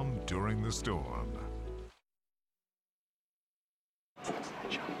 Calm during the storm.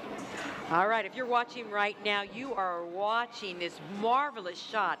 All right, if you're watching right now, you are watching this marvelous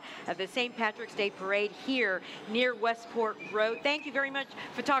shot of the St. Patrick's Day Parade here near Westport Road. Thank you very much,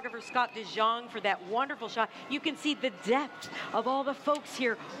 photographer Scott DeJong, for that wonderful shot. You can see the depth of all the folks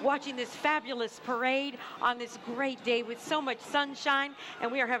here watching this fabulous parade on this great day with so much sunshine,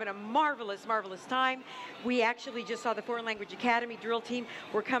 and we are having a marvelous, marvelous time. We actually just saw the Foreign Language Academy drill team.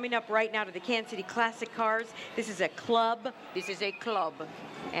 We're coming up right now to the Kansas City Classic Cars. This is a club. This is a club,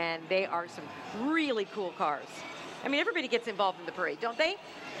 and they are some really cool cars. I mean, everybody gets involved in the parade, don't they?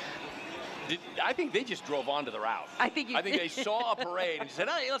 I think they just drove onto the route. I think they saw a parade and said,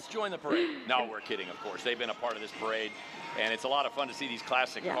 hey, let's join the parade. No, we're kidding, of course. They've been a part of this parade, and it's a lot of fun to see these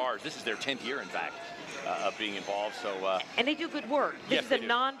classic cars. This is their 10th year, in fact, of being involved. So, and they do good work. Yes, This is a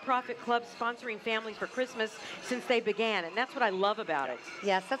non-profit club sponsoring families for Christmas since they began, and that's what I love about it.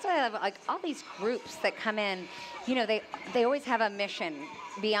 Yes, that's what I love. Like all these groups that come in, you know, they always have a mission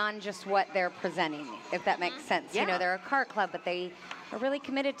beyond just what they're presenting, if that makes sense. You know, they're a car club, but they are really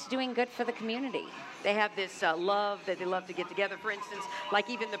committed to doing good for the community. They have this love that they love to get together. For instance, like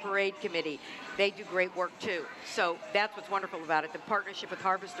even the parade committee, they do great work too. So that's what's wonderful about it, the partnership with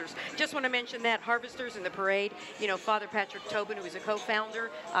Harvesters. Just want to mention that Harvesters and the parade, you know, Father Patrick Tobin, who is a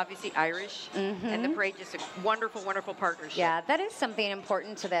co-founder, obviously Irish, and the parade, just a wonderful, wonderful partnership. Yeah, that is something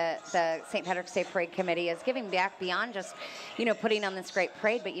important to the St. Patrick's Day Parade Committee, is giving back beyond just, you know, putting on this great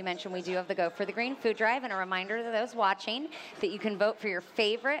parade. But you mentioned we do have the Go for the Green food drive, and a reminder to those watching that you can vote for your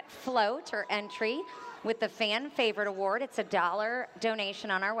favorite float or entry with the Fan Favorite Award. It's a $1 donation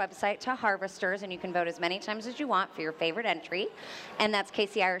on our website to Harvesters, and you can vote as many times as you want for your favorite entry. And that's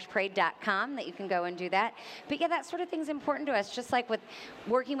kcirishparade.com that you can go and do that. But yeah, that sort of thing's important to us, just like with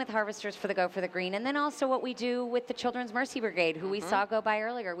working with Harvesters for the Go for the Green, and then also what we do with the Children's Mercy Brigade, who we saw go by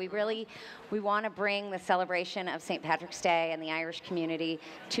earlier. We want to bring the celebration of St. Patrick's Day and the Irish community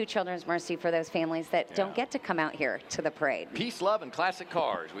to Children's Mercy for those families that don't get to come out here to the parade. Peace, love, and classic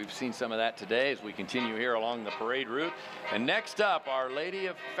cars. We've seen some of that today as we continue here along the parade route. And next up, Our Lady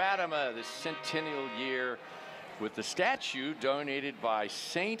of Fatima, the centennial year, with the statue donated by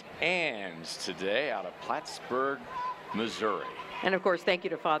St. Anne's today out of Plattsburgh, Missouri. And of course, thank you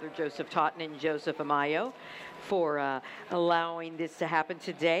to Father Joseph Totten and Joseph Amayo for allowing this to happen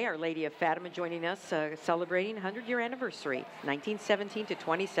today. Our Lady of Fatima joining us, celebrating 100-year anniversary, 1917 to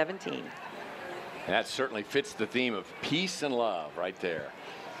 2017. And that certainly fits the theme of peace and love right there.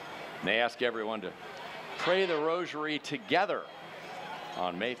 And they ask everyone to pray the rosary together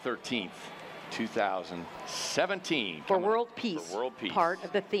on May 13th, 2017. For world peace, For world peace. part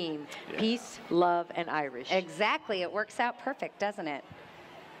of the theme, peace, love, and Irish. Exactly. It works out perfect, doesn't it?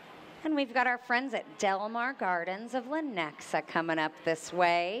 And we've got our friends at Delmar Gardens of Lenexa coming up this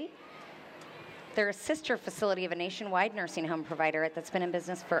way. They're a sister facility of a nationwide nursing home provider that's been in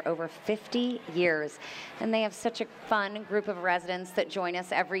business for over 50 years. And they have such a fun group of residents that join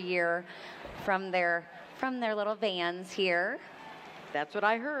us every year from their little vans here. That's what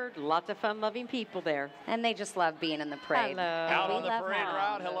I heard. Lots of fun-loving people there. And they just love being in the parade. Hello. Out on the parade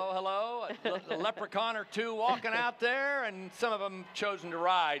route, hello. A leprechaun or two walking out there, and some of them chosen to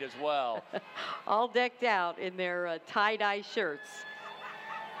ride as well. All decked out in their tie-dye shirts.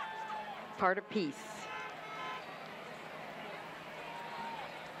 Part of peace.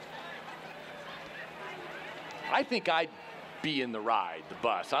 I think I'd be in the ride, the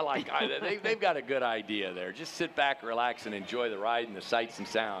bus. They've got a good idea there. Just sit back, relax, and enjoy the ride and the sights and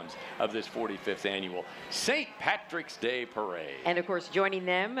sounds of this 45th annual St. Patrick's Day Parade. And of course, joining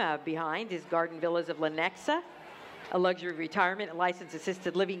them behind is Garden Villas of Lenexa, a luxury retirement and licensed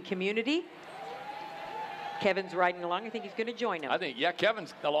assisted living community. Kevin's riding along. I think he's going to join them. I think, yeah,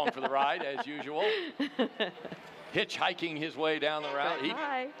 Kevin's along for the ride as usual. Hitchhiking his way down the route.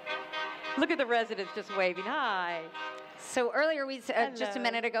 Hi. Look at the residents just waving. Hi. So earlier, just a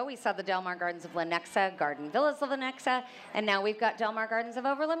minute ago, we saw the Del Mar Gardens of Lenexa, Garden Villas of Lenexa, and now we've got Del Mar Gardens of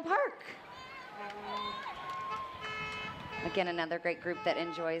Overland Park. Again, another great group that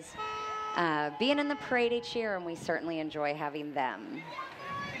enjoys being in the parade each year, and we certainly enjoy having them.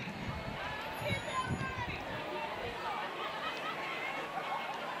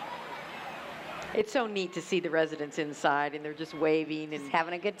 It's so neat to see the residents inside, and they're just waving and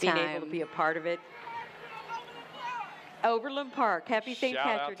having a good time. Being able to be a part of it. Overland Park. Happy St.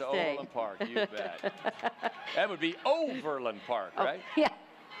 Patrick's Shout out to Day. Overland Park, you bet. That would be Overland Park, right? Yeah.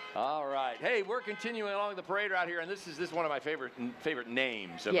 All right. Hey, we're continuing along the parade route here, and this is one of my favorite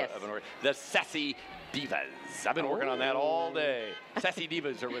names of, Yes. of an order. The Sassy Divas. I've been working on that all day. Sassy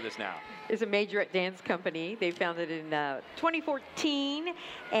Divas are with us now. It's a majorette dance company. They founded in 2014,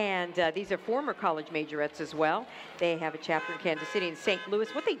 and these are former college majorettes as well. They have a chapter in Kansas City and St.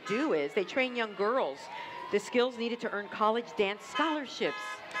 Louis. What they do is they train young girls the skills needed to earn college dance scholarships.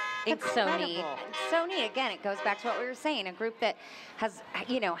 It's so neat. It's so neat. Again, it goes back to what we were saying. A group that has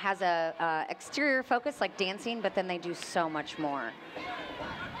a exterior focus like dancing, but then they do so much more.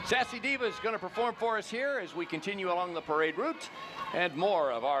 Sassy Diva is going to perform for us here as we continue along the parade route, and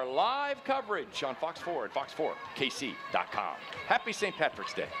more of our live coverage on Fox 4 at fox4kc.com. Happy St.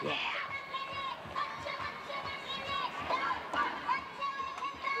 Patrick's Day. Yeah.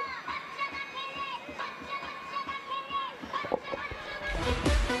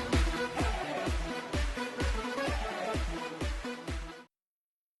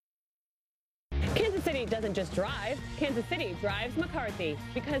 Kansas City doesn't just drive. Kansas City drives McCarthy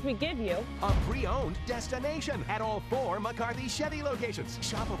because we give you a pre-owned destination at all 4 McCarthy Chevy locations.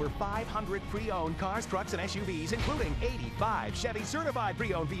 Shop over 500 pre-owned cars, trucks, and SUVs, including 85 Chevy certified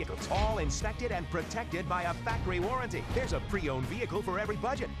pre-owned vehicles, all inspected and protected by a factory warranty. There's a pre-owned vehicle for every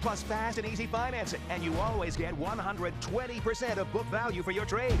budget, plus fast and easy financing, and you always get 120% of book value for your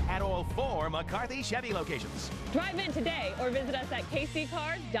trade at all 4 McCarthy Chevy locations. Drive in today or visit us at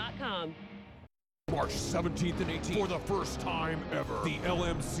kccars.com. March 17th and 18th, for the first time ever, the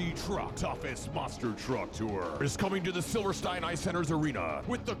LMC Truck Toughest Monster Truck Tour is coming to the Silverstein Ice Centers Arena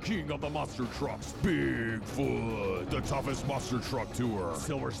with the king of the monster trucks, Bigfoot. The Toughest Monster Truck Tour,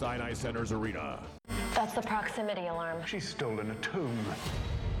 Silverstein Ice Centers Arena. That's the proximity alarm. She's stolen a tomb.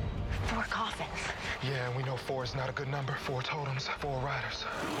 4 coffins. Yeah, we know 4 is not a good number. 4 totems, 4 riders.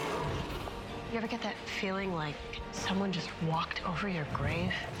 You ever get that feeling like someone just walked over your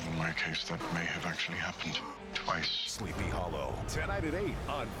grave? In my case, that may have actually happened twice. Sleepy Hollow, tonight at 8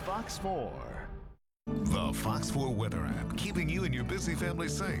 on Fox 4. The Fox 4 weather app, keeping you and your busy family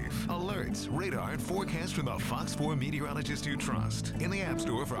safe. Alerts, radar, and forecast from the Fox 4 meteorologist you trust. In the App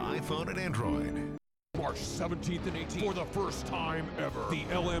Store for iPhone and Android. March 17th and 18th, for the first time ever, the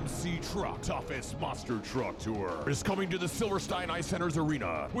LMC Truck Toughest Monster Truck Tour is coming to the Silverstein Ice Centers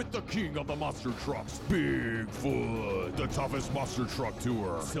Arena with the king of the monster trucks, Bigfoot. The Toughest Monster Truck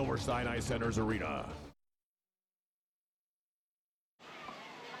Tour, Silverstein Ice Centers Arena.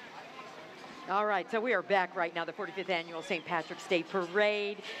 All right, so we are back right now, the 45th Annual St. Patrick's Day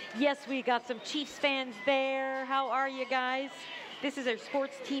Parade. Yes, we got some Chiefs fans there. How are you guys? This is their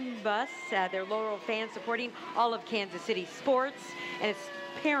sports team bus. They're Laurel fans supporting all of Kansas City sports. And it's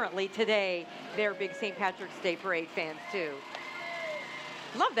apparently today they're big St. Patrick's Day Parade fans, too.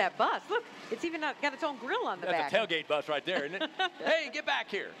 Love that bus. Look, it's even got its own grill on the back. That's a tailgate bus right there, isn't it? Hey, get back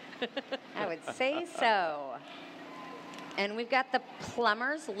here. I would say so. And we've got the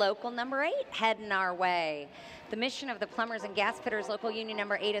Plumbers Local number 8 heading our way. The mission of the Plumbers and Gas Fitters Local Union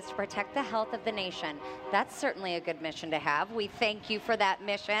number 8 is to protect the health of the nation. That's certainly a good mission to have. We thank you for that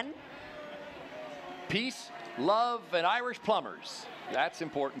mission. Peace, love, and Irish plumbers. That's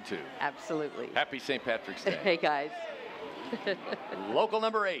important too. Absolutely. Happy St. Patrick's Day. Hey, guys. Local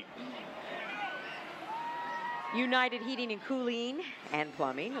number 8. United Heating and Cooling and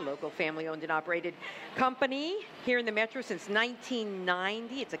Plumbing, a local family-owned and operated company here in the Metro since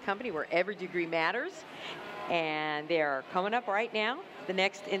 1990. It's a company where every degree matters. And they are coming up right now, the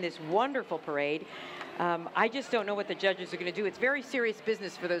next in this wonderful parade. I just don't know what the judges are going to do. It's very serious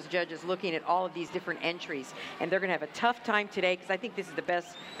business for those judges looking at all of these different entries, and they're going to have a tough time today because I think this is the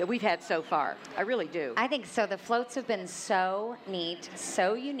best that we've had so far. I really do. I think so. The floats have been so neat,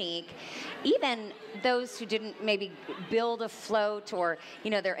 so unique. Even those who didn't maybe build a float or,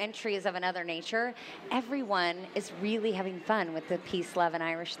 their entry is of another nature, everyone is really having fun with the Peace, Love, and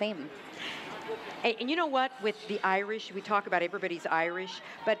Irish theme. And you know what? With the Irish, we talk about everybody's Irish,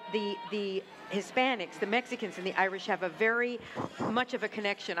 but the Hispanics, the Mexicans, and the Irish have a very much of a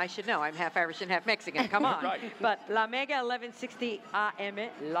connection. I should know. I'm half Irish and half Mexican. Come on. Right. But La Mega 1160 AM,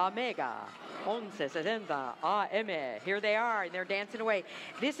 La Mega 1160 AM. Here they are, and they're dancing away.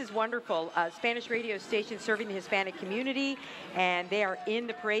 This is wonderful. Spanish radio station serving the Hispanic community, and they are in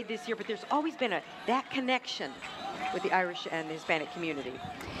the parade this year. But there's always been that connection with the Irish and the Hispanic community.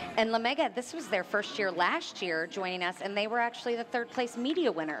 And La Mega, this was their first year last year joining us, and they were actually the third place media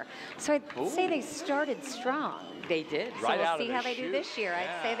winner. So I'd say they started strong. They did. So we'll see how they do this year.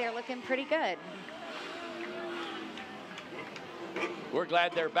 Yeah. I'd say they're looking pretty good. We're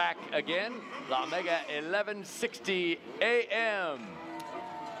glad they're back again. La Mega 1160 AM.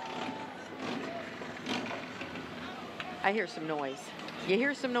 I hear some noise. You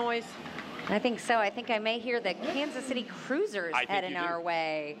hear some noise? I think so. I think I may hear the Kansas City Cruisers heading our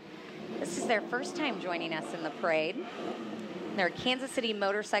way. This is their first time joining us in the parade. They're a Kansas City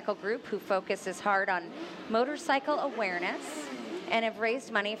motorcycle group who focuses hard on motorcycle awareness and have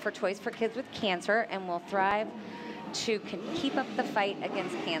raised money for Toys for Kids with Cancer and will thrive to keep up the fight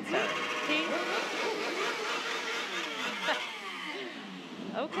against cancer.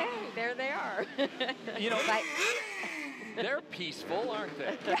 Okay, there they are. They're peaceful, aren't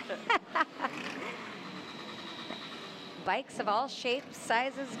they? Bikes of all shapes,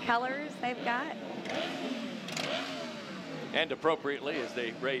 sizes, colors they've got. And appropriately, as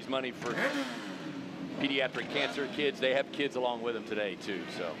they raise money for pediatric cancer kids, they have kids along with them today, too.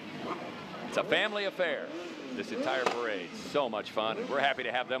 So it's a family affair, this entire parade. So much fun, and we're happy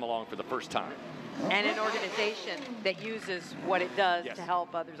to have them along for the first time. And an organization that uses what it does to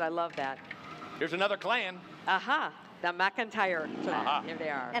help others. I love that. Here's another clan. Aha. The McIntyre clan. Here they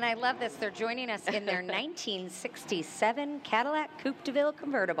are. And I love this. They're joining us in their 1967 Cadillac Coupe de Ville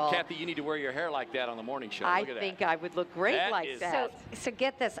convertible. Kathy, you need to wear your hair like that on the morning show. I Look at think that. I would look great like that. So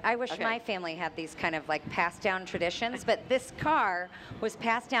get this. I wish my family had these kind of like passed down traditions, but this car was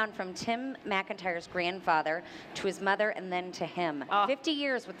passed down from Tim McIntyre's grandfather to his mother and then to him. 50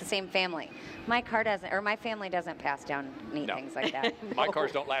 years with the same family. My car doesn't, or my family doesn't pass down neat things like that. My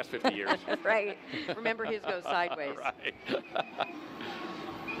cars don't last 50 years. Right. Remember, his goes sideways. Right.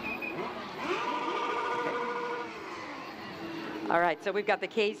 All right, so we've got the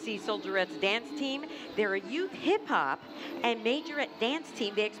KC Soldierettes dance team. They're a youth hip hop and majorette dance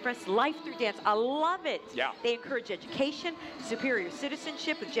team. They express life through dance. I love it. Yeah. They encourage education, superior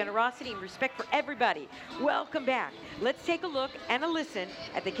citizenship with generosity and respect for everybody. Welcome back. Let's take a look and a listen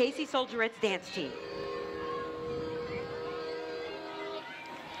at the KC Soldierettes dance team.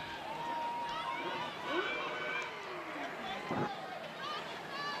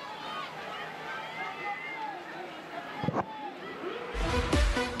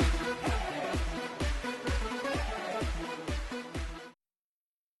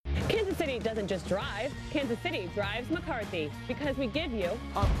 Kansas City doesn't just drive. Kansas City drives McCarthy because we give you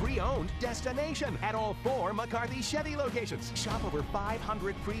a pre-owned destination at all 4 McCarthy Chevy locations. Shop over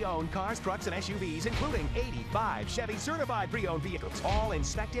 500 pre-owned cars, trucks, and SUVs, including 85 Chevy certified pre-owned vehicles, all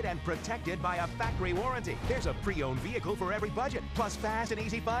inspected and protected by a factory warranty. There's a pre-owned vehicle for every budget, plus fast and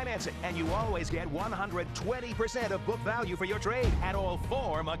easy financing, and you always get 120% of book value for your trade at all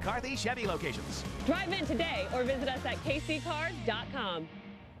 4 McCarthy Chevy locations. Drive in today or visit us at kccars.com.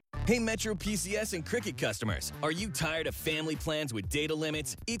 Hey Metro PCS and Cricket customers, are you tired of family plans with data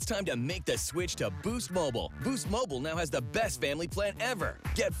limits? It's time to make the switch to Boost Mobile. Boost Mobile now has the best family plan ever.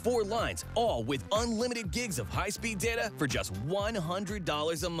 Get 4 lines, all with unlimited gigs of high-speed data for just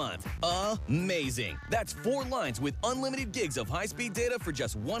 $100 a month. Amazing! That's 4 lines with unlimited gigs of high-speed data for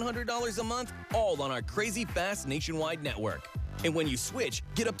just $100 a month, all on our crazy fast nationwide network. And when you switch,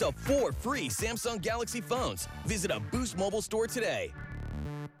 get up to 4 free Samsung Galaxy phones. Visit a Boost Mobile store today.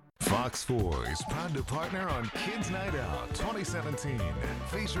 Fox 4 is proud to partner on Kids Night Out 2017,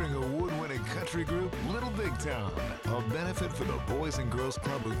 featuring award-winning country group Little Big Town, a benefit for the Boys and Girls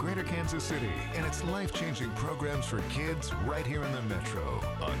Club of Greater Kansas City and its life-changing programs for kids right here in the Metro.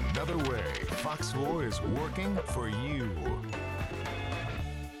 Another way Fox 4 is working for you.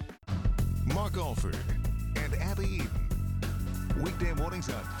 Mark Alford and Abby Eden, weekday mornings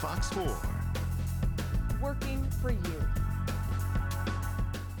on Fox 4. Working for you.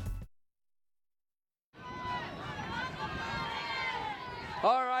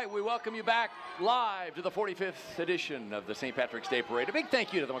 right, we welcome you back live to the 45th edition of the St. Patrick's Day Parade. A big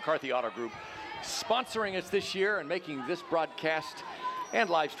thank you to the McCarthy Auto Group sponsoring us this year and making this broadcast and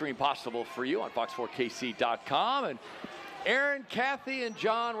live stream possible for you on fox4kc.com. And Aaron, Kathy, and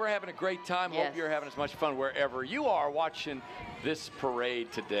John, we're having a great time. Yes. Hope you're having as much fun wherever you are watching this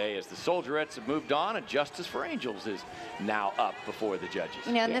parade today as the Soldierettes have moved on and Justice for Angels is now up before the judges.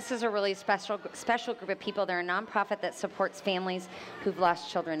 You know, and this is a really special group of people. They're a nonprofit that supports families who've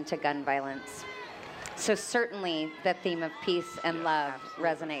lost children to gun violence. So certainly the theme of peace and love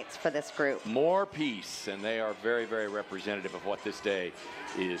resonates for this group. More peace, and they are very, very representative of what this day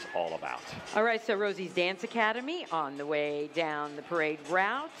is all about. All right, so Rosie's Dance Academy on the way down the parade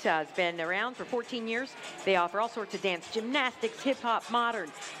route. It's been around for 14 years. They offer all sorts of dance, gymnastics, hip-hop,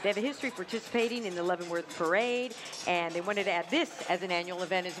 modern. They have a history participating in the Leavenworth Parade, and they wanted to add this as an annual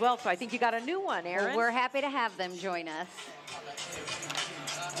event as well. So I think you got a new one, Aaron. Well, we're happy to have them join us.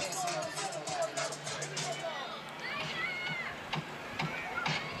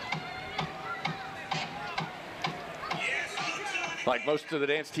 Like most of the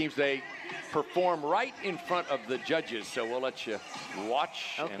dance teams, they perform right in front of the judges. So we'll let you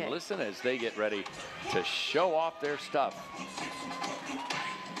watch and listen as they get ready to show off their stuff.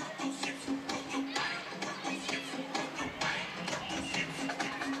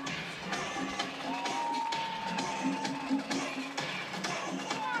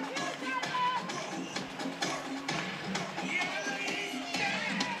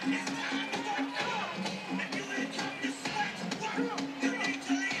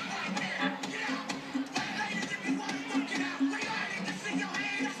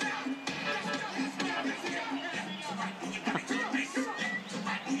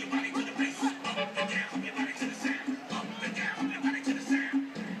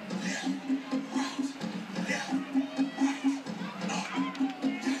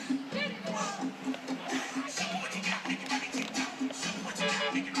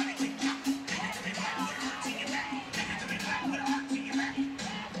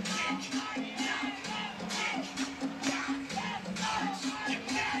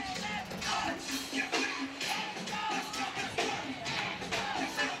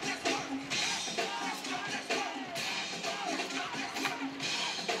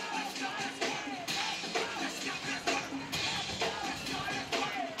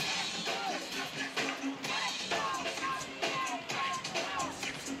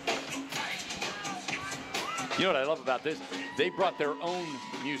 You know what I love about this? They brought their own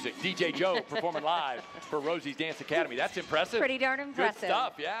music. DJ Joe performing live for Rosie's Dance Academy. That's impressive. Pretty darn impressive. Good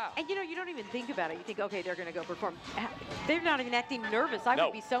stuff, yeah. And you know, you don't even think about it. You think, okay, they're going to go perform. They're not even acting nervous. I No.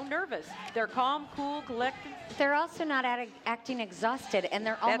 would be so nervous. They're calm, cool, collected. They're also not acting exhausted, and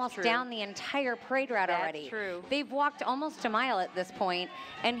they're almost true. down the entire parade route That's already. true. They've walked almost a mile at this point,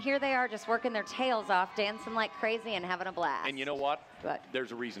 and here they are just working their tails off, dancing like crazy and having a blast. And you know what?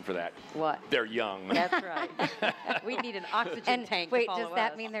 There's a reason for that. What? They're young. That's right. We need an oxygen And tank wait, to follow does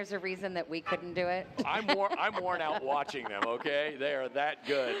that us. mean there's a reason that we couldn't do it? I'm worn out watching them, okay? They are that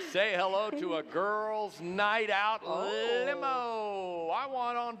good. Say hello to a girls' night out limo. I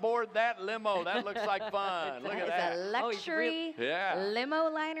want on board that limo. That looks like fun. Look at that. It's a luxury Yeah. limo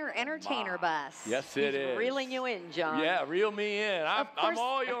liner entertainer bus. Yes, it is. Reeling you in, John. Yeah, reel me in. I'm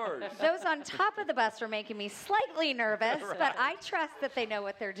all yours. Those on top of the bus are making me slightly nervous, but I trust that they know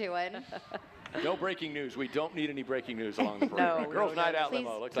what they're doing. No breaking news. We don't need any breaking news along the parade. No, Right? Girls' no, night out please-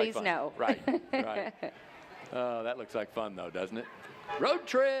 limo looks like please fun. no. Right, right. That looks like fun, though, doesn't it? Road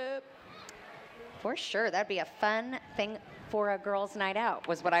trip. For sure. That'd be a fun thing for a girls' night out,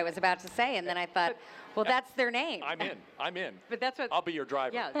 was what I was about to say. And then I thought, well, that's their name. I'm in. I'm in. But that's what. I'll be your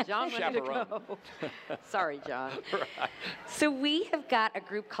driver. Yeah, John wanted to Chaperone. go. Sorry, John. So we have got a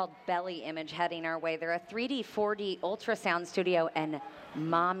group called Belly Image heading our way. They're a 3D, 4D ultrasound studio and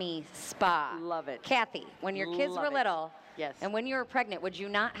mommy spa. Love it. Kathy, when your kids Love were it. little, Yes. and when you were pregnant, would you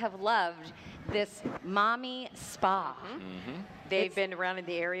not have loved this mommy spa? Mm-hmm. They've been around in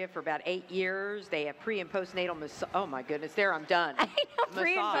the area for about 8 years. They have pre and postnatal massage. Oh my goodness, there I'm done. I know,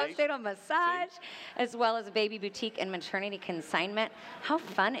 pre and Massage. postnatal massage, as well as a baby boutique and maternity consignment. How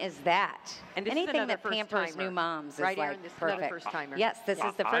fun is that? And this is anything another that pampers first-timer. new moms Right, is Aaron? like This is another perfect. first-timer. Yes, this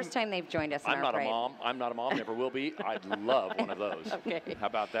is the 1st I'm- time they've joined us in I'm our not parade. a mom. I'm not a mom. Never will be. I'd love one of those. Okay. How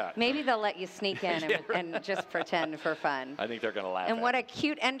about that? Maybe they'll let you sneak in Yeah, and just pretend for fun. I think they're going to laugh And at what me. a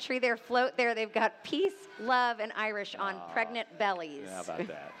cute entry there, float there. They've got peace, love, and Irish on pregnant bellies. Yeah, how about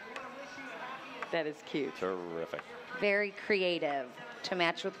that? That is cute. Terrific. Very creative to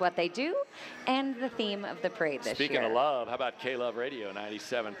match with what they do and the theme of the parade this Speaking year. of love, how about K-Love Radio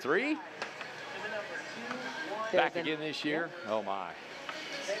 97.3? Back again this year. Oh, my.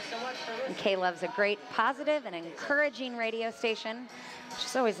 so much for listening. And Kay loves a great, positive, and encouraging radio station, which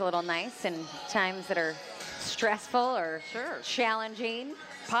is always a little nice in times that are stressful or challenging.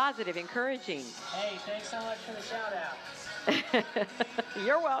 Positive, encouraging. Hey, thanks so much for the shout out.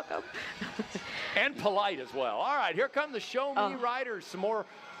 You're welcome. And polite as well. All right, here come the Show Me Riders. Some more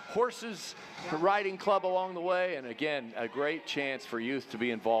horses riding club along the way. And again, a great chance for youth to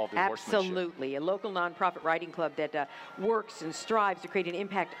be involved in horsemanship. Absolutely. A local nonprofit riding club that works and strives to create an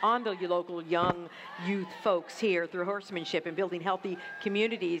impact on the local young youth folks here through horsemanship and building healthy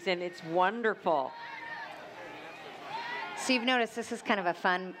communities. And it's wonderful. So you've noticed this is kind of a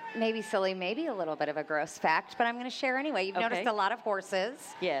fun, maybe silly, maybe a little bit of a gross fact, but I'm going to share anyway. You've noticed a lot of horses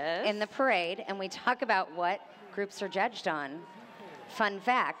in the parade, and we talk about what groups are judged on. Fun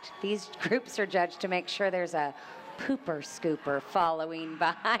fact, these groups are judged to make sure there's a pooper scooper following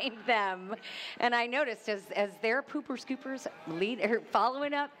behind them. And I noticed as their pooper scoopers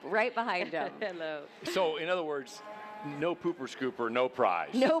following up right behind them. Hello. So, in other words, no pooper scooper, no prize.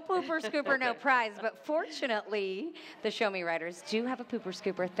 No pooper scooper, no prize. But fortunately, the Show Me Riders do have a pooper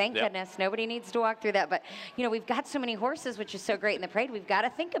scooper. Thank goodness. Nobody needs to walk through that. But, you know, we've got so many horses, which is so great in the parade. We've got to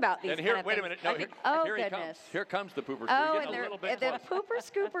think about these And here, kind of wait a things. minute. No, here he comes. Here comes the pooper scooper. Oh, Getting and a little bit the closer. pooper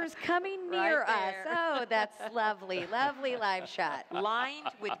scooper's coming near us. Oh, that's lovely. Lovely live shot. Lined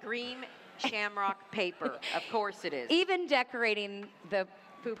with green shamrock paper. Of course it is. Even decorating the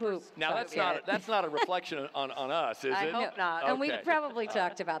poop. Now, that's not a reflection on us, is it? I hope not. And we've probably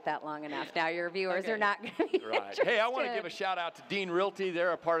talked about that long enough. Now your viewers are not going to be Right. Hey, I want to give a shout out to Dean Realty.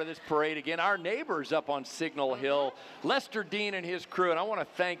 They're a part of this parade again. Our neighbors up on Signal Hill, Lester Dean and his crew, and I want to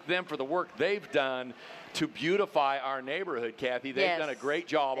thank them for the work they've done to beautify our neighborhood, Kathy. They've done a great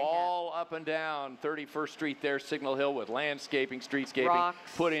job all up and down 31st Street there, Signal Hill, with landscaping, streetscaping, Rocks,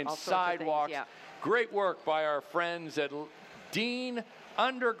 put in all sorts of things, sidewalks. yeah. Great work by our friends at Dean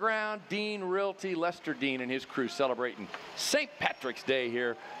Underground, Dean Realty, Lester Dean and his crew celebrating St. Patrick's Day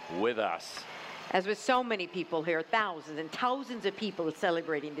here with us. As with so many people here, thousands and thousands of people are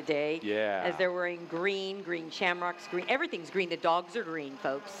celebrating today. Yeah. As they're wearing green shamrocks, green. Everything's green. The dogs are green,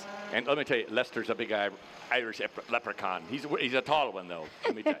 folks. And let me tell you, Lester's a big Irish leprechaun. He's a tall one, though.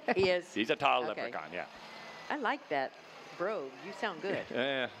 Let me tell you. He is? He's a tall Okay. leprechaun, yeah. I like that. Bro, you sound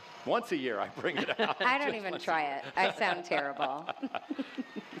good. Once a year, I bring it out. I don't even try it. I sound terrible.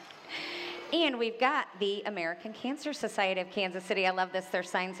 And we've got the American Cancer Society of Kansas City. I love this. Their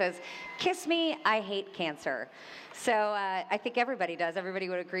sign says, "Kiss me, I hate cancer." So I think everybody does. Everybody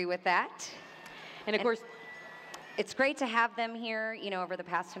would agree with that. And of course, it's great to have them here. You know, over the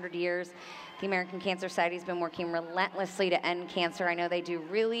past 100 years, the American Cancer Society has been working relentlessly to end cancer. I know they do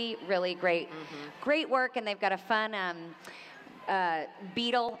really, really great work, and they've got a fun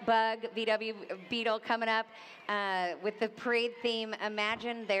VW Beetle coming up with the parade theme,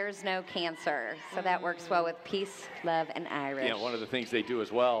 Imagine There's No Cancer. So that works well with peace, love, and Irish. Yeah, one of the things they do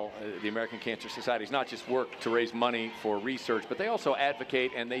as well, the American Cancer Society, is not just work to raise money for research, but they also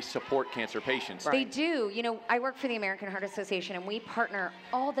advocate and they support cancer patients. They do. You know, I work for the American Heart Association, and we partner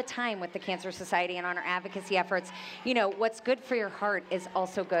all the time with the Cancer Society and on our advocacy efforts. You know, what's good for your heart is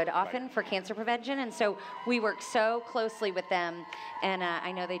also good often for cancer prevention, and so we work so closely with them, and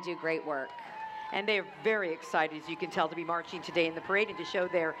I know they do great work. And they're very excited, as you can tell, to be marching today in the parade and to show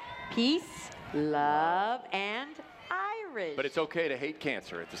their peace, love, and Irish. But it's okay to hate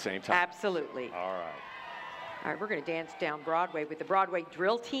cancer at the same time. Absolutely. All right. All right, we're going to dance down Broadway with the Broadway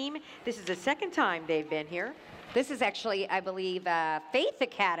Drill Team. This is the second time they've been here. This is actually, I believe, Faith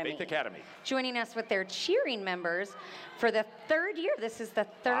Academy. Faith Academy. Joining us with their cheering members for the third year. This is the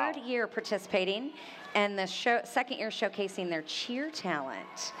third year participating, and the second year showcasing their cheer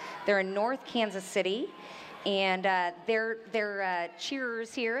talent. They're in North Kansas City, and their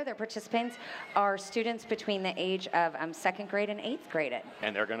cheerers here, their participants, are students between the age of 2nd grade and 8th grade.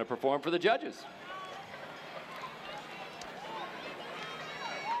 And they're going to perform for the judges.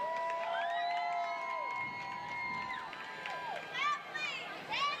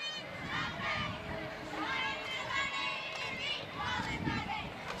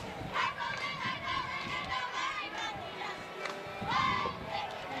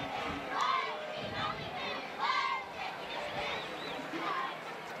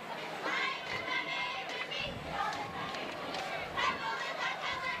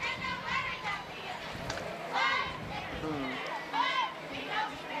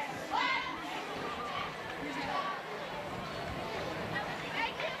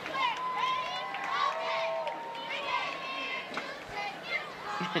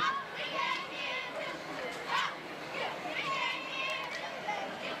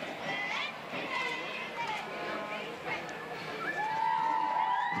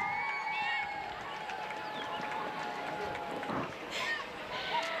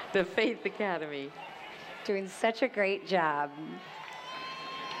 The Faith Academy. Doing such a great job.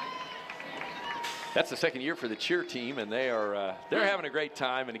 That's the second year for the cheer team, and they're having a great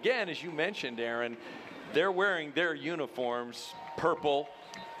time. And again, as you mentioned, Aaron, they're wearing their uniforms purple,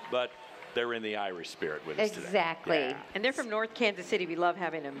 but they're in the Irish spirit with us today. Exactly. Yeah. And they're from North Kansas City. We love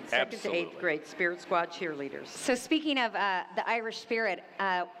having them. Second to eighth grade Spirit Squad cheerleaders. So speaking of the Irish spirit,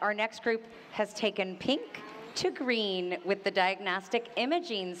 our next group has taken pink to green with the Diagnostic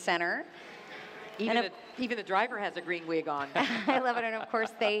Imaging Center. Even the driver has a green wig on. I love it, and of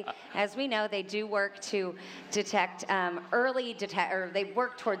course as we know, they do work to detect they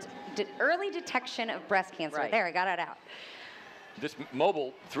work towards early detection of breast cancer. Right. There, I got it out. This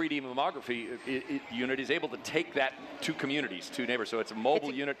mobile 3D mammography unit is able to take that to communities, to neighbors. So it's a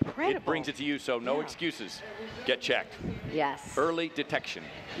mobile unit. It brings it to you, so no excuses. Get checked. Yes. Early detection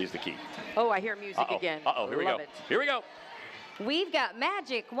is the key. Oh, I hear music again. Here we go. It. Here we go. We've got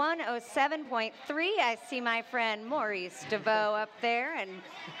Magic 107.3. I see my friend Maurice DeVoe up there and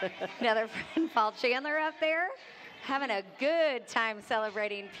another friend Paul Chandler up there. Having a good time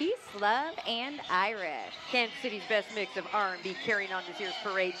celebrating peace, love, and Irish. Kansas City's best mix of R&B carrying on this year's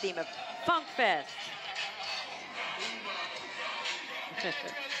parade theme of Funk Fest.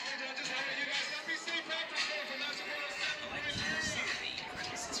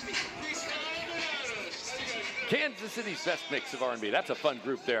 Kansas City's best mix of R&B. That's a fun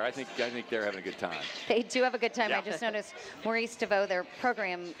group there. I think they're having a good time. They do have a good time. Yeah. I just noticed Maurice DeVoe, their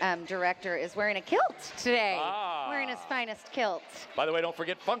program director, is wearing a kilt today. Wearing his finest kilt. By the way, don't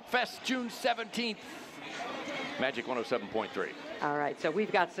forget Funk Fest, June 17th. Magic 107.3. All right, so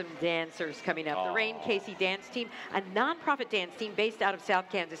we've got some dancers coming up. The Rain Casey Dance Team, a nonprofit dance team based out of South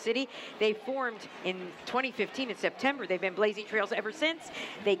Kansas City. They formed in 2015 in September. They've been blazing trails ever since.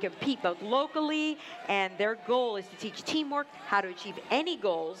 They compete both locally, and their goal is to teach teamwork, how to achieve any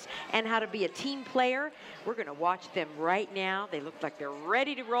goals, and how to be a team player. We're going to watch them right now. They look like they're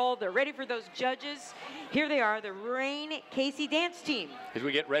ready to roll. They're ready for those judges. Here they are, the Rain Casey Dance Team. As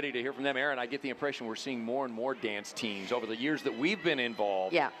we get ready to hear from them, Aaron, I get the impression we're seeing more and more dance teams over the years that we've been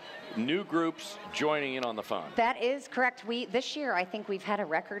involved. Yeah. New groups joining in on the fun. That is correct. This year, I think we've had a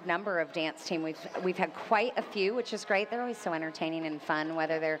record number of dance team. We've had quite a few, which is great. They're always so entertaining and fun,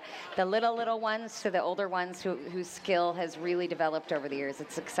 whether they're the little ones to the older ones whose skill has really developed over the years.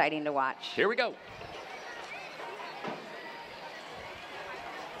 It's exciting to watch. Here we go.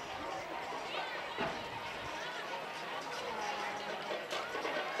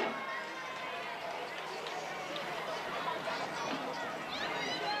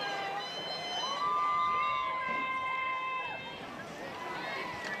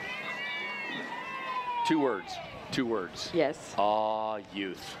 Two words. Yes. Aw,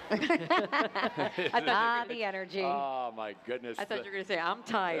 youth. The energy. Oh, my goodness. I thought you were going to say, I'm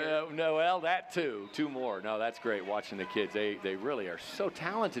tired. No, well, that too. Two more. No, that's great watching the kids. They really are so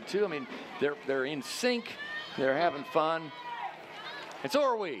talented, too. I mean, they're in sync. They're having fun. And so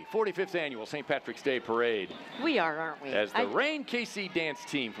are we. 45th Annual St. Patrick's Day Parade. We are, aren't we? As the Rain KC Dance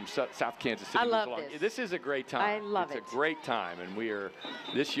Team from South Kansas City. I love moves along. this. This is a great time. I love it. It's a great time, and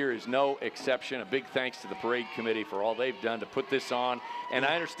this year is no exception. A big thanks to the parade committee for all they've done to put this on. And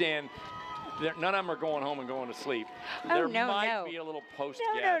I understand none of them are going home and going to sleep. There might be a little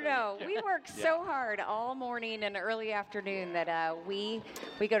post-gathering. No. We work so hard all morning and early afternoon that we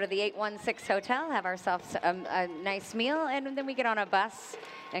go to the 816 Hotel, have ourselves a nice meal, and then we get on a bus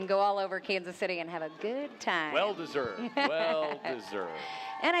and go all over Kansas City and have a good time. Well deserved. Well deserved.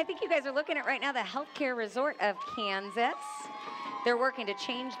 And I think you guys are looking at right now the Healthcare Resort of Kansas. They're working to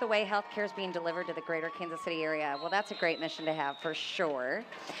change the way healthcare is being delivered to the greater Kansas City area. Well, that's a great mission to have for sure.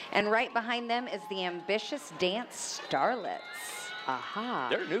 And right behind them is the Ambitious Dance Starlets. Aha.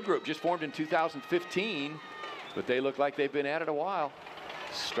 They're a new group, just formed in 2015, but they look like they've been at it a while.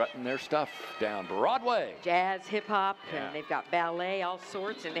 Strutting their stuff down Broadway. Jazz, hip hop, and they've got ballet, all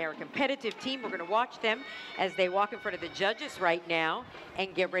sorts, and they're a competitive team. We're going to watch them as they walk in front of the judges right now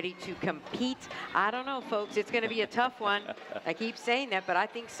and get ready to compete. I don't know, folks. It's going to be a tough one. I keep saying that, but I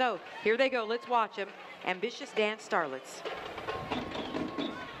think so. Here they go. Let's watch them. Ambitious Dance Starlets.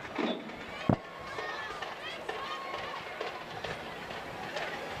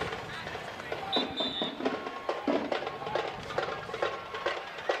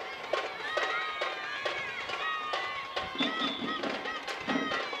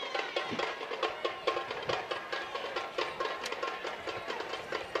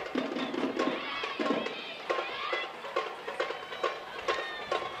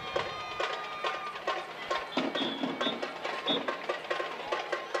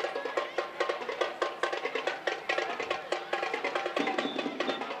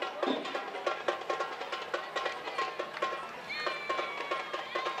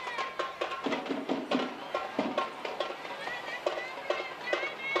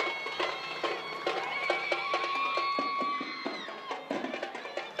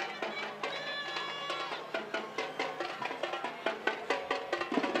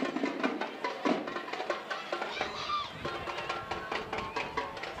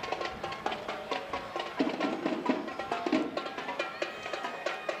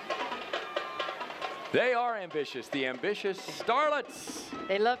 They are ambitious, the ambitious Starlets.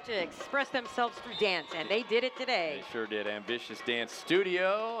 They love to express themselves through dance, and they did it today. They sure did. Ambitious Dance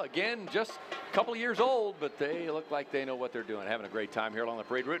Studio. Again, just a couple of years old, but they look like they know what they're doing. Having a great time here along the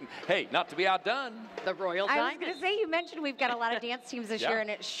parade route. And hey, not to be outdone, the Royal I Diamonds. was going to say, you mentioned we've got a lot of dance teams this year, and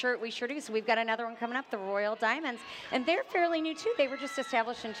we sure do. So we've got another one coming up, the Royal Diamonds. And they're fairly new, too. They were just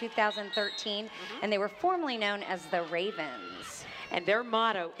established in 2013, and they were formerly known as the Ravens. And their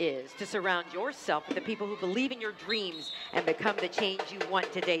motto is to surround yourself with the people who believe in your dreams and become the change you want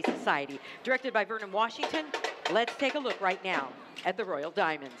in today's society. Directed by Vernon Washington, let's take a look right now at the Royal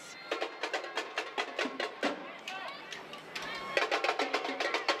Diamonds.